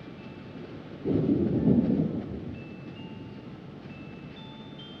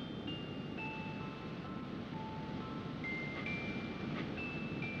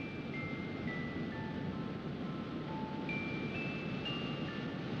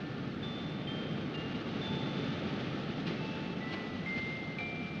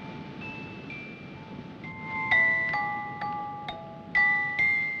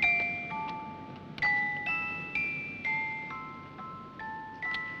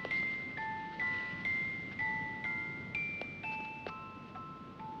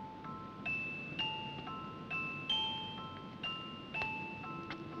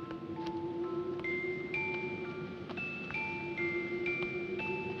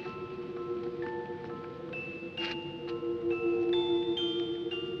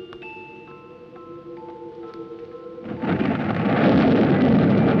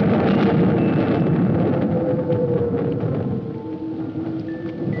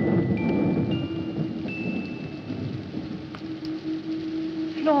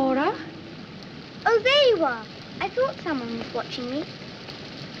 Flora? Oh, there you are. I thought someone was watching me.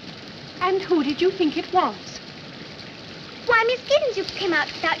 And who did you think it was? Why, Miss Giddens, you came out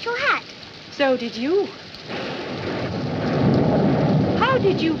without your hat. So did you. How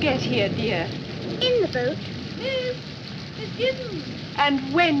did you get here, dear? In the boat. Miss Giddens.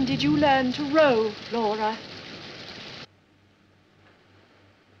 And when did you learn to row, Flora?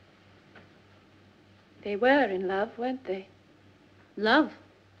 They were in love, weren't they? Love?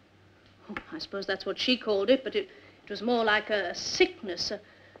 Oh, I suppose that's what she called it, but it was more like a sickness,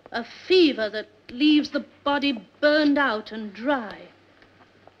 a fever that leaves the body burned out and dry.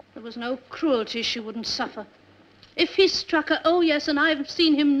 There was no cruelty she wouldn't suffer. If he struck her, oh yes, and I've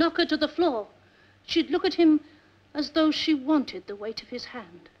seen him knock her to the floor, she'd look at him as though she wanted the weight of his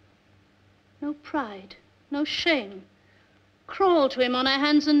hand. No pride, no shame. Crawl to him on her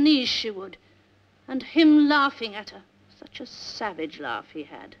hands and knees she would, and him laughing at her. Such a savage laugh he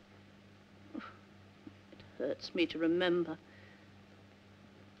had. Oh, it hurts me to remember.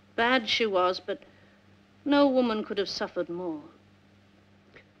 Bad she was, but no woman could have suffered more.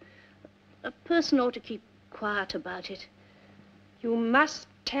 A person ought to keep quiet about it. You must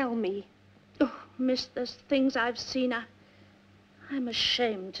tell me. Oh, miss, there's things I've seen I'm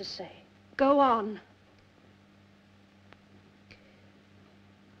ashamed to say. Go on.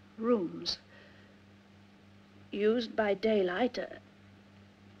 Rooms. Used by daylight,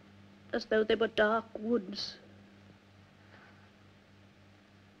 as though they were dark woods.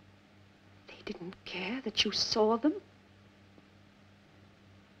 They didn't care that you saw them?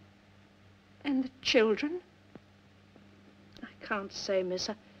 And the children? I can't say, miss.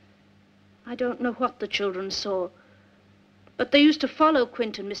 I don't know what the children saw. But they used to follow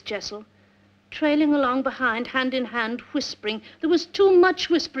Quint and Miss Jessel, trailing along behind, hand in hand, whispering. There was too much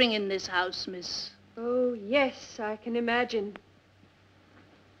whispering in this house, miss. Oh, yes, I can imagine.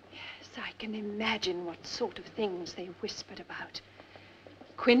 Yes, I can imagine what sort of things they whispered about.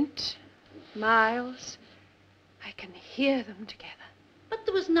 Quint, Miles, I can hear them together. But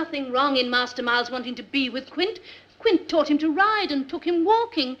there was nothing wrong in Master Miles wanting to be with Quint. Quint taught him to ride and took him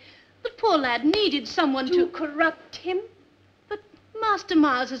walking. The poor lad needed someone to corrupt him. But Master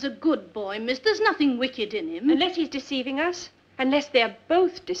Miles is a good boy, miss. There's nothing wicked in him. Unless he's deceiving us. Unless they're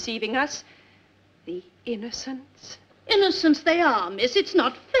both deceiving us. The innocents. Innocents they are, miss. It's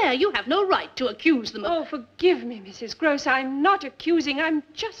not fair. You have no right to accuse them of... Oh, forgive me, Mrs. Gross. I'm not accusing. I'm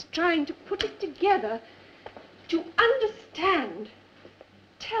just trying to put it together. To understand.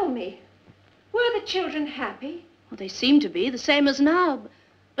 Tell me, were the children happy? Well, they seem to be, the same as now.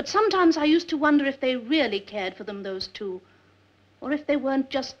 But sometimes I used to wonder if they really cared for them, those two. Or if they weren't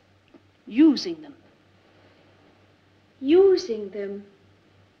just using them. Using them?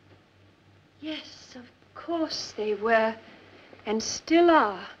 Yes, of course they were, and still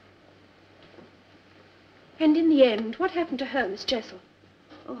are. And in the end, what happened to her, Miss Jessel?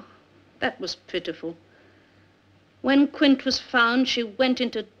 Oh, that was pitiful. When Quint was found, she went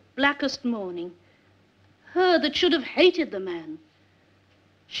into blackest mourning. Her that should have hated the man.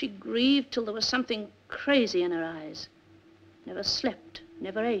 She grieved till there was something crazy in her eyes. Never slept,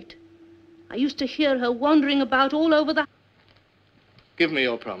 never ate. I used to hear her wandering about all over the... Give me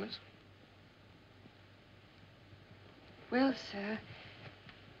your promise. Well, sir,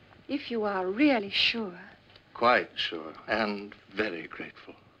 If you are really sure. Quite sure, and very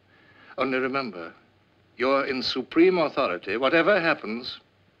grateful. Only remember, you're in supreme authority. Whatever happens,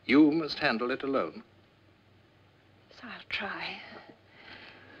 you must handle it alone. So I'll try.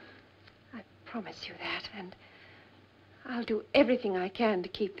 I promise you that, and I'll do everything I can to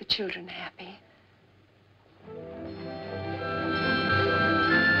keep the children happy.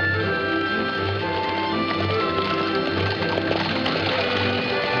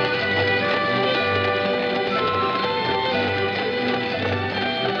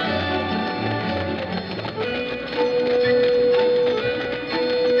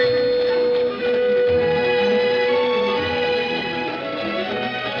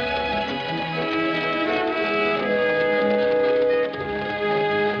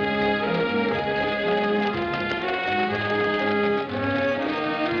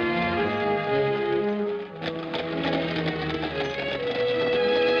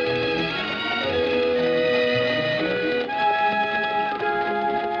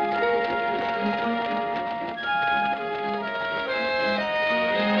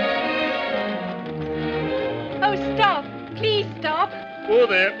 Oh,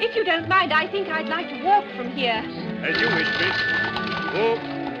 there. If you don't mind, I think I'd like to walk from here. As you wish, miss. Oh.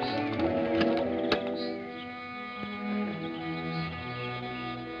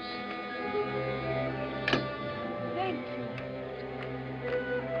 Thank you.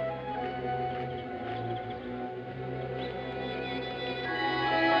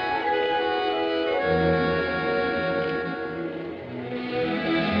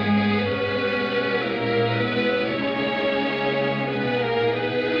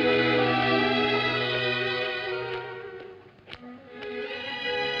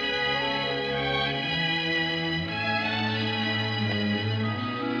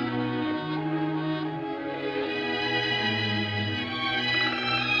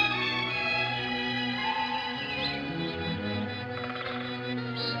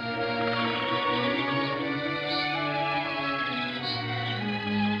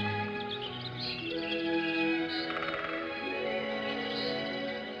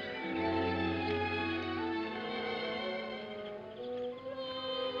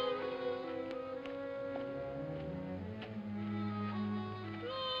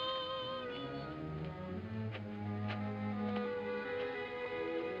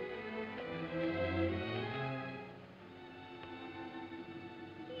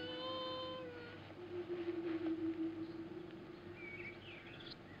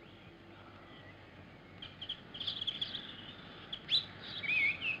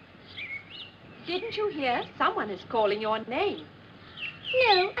 Didn't you hear? Someone is calling your name.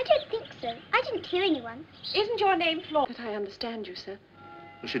 No, I don't think so. I didn't hear anyone. Isn't your name Flora? But I understand you, sir.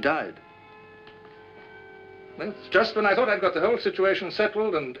 She died. Well, just when I thought I'd got the whole situation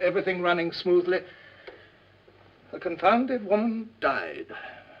settled and everything running smoothly, the confounded woman died.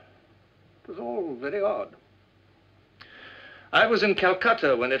 It was all very odd. I was in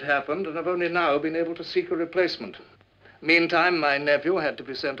Calcutta when it happened, and I've only now been able to seek a replacement. Meantime, my nephew had to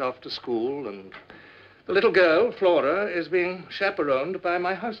be sent off to school, and the little girl, Flora, is being chaperoned by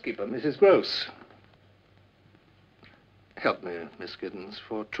my housekeeper, Mrs. Gross. Help me, Miss Giddens,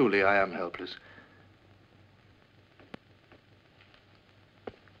 for truly I am helpless.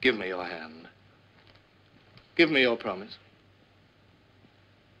 Give me your hand. Give me your promise.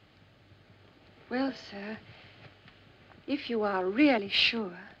 Well, sir, if you are really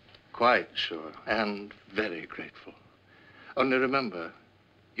sure. Quite sure, and very grateful. Only remember,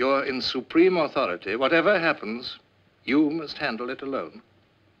 you're in supreme authority. Whatever happens, you must handle it alone.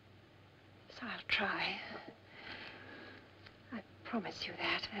 So I'll try. I promise you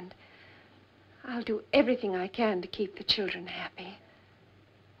that, and I'll do everything I can to keep the children happy.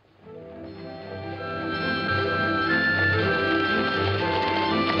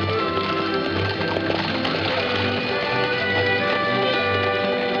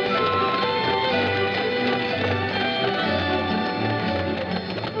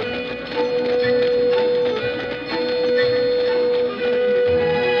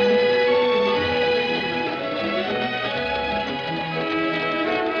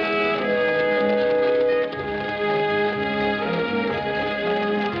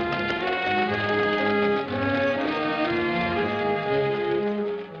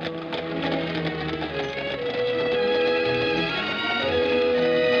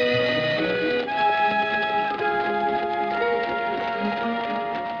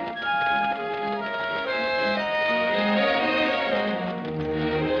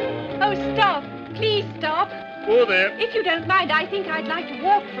 Oh, there. If you don't mind, I think I'd like to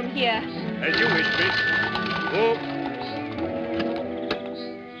walk from here. As you wish, miss. Oh.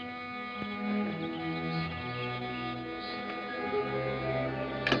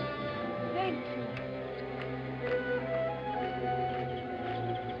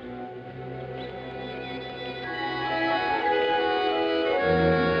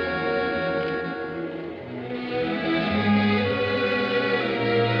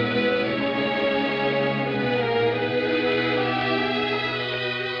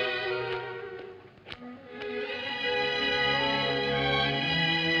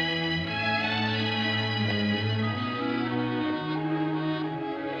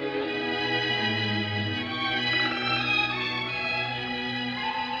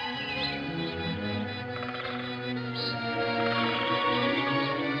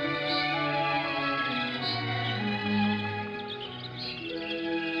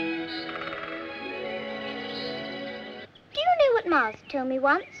 told me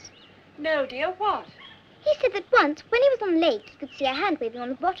once. No, dear, what? He said that once, when he was on the lake, he could see a hand waving on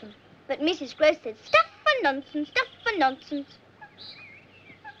the bottom. But Mrs. Gross said, stuff and nonsense, stuff and nonsense.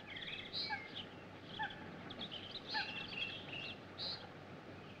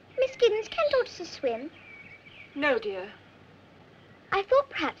 Miss Giddens, can tortoises swim? No, dear. I thought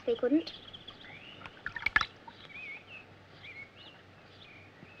perhaps they couldn't.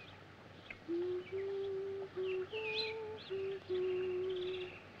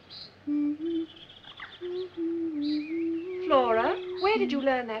 Flora, where did you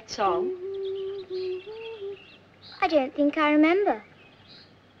learn that song? I don't think I remember.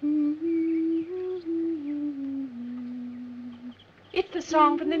 It's the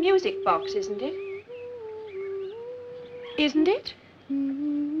song from the music box, isn't it? Isn't it?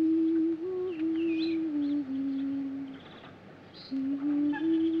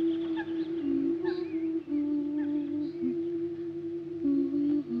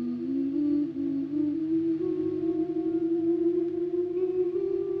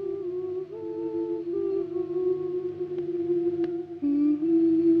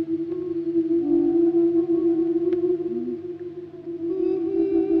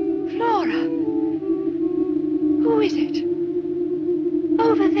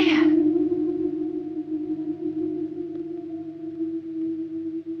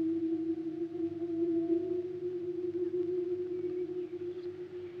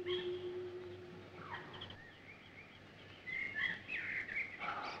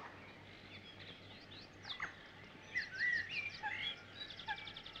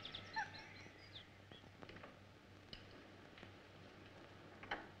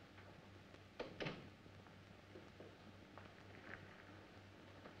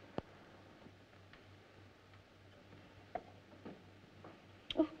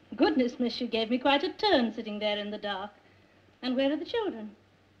 Goodness, miss, you gave me quite a turn sitting there in the dark. And where are the children?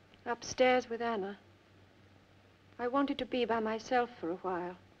 Upstairs with Anna. I wanted to be by myself for a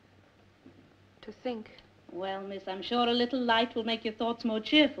while. To think. Well, miss, I'm sure a little light will make your thoughts more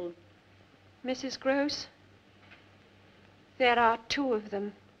cheerful. Mrs. Gross, there are 2 of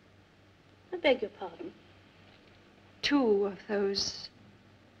them. I beg your pardon? 2 of those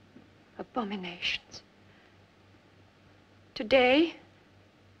abominations. Today,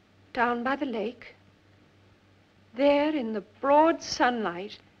 down by the lake, there in the broad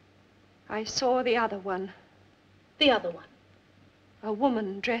sunlight, I saw the other one. The other one? A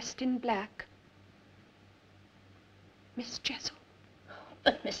woman dressed in black. Miss Jessel.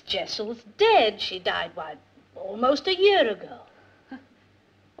 But Miss Jessel's dead. She died, why, almost a year ago.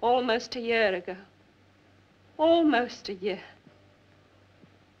 Almost a year ago. Almost a year.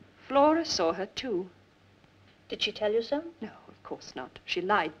 Flora saw her, too. Did she tell you so? No, of course not. She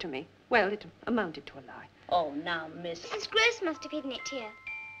lied to me. Well, it amounted to a lie. Oh, now, miss... Mrs. Gross must have hidden it here.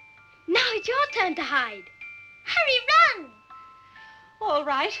 Now it's your turn to hide. Hurry, run! All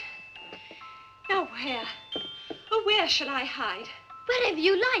right. Now where? Oh, where shall I hide? Wherever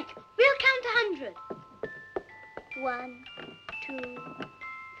you like. We'll count 100. 1, 2,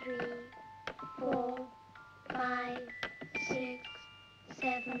 3, 4, 5, 6,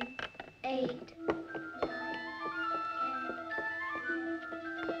 7, 8, 9,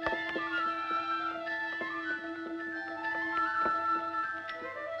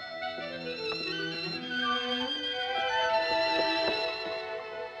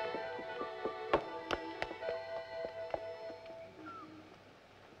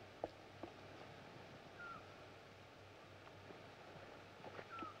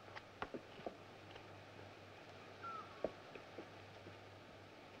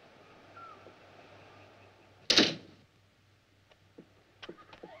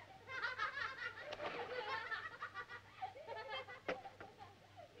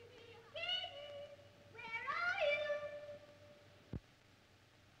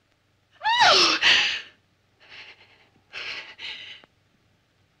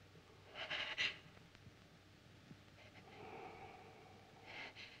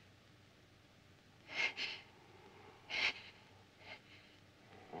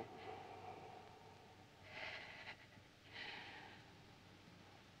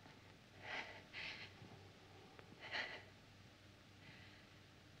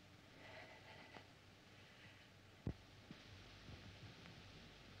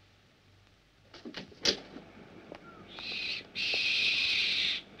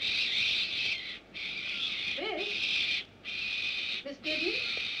 10.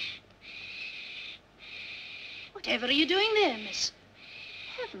 Whatever are you doing there, miss?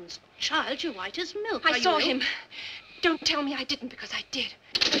 Heavens, child, you're white as milk. I saw him. Don't tell me I didn't, because I did.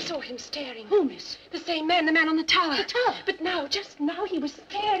 I saw him staring. Who, miss? The same man, the man on the tower. The tower? But now, just now, he was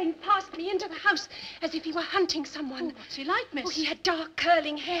staring past me into the house as if he were hunting someone. Oh, what's he like, miss? Oh, he had dark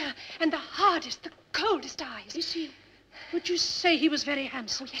curling hair and the hardest, the coldest eyes. Is he... Would you say he was very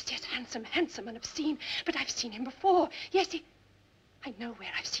handsome? Oh, yes, handsome and obscene. But I've seen him before. Yes, I know where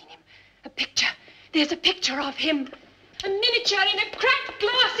I've seen him. A picture. There's a picture of him. A miniature in a cracked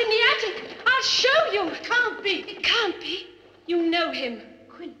glass in the attic. I'll show you. It can't be. It can't be. You know him.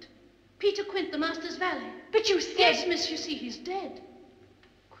 Quint. Peter Quint, the master's valet. But you said... Yes, miss, you see, he's dead.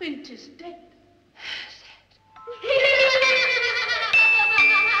 Quint is dead.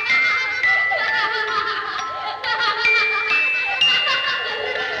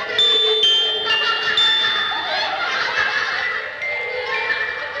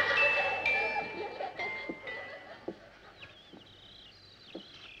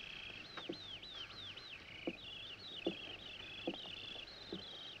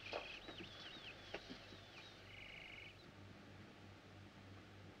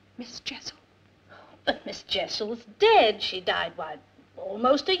 Miss Jessel. But Miss Jessel's dead. She died, why,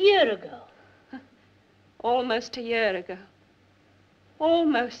 almost a year ago. Almost a year ago.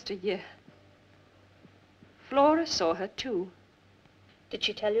 Almost a year. Flora saw her, too. Did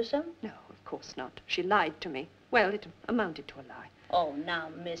she tell you so? No, of course not. She lied to me. Well, it amounted to a lie. Oh, now,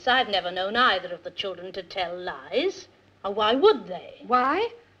 miss, I've never known either of the children to tell lies. Or why would they? Why?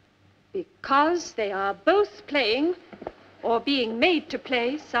 Because they are both playing, or being made to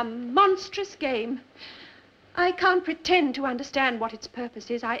play, some monstrous game. I can't pretend to understand what its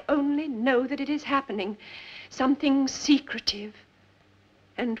purpose is. I only know that it is happening. Something secretive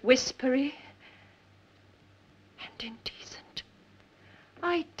and whispery and indecent.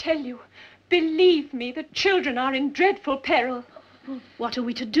 I tell you, believe me, the children are in dreadful peril. Well, what are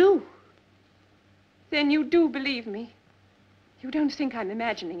we to do? Then you do believe me. You don't think I'm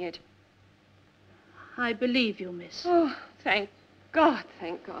imagining it. I believe you, miss. Oh, thank God,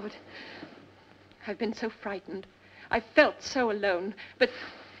 thank God. I've been so frightened. I've felt so alone. But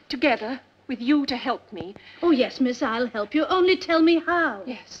together, with you to help me. Oh, yes, miss, I'll help you. Only tell me how.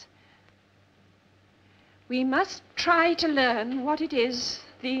 Yes. We must try to learn what it is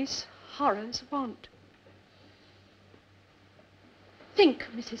these horrors want. Think,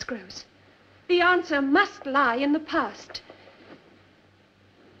 Mrs. Gross. The answer must lie in the past.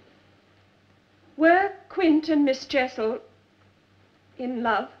 Were Quint and Miss Jessel in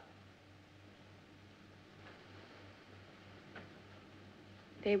love?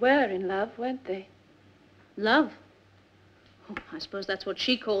 They were in love, weren't they? Love? Oh, I suppose that's what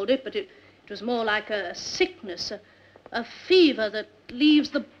she called it, but it was more like a sickness, a fever that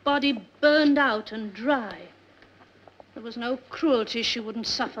leaves the body burned out and dry. There was no cruelty she wouldn't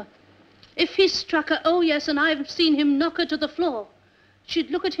suffer. If he struck her, oh yes, and I've seen him knock her to the floor,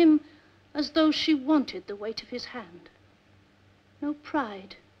 she'd look at him as though she wanted the weight of his hand. No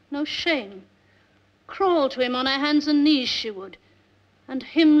pride, no shame. Crawl to him on her hands and knees, she would. And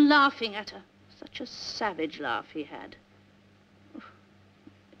him laughing at her. Such a savage laugh he had. Oh,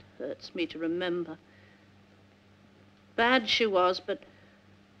 it hurts me to remember. Bad she was, but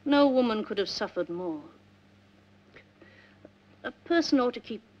no woman could have suffered more. A person ought to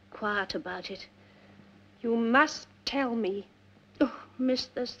keep quiet about it. You must tell me. Oh, miss,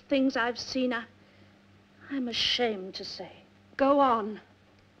 there's things I've seen I'm ashamed to say. Go on.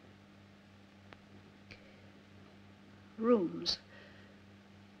 Rooms.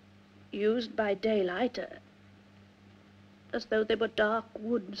 Used by daylight, as though they were dark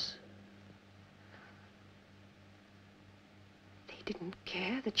woods. They didn't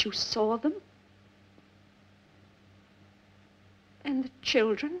care that you saw them? And the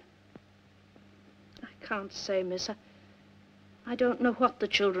children? I can't say, miss. I don't know what the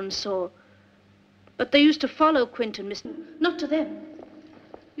children saw. But they used to follow Quinton, miss. Not to them.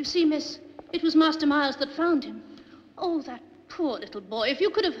 You see, miss, it was Master Miles that found him. Oh, that poor little boy. If you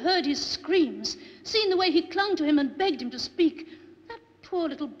could have heard his screams, seen the way he clung to him and begged him to speak. That poor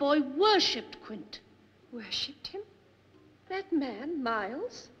little boy worshipped Quint. Worshipped him? That man,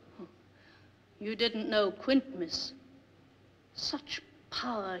 Miles? Oh, you didn't know Quint, miss. Such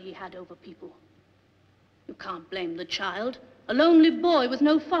power he had over people. You can't blame the child. A lonely boy with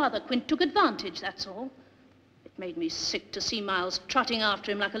no father. Quint took advantage, that's all. It made me sick to see Miles trotting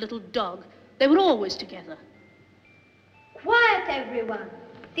after him like a little dog. They were always together. Quiet, everyone.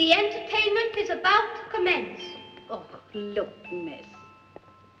 The entertainment is about to commence. Oh, look, miss.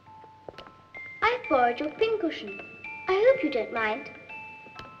 I've borrowed your pincushion. I hope you don't mind.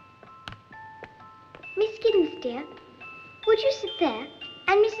 Miss Giddens, dear, would you sit there?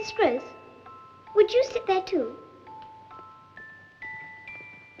 And Mrs. Gross, would you sit there too?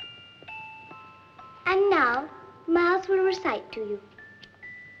 And now, Miles will recite to you.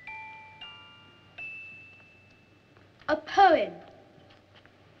 A poem.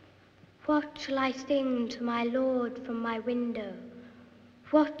 What shall I sing to my Lord from my window?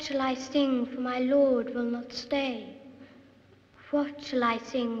 What shall I sing, for my Lord will not stay? What shall I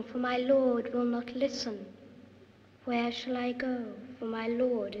sing, for my Lord will not listen? Where shall I go, for my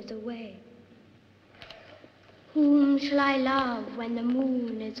Lord is away? Whom shall I love when the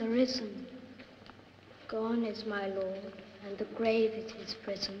moon is arisen? Gone is my Lord, and the grave is his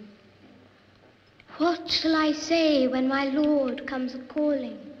prison. What shall I say when my Lord comes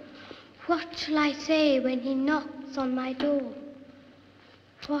a-calling? What shall I say when he knocks on my door?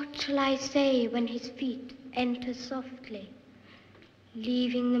 What shall I say when his feet enter softly,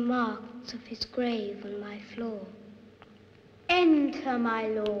 leaving the marks of his grave on my floor? Enter, my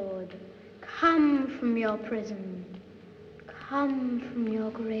Lord, come from your prison, come from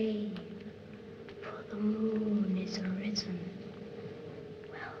your grave, for the moon is arisen.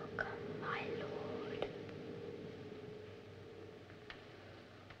 Welcome, my Lord.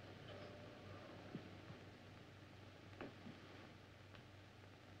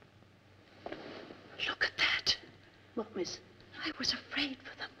 Look at that. What, miss? I was afraid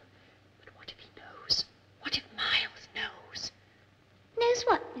for them. But what if he knows? What if Miles knows? Knows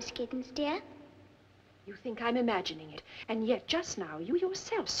what, Miss Giddens, dear? You think I'm imagining it, and yet just now you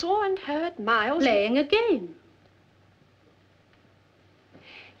yourself saw and heard Miles... Playing a game.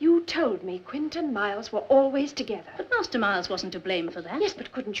 You told me Quint and Miles were always together. But Master Miles wasn't to blame for that. Yes,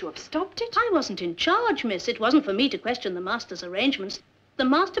 but couldn't you have stopped it? I wasn't in charge, miss. It wasn't for me to question the master's arrangements. The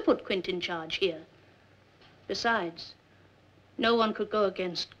master put Quint in charge here. Besides, no one could go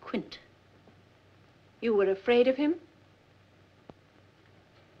against Quint. You were afraid of him?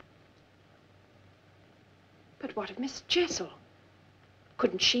 But what of Miss Jessel?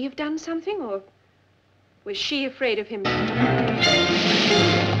 Couldn't she have done something, or was she afraid of him?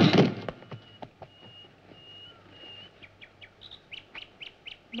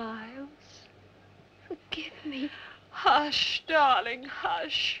 Miles? Forgive me. Hush, darling,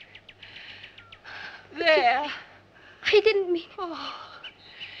 hush. There. I didn't mean... Oh,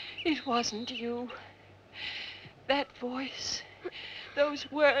 it wasn't you. That voice,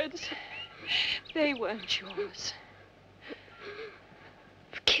 those words, they weren't yours.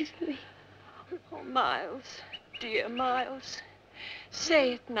 Forgive me. Oh, Miles, dear Miles,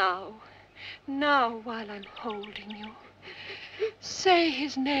 say it now. Now, while I'm holding you. Say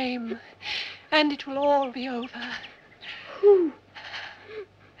his name, and it will all be over. Who?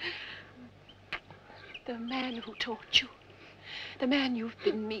 The man who taught you. The man you've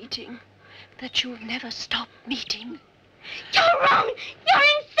been meeting. That you'll never stop meeting. You're wrong! You're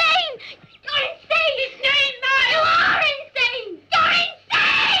insane! You're insane! His name, Miles! You are insane! You're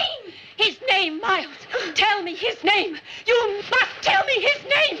insane! His name, Miles! Tell me his name! You must tell me his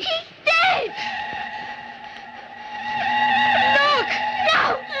name! He's dead! Look! No!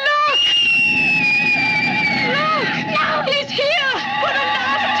 Look! Look! No! He's here! For the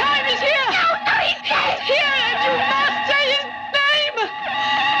last time, he's here! No, he's dead! He's here, and you must say his name!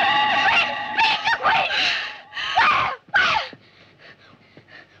 Mr. Quinn!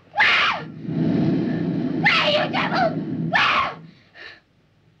 Where, you devil? Where?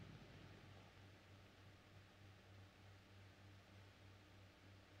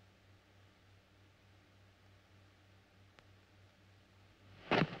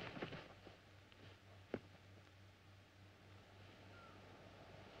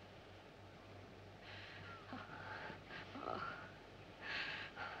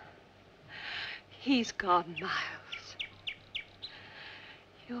 He's gone, Miles.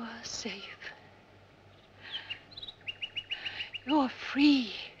 You're safe. You're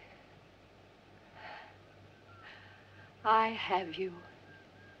free. I have you.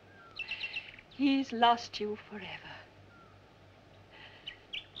 He's lost you forever.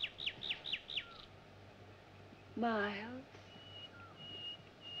 Miles.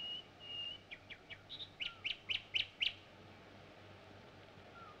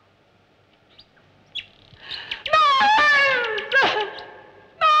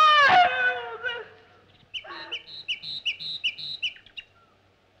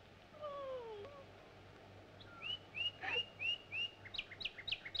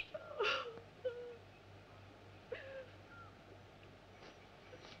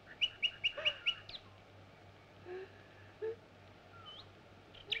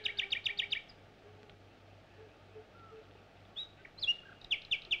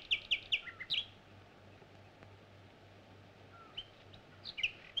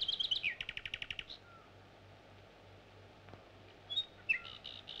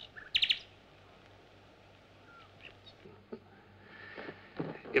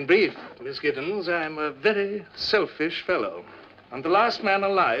 In brief, Miss Giddens, I'm a very selfish fellow. I'm the last man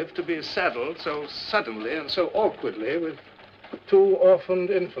alive to be saddled so suddenly and so awkwardly with 2 orphaned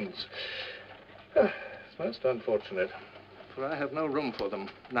infants. It's most unfortunate, for I have no room for them,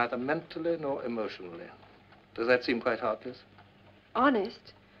 neither mentally nor emotionally. Does that seem quite heartless?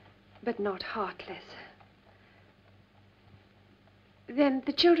 Honest, but not heartless. Then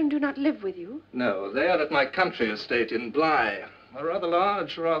the children do not live with you? No, they are at my country estate in Bly, a rather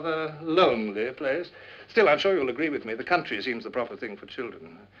large, rather lonely place. Still, I'm sure you'll agree with me, the country seems the proper thing for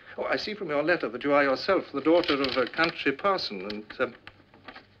children. Oh, I see from your letter that you are yourself the daughter of a country parson, and,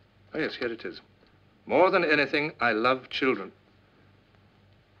 oh, yes, here it is. More than anything, I love children.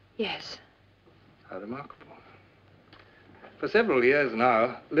 Yes. How remarkable. For several years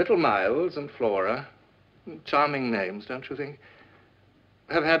now, little Miles and Flora, charming names, don't you think,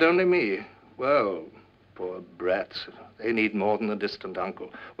 have had only me. Well, poor brats. They need more than a distant uncle.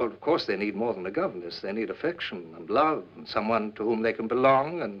 Well, of course, they need more than a governess. They need affection and love and someone to whom they can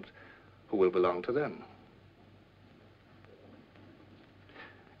belong and who will belong to them.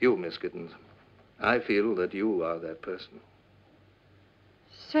 You, Miss Giddens, I feel that you are that person.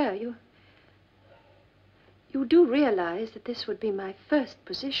 Sir, you do realize that this would be my first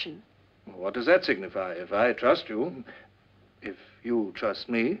position. What does that signify? If I trust you, if you trust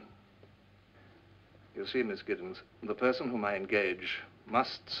me. You see, Miss Giddens, the person whom I engage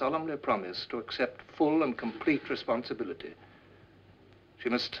must solemnly promise to accept full and complete responsibility. She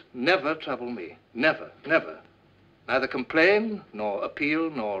must never trouble me. Never, never. Neither complain, nor appeal,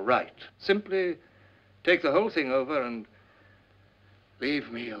 nor write. Simply take the whole thing over and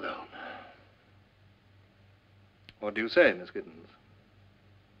leave me alone. What do you say, Miss Giddens?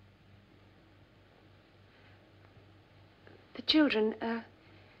 The children,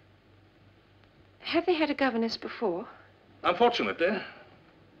 have they had a governess before? Unfortunately.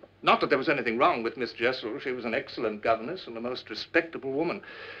 Not that there was anything wrong with Miss Jessel. She was an excellent governess and a most respectable woman.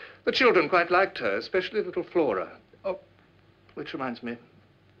 The children quite liked her, especially little Flora. Oh, which reminds me,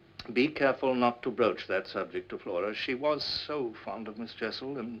 be careful not to broach that subject to Flora. She was so fond of Miss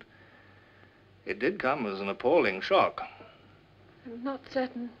Jessel, and it did come as an appalling shock. I'm not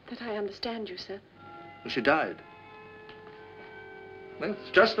certain that I understand you, sir. She died. Well,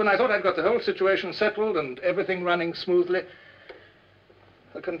 just when I thought I'd got the whole situation settled and everything running smoothly,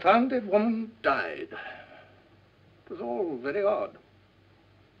 the confounded woman died. It was all very odd.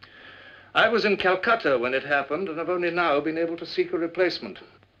 I was in Calcutta when it happened, and I've only now been able to seek a replacement.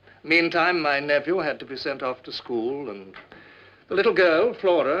 Meantime, my nephew had to be sent off to school, and the little girl,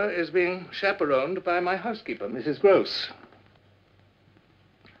 Flora, is being chaperoned by my housekeeper, Mrs. Gross.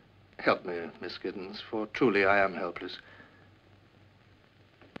 Help me, Miss Giddens, for truly I am helpless.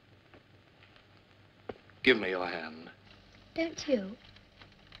 Give me your hand. Don't you?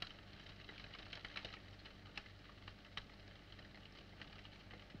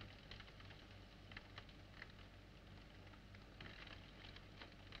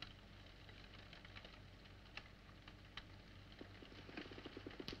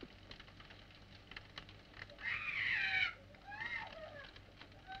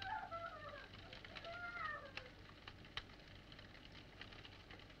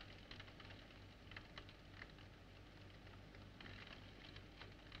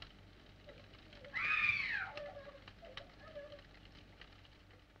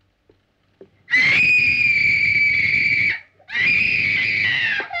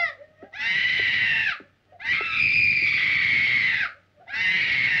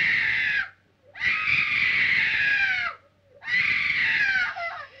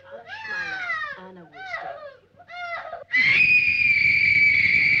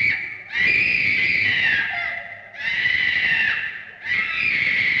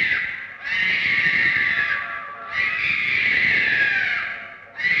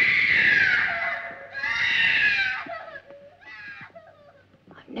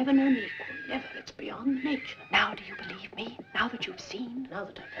 Never known the equal, never. It's beyond nature. Now do you believe me? Now that you've seen? Now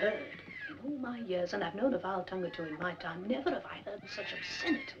that I've heard. In all my years, and I've known a vile tongue or two in my time, never have I heard such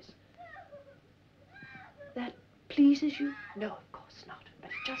obscenities. That pleases you? No, of course not.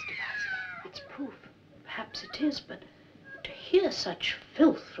 But it justifies me. It's proof. Perhaps it is, but to hear such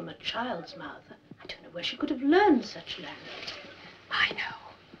filth from a child's mouth, I don't know where she could have learned such language. I know.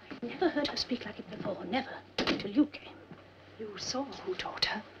 I've never heard her speak like it before, never, until you came. You saw who taught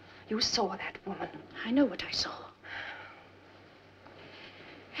her. You saw that woman. I know what I saw.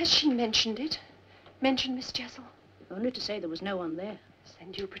 Has she mentioned it? Mentioned Miss Jessel? Only to say there was no one there.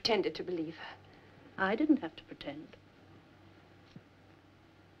 And you pretended to believe her. I didn't have to pretend.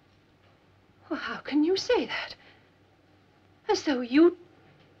 Well, how can you say that? As though you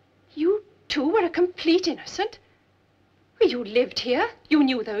You two were a complete innocent? You lived here. You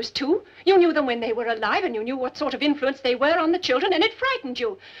knew those two. You knew them when they were alive, and you knew what sort of influence they were on the children, and it frightened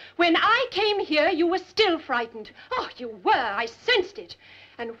you. When I came here, you were still frightened. Oh, you were. I sensed it.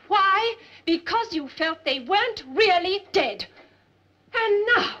 And why? Because you felt they weren't really dead. And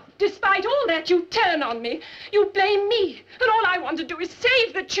now, despite all that, you turn on me. You blame me. And all I want to do is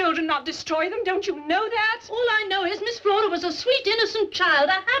save the children, not destroy them. Don't you know that? All I know is Miss Flora was a sweet, innocent child,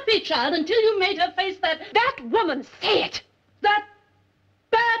 a happy child, until you made her face that... That woman, say it! That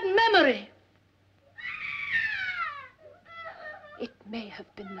bad memory. It may have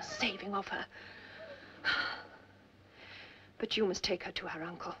been the saving of her. But you must take her to her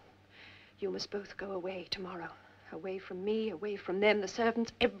uncle. You must both go away tomorrow. Away from me, away from them, the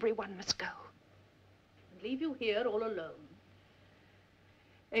servants, everyone must go. And leave you here all alone.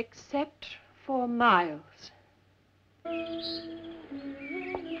 Except for Miles.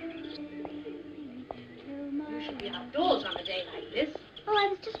 You should be outdoors on a day like this. Oh, I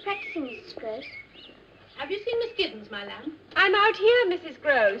was just practicing, Mrs. Gross. Have you seen Miss Giddens, my lamb? I'm out here, Mrs.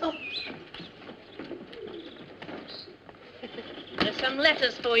 Gross. Oh. There's some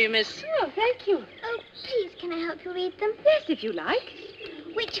letters for you, miss. Oh, thank you. Oh, please, can I help you read them? Yes, if you like.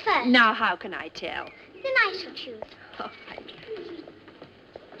 Which first? Now, how can I tell? Then I shall choose. All right.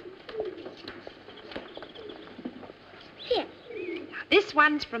 Here. Now, this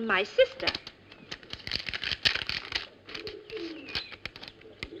one's from my sister.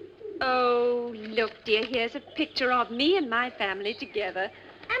 Oh, look, dear, here's a picture of me and my family together.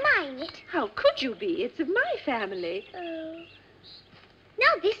 Am I in it? How could you be? It's of my family. Oh.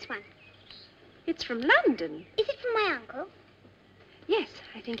 Now this one. It's from London. Is it from my uncle? Yes,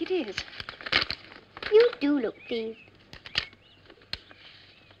 I think it is. You do look pleased.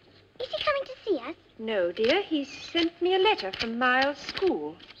 Is he coming to see us? No, dear, he sent me a letter from Miles'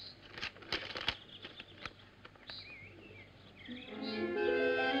 school.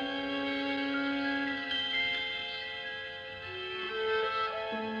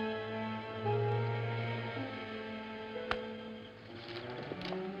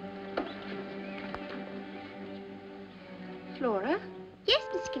 Flora? Yes,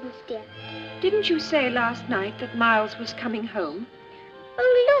 Miss Giddens, dear. Didn't you say last night that Miles was coming home?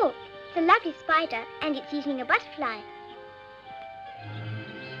 Oh, look. It's a lovely spider, and it's eating a butterfly.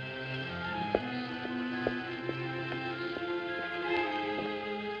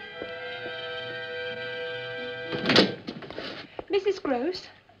 Mrs. Gross,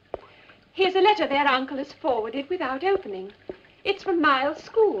 here's a letter their uncle has forwarded without opening. It's from Miles'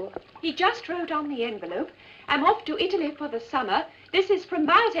 school. He just wrote on the envelope, I'm off to Italy for the summer. This is from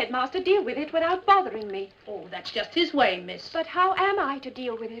Miles' headmaster. Deal with it without bothering me. Oh, that's just his way, miss. But how am I to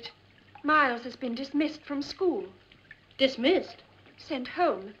deal with it? Miles has been dismissed from school. Dismissed? Sent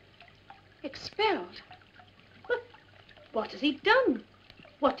home. Expelled. But what has he done?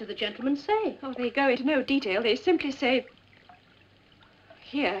 What do the gentlemen say? Oh, they go into no detail. They simply say...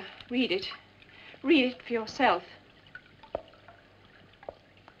 Here, read it. Read it for yourself.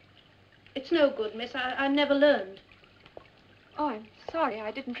 It's no good, miss. I never learned. Oh, I'm sorry.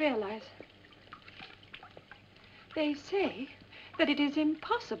 I didn't realize. They say that it is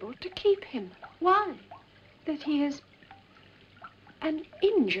impossible to keep him. Why? That he is an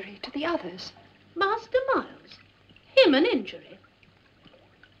injury to the others. Master Miles? Him an injury?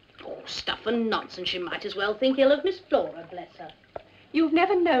 Oh, stuff and nonsense. You might as well think ill of Miss Flora, bless her. You've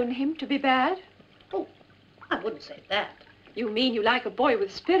never known him to be bad? Oh, I wouldn't say that. You mean you like a boy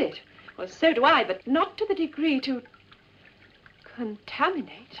with spirit? Well, so do I, but not to the degree to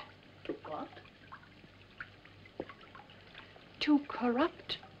contaminate. To what? To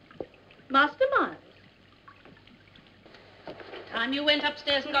corrupt. Master Miles? Time you went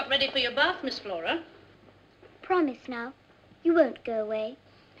upstairs and got ready for your bath, Miss Flora. Promise now. You won't go away.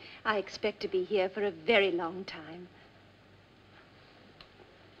 I expect to be here for a very long time.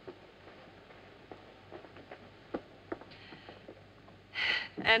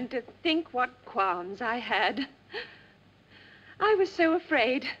 And to think what qualms I had. I was so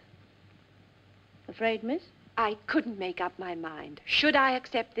afraid. Afraid, miss? I couldn't make up my mind. Should I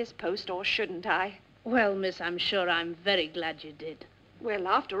accept this post or shouldn't I? Well, miss, I'm sure I'm very glad you did. Well,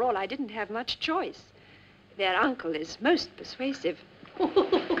 after all, I didn't have much choice. Their uncle is most persuasive.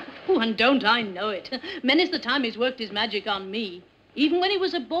 Oh, and don't I know it. Many's the time he's worked his magic on me. Even when he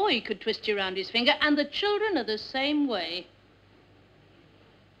was a boy, he could twist you around his finger, and the children are the same way.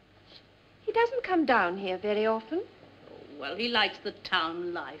 He doesn't come down here very often. Oh, well, he likes the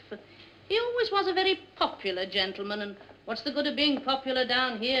town life. He always was a very popular gentleman, and what's the good of being popular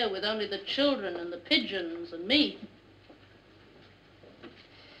down here with only the children and the pigeons and me?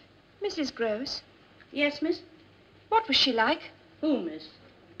 Mrs. Gross, Yes, miss? what was she like? Who, miss?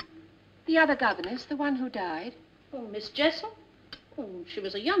 The other governess, the one who died. Oh, Miss Jessel? Oh, she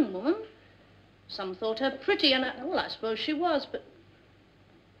was a young woman. Some thought her pretty, and well, I suppose she was, but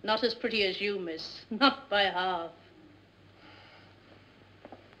not as pretty as you, miss. Not by half.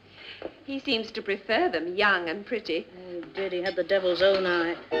 He seems to prefer them young and pretty. Oh, did he had the devil's own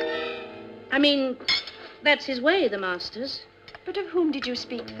eye. I mean, that's his way, the master's. But of whom did you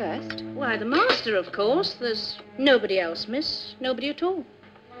speak first? Why, the master, of course. There's nobody else, miss. Nobody at all.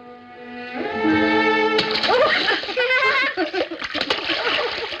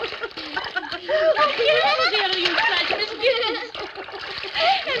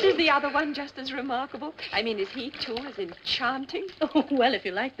 And is the other one just as remarkable? I mean, is he, too, as enchanting? Oh, well, if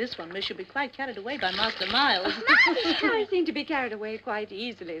you like this one, miss, you'll be quite carried away by Master Miles. I seem to be carried away quite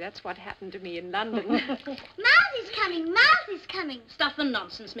easily. That's what happened to me in London. Miles is coming. Miles is coming. Stuff and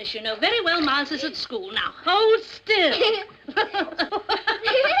nonsense, miss. You know very well Miles is at school. Now, hold still.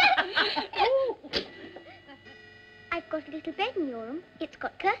 I've got a little bed in your room. It's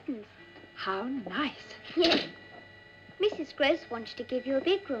got curtains. How nice. Yes. Mrs. Gross wanted to give you a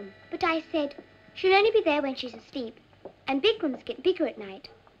big room, but I said she'll only be there when she's asleep, and big rooms get bigger at night.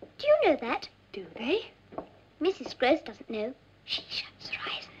 Do you know that? Do they? Mrs. Gross doesn't know. She shuts her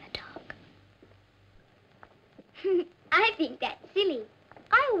eyes in the dark. I think that's silly.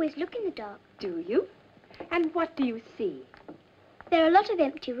 I always look in the dark. Do you? And what do you see? There are a lot of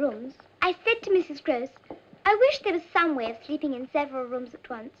empty rooms. I said to Mrs. Gross, I wish there was some way of sleeping in several rooms at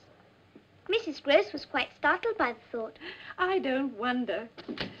once. Mrs. Gross was quite startled by the thought. I don't wonder.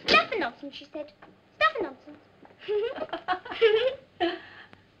 Stuff and nonsense, she said. Stuff and nonsense.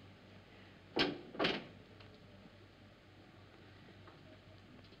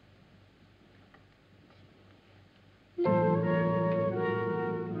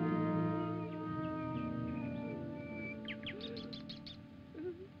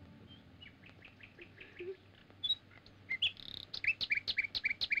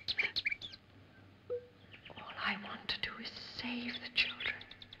 Save the children,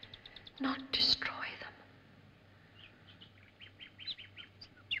 not destroy them.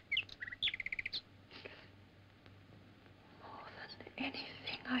 More than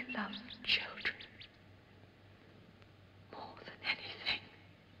anything, I love children. More than anything.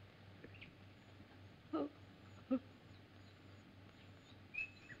 Oh.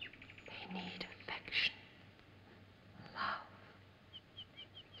 They need affection, love,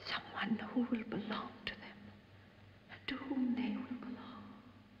 someone who will belong to them. To whom they will belong.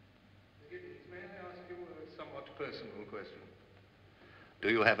 May I ask you a somewhat personal question? Do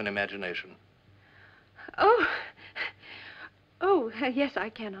you have an imagination? Yes, I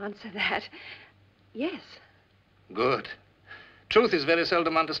can answer that. Yes. Good. Truth is very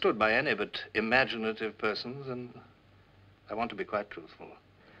seldom understood by any but imaginative persons, and I want to be quite truthful.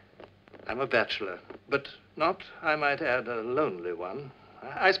 I'm a bachelor, but not, I might add, a lonely one.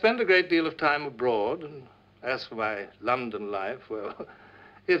 I spend a great deal of time abroad, and as for my London life, well,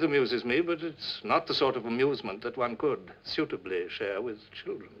 it amuses me, but it's not the sort of amusement that one could suitably share with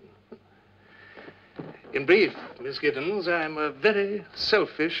children. In brief, Miss Giddens, I'm a very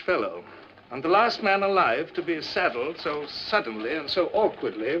selfish fellow. I'm the last man alive to be saddled so suddenly and so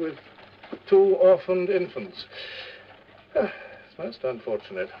awkwardly with 2 orphaned infants. It's most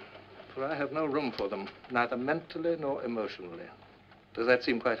unfortunate, for I have no room for them, neither mentally nor emotionally. Does that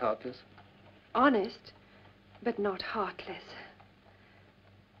seem quite heartless? Honest, but not heartless.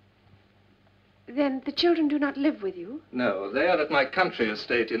 Then the children do not live with you? No, they are at my country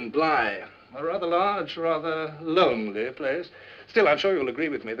estate in Bly. A rather large, rather lonely place. Still, I'm sure you'll agree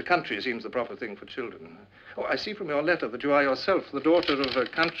with me, the country seems the proper thing for children. Oh, I see from your letter that you are yourself the daughter of a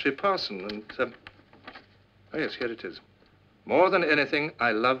country parson, and... Oh, yes, here it is. More than anything,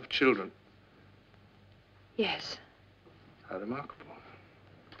 I love children. Yes. How remarkable.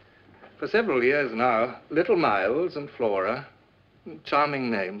 For several years now, little Miles and Flora, charming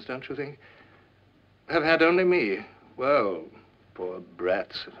names, don't you think, have had only me. Well, poor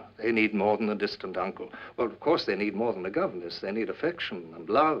brats, they need more than a distant uncle. Well, of course, they need more than a governess. They need affection and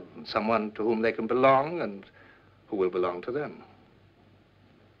love, and someone to whom they can belong and who will belong to them.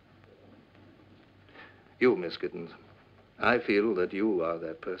 You, Miss Giddens, I feel that you are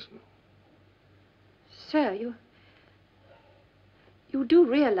that person. Sir, you do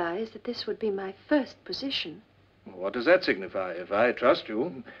realize that this would be my first position. What does that signify? If I trust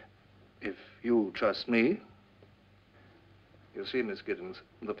you, if you trust me. You see, Miss Giddens,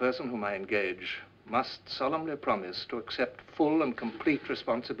 the person whom I engage must solemnly promise to accept full and complete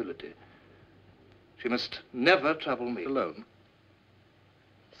responsibility. She must never trouble me alone.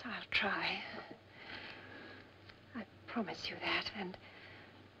 So I'll try. I promise you that, and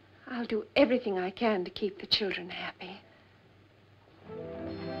I'll do everything I can to keep the children happy.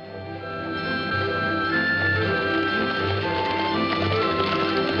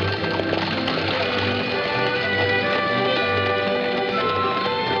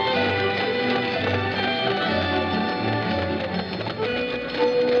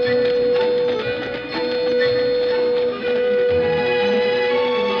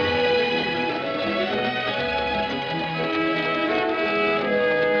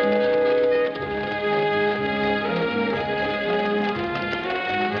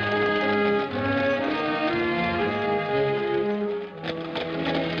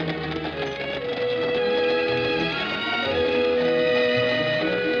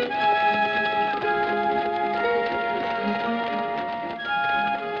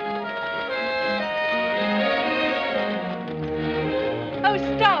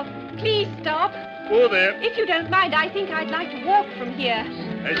 Oh, there. If you don't mind, I think I'd like to walk from here.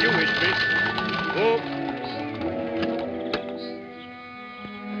 As you wish, miss. Walk.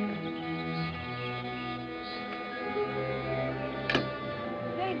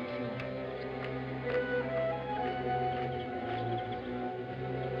 Thank you.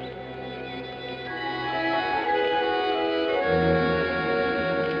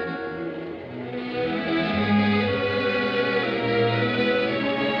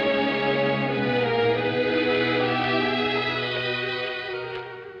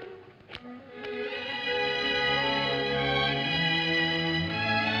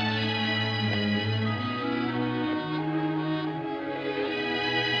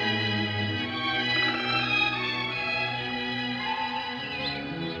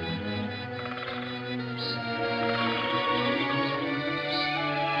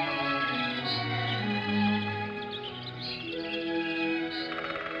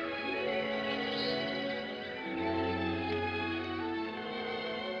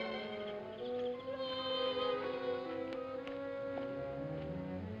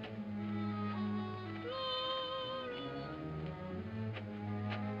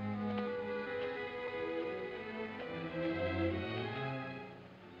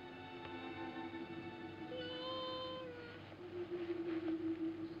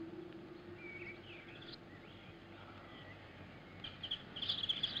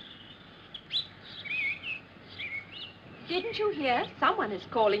 Didn't you hear? Someone is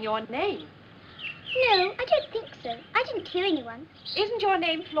calling your name. No, I don't think so. I didn't hear anyone. Isn't your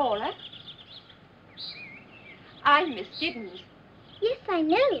name Flora? I'm Miss Giddens. Yes, I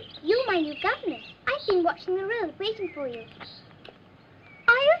know. You're my new governess. I've been watching the road, waiting for you.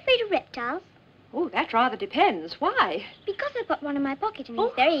 Are you afraid of reptiles? Oh, that rather depends. Why? Because I've got one in my pocket and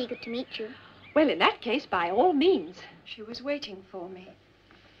he's very eager to meet you. Well, in that case, by all means. She was waiting for me.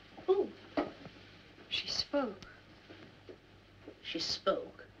 Oh, She spoke. she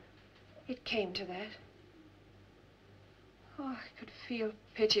spoke. It came to that. Oh, I could feel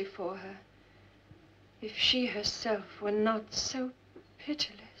pity for her. If she herself were not so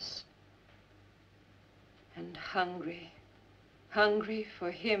pitiless. And hungry. Hungry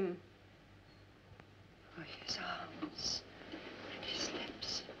for him. For his arms and his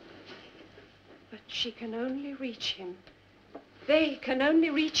lips. But she can only reach him. They can only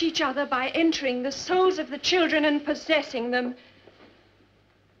reach each other by entering the souls of the children and possessing them.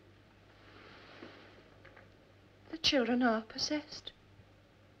 The children are possessed.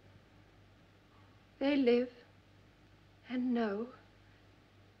 They live and know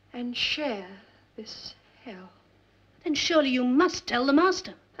and share this hell. Then surely you must tell the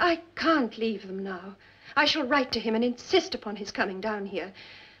master. I can't leave them now. I shall write to him and insist upon his coming down here.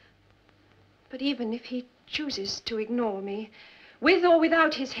 But even if he chooses to ignore me, with or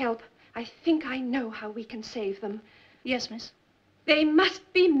without his help, I think I know how we can save them. Yes, miss. They must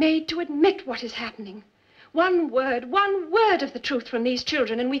be made to admit what is happening. One word of the truth from these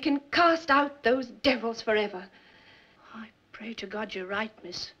children, and we can cast out those devils forever. I pray to God you're right,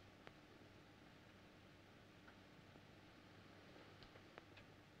 miss.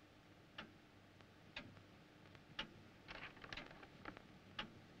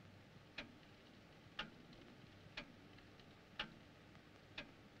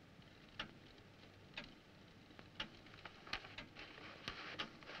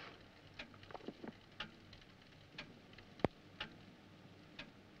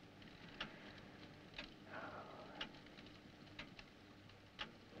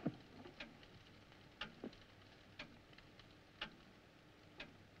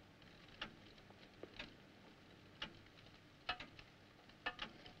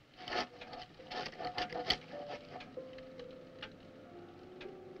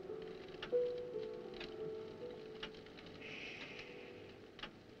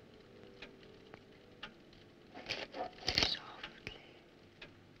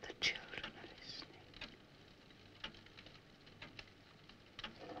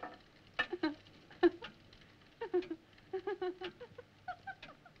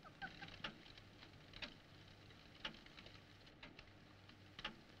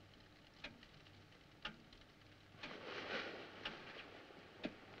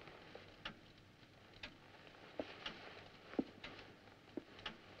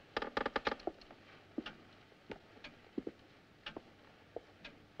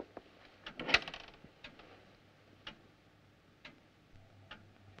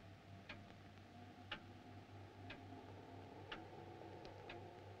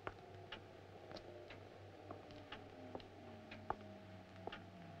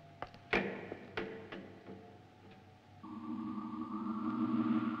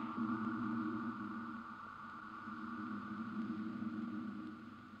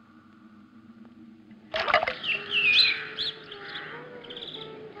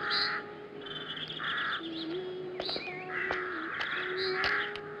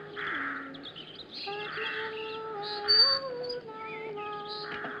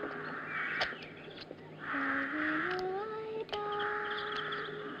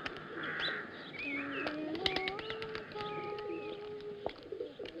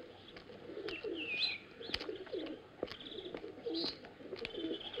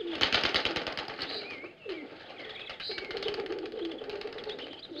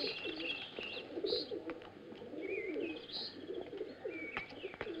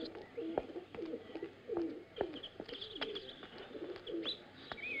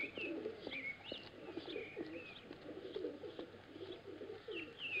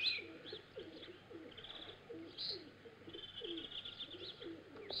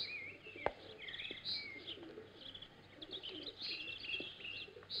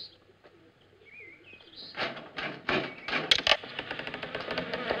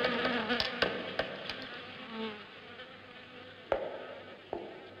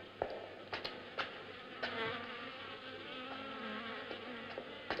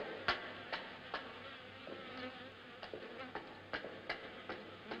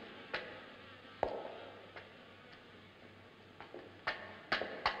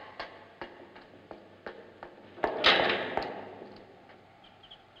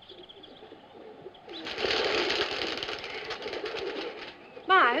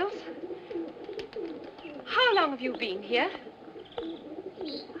 Miles, how long have you been here?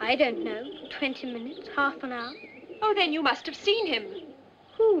 I don't know. 20 minutes, half an hour. Oh, then you must have seen him.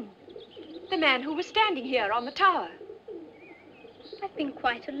 Whom? The man who was standing here on the tower. I've been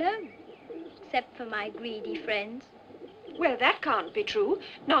quite alone, except for my greedy friends. Well, that can't be true.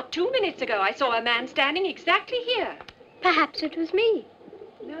 Not 2 minutes ago, I saw a man standing exactly here. Perhaps it was me.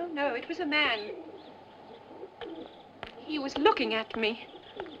 No, it was a man. He was looking at me.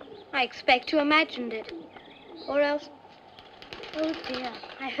 I expect you imagined it. Or else... Oh, dear.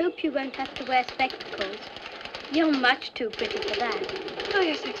 I hope you won't have to wear spectacles. You're much too pretty for that. Oh,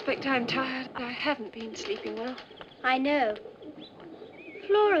 yes, I expect I'm tired. I haven't been sleeping well. I know.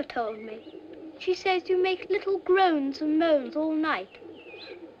 Flora told me. She says you make little groans and moans all night.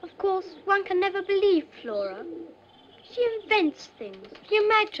 Of course, one can never believe Flora. She invents things. She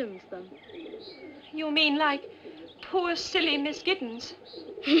imagines them. You mean like poor, silly Miss Giddens?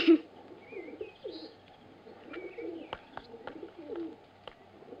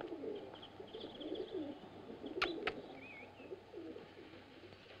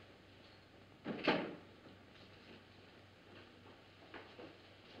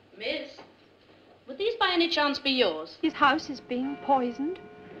 Miss, would these by any chance be yours? His house is being poisoned,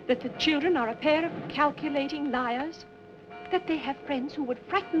 that the children are a pair of calculating liars, that they have friends who would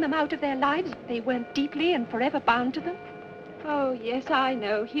frighten them out of their lives if they weren't deeply and forever bound to them. Oh, yes, I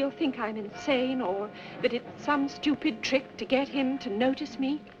know. He'll think I'm insane or that it's some stupid trick to get him to notice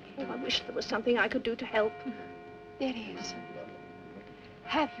me. Oh, I wish there was something I could do to help. There is.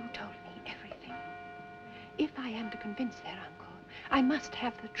 Have you told me everything? If I am to convince their uncle, I must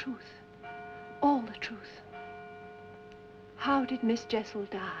have the truth. All the truth. How did Miss Jessel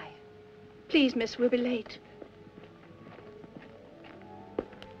die? Please, miss, we'll be late.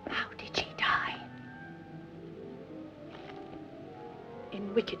 How did she die?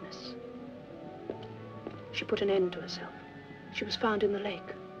 In wickedness. She put an end to herself. She was found in the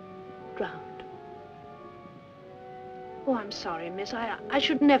lake, drowned. Oh, I'm sorry, miss. I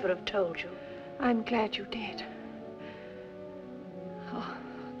should never have told you. I'm glad you did. Oh,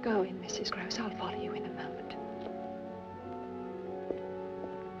 go in, Mrs. Gross. I'll follow you in a moment.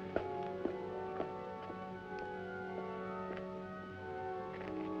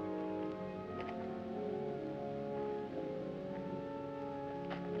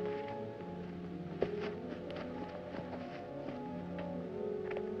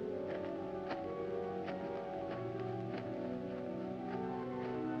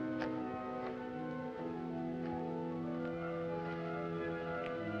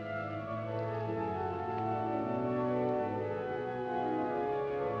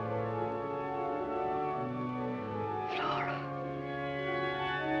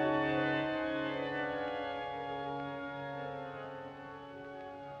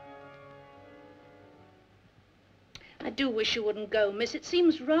 do wish you wouldn't go, miss. It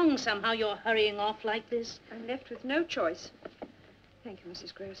seems wrong somehow you're hurrying off like this. I'm left with no choice. Thank you,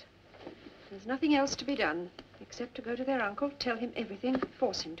 Mrs. Gross. There's nothing else to be done, except to go to their uncle, tell him everything,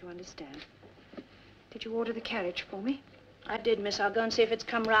 force him to understand. Did you order the carriage for me? I did, miss. I'll go and see if it's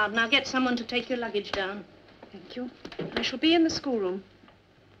come round. Now get someone to take your luggage down. Thank you. I shall be in the schoolroom.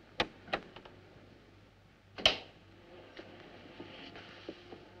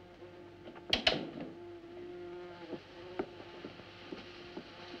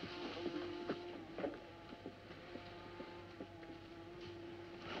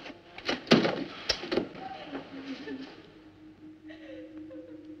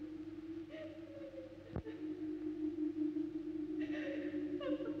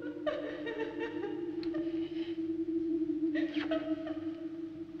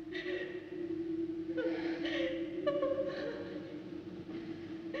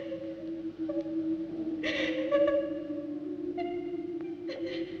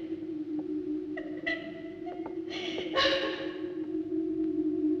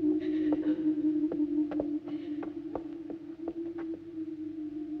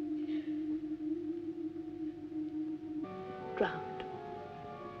 Drowned.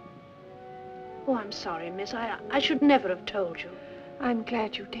 Oh, I'm sorry, miss. I should never have told you. I'm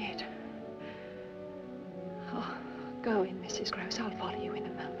glad you did. Oh, go in, Mrs. Gross. I'll follow you in a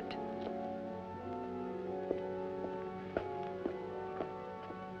moment.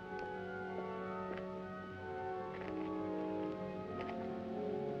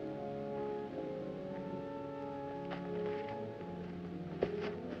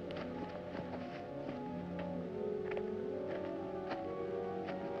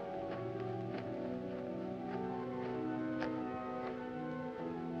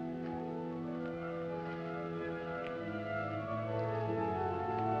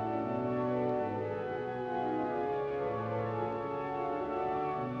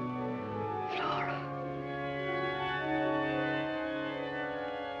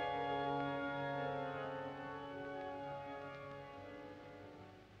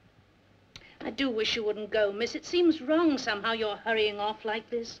 I do wish you wouldn't go, miss. It seems wrong somehow you're hurrying off like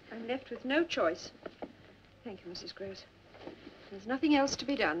this. I'm left with no choice. Thank you, Mrs. Gross. There's nothing else to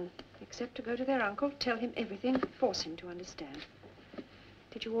be done, except to go to their uncle, tell him everything, force him to understand.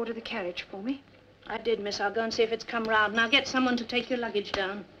 Did you order the carriage for me? I did, miss. I'll go and see if it's come round. Now get someone to take your luggage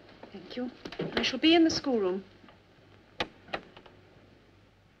down. Thank you. I shall be in the schoolroom.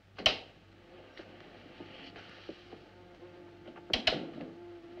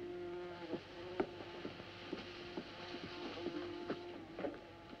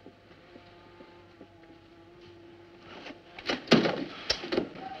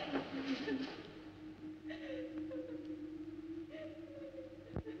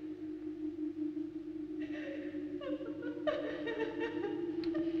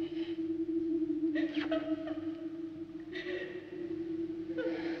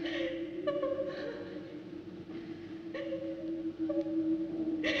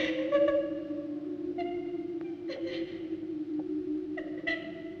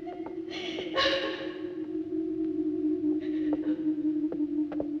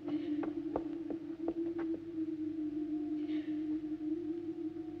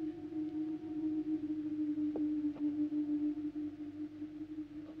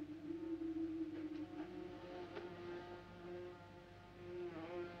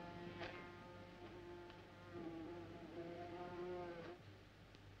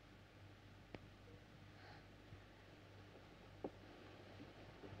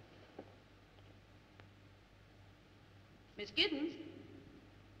 Miss Giddens?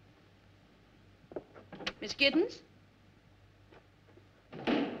 Miss Giddens?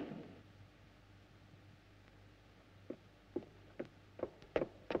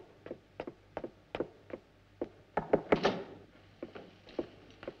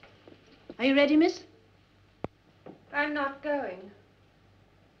 Are you ready, miss? I'm not going.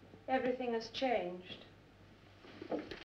 Everything has changed.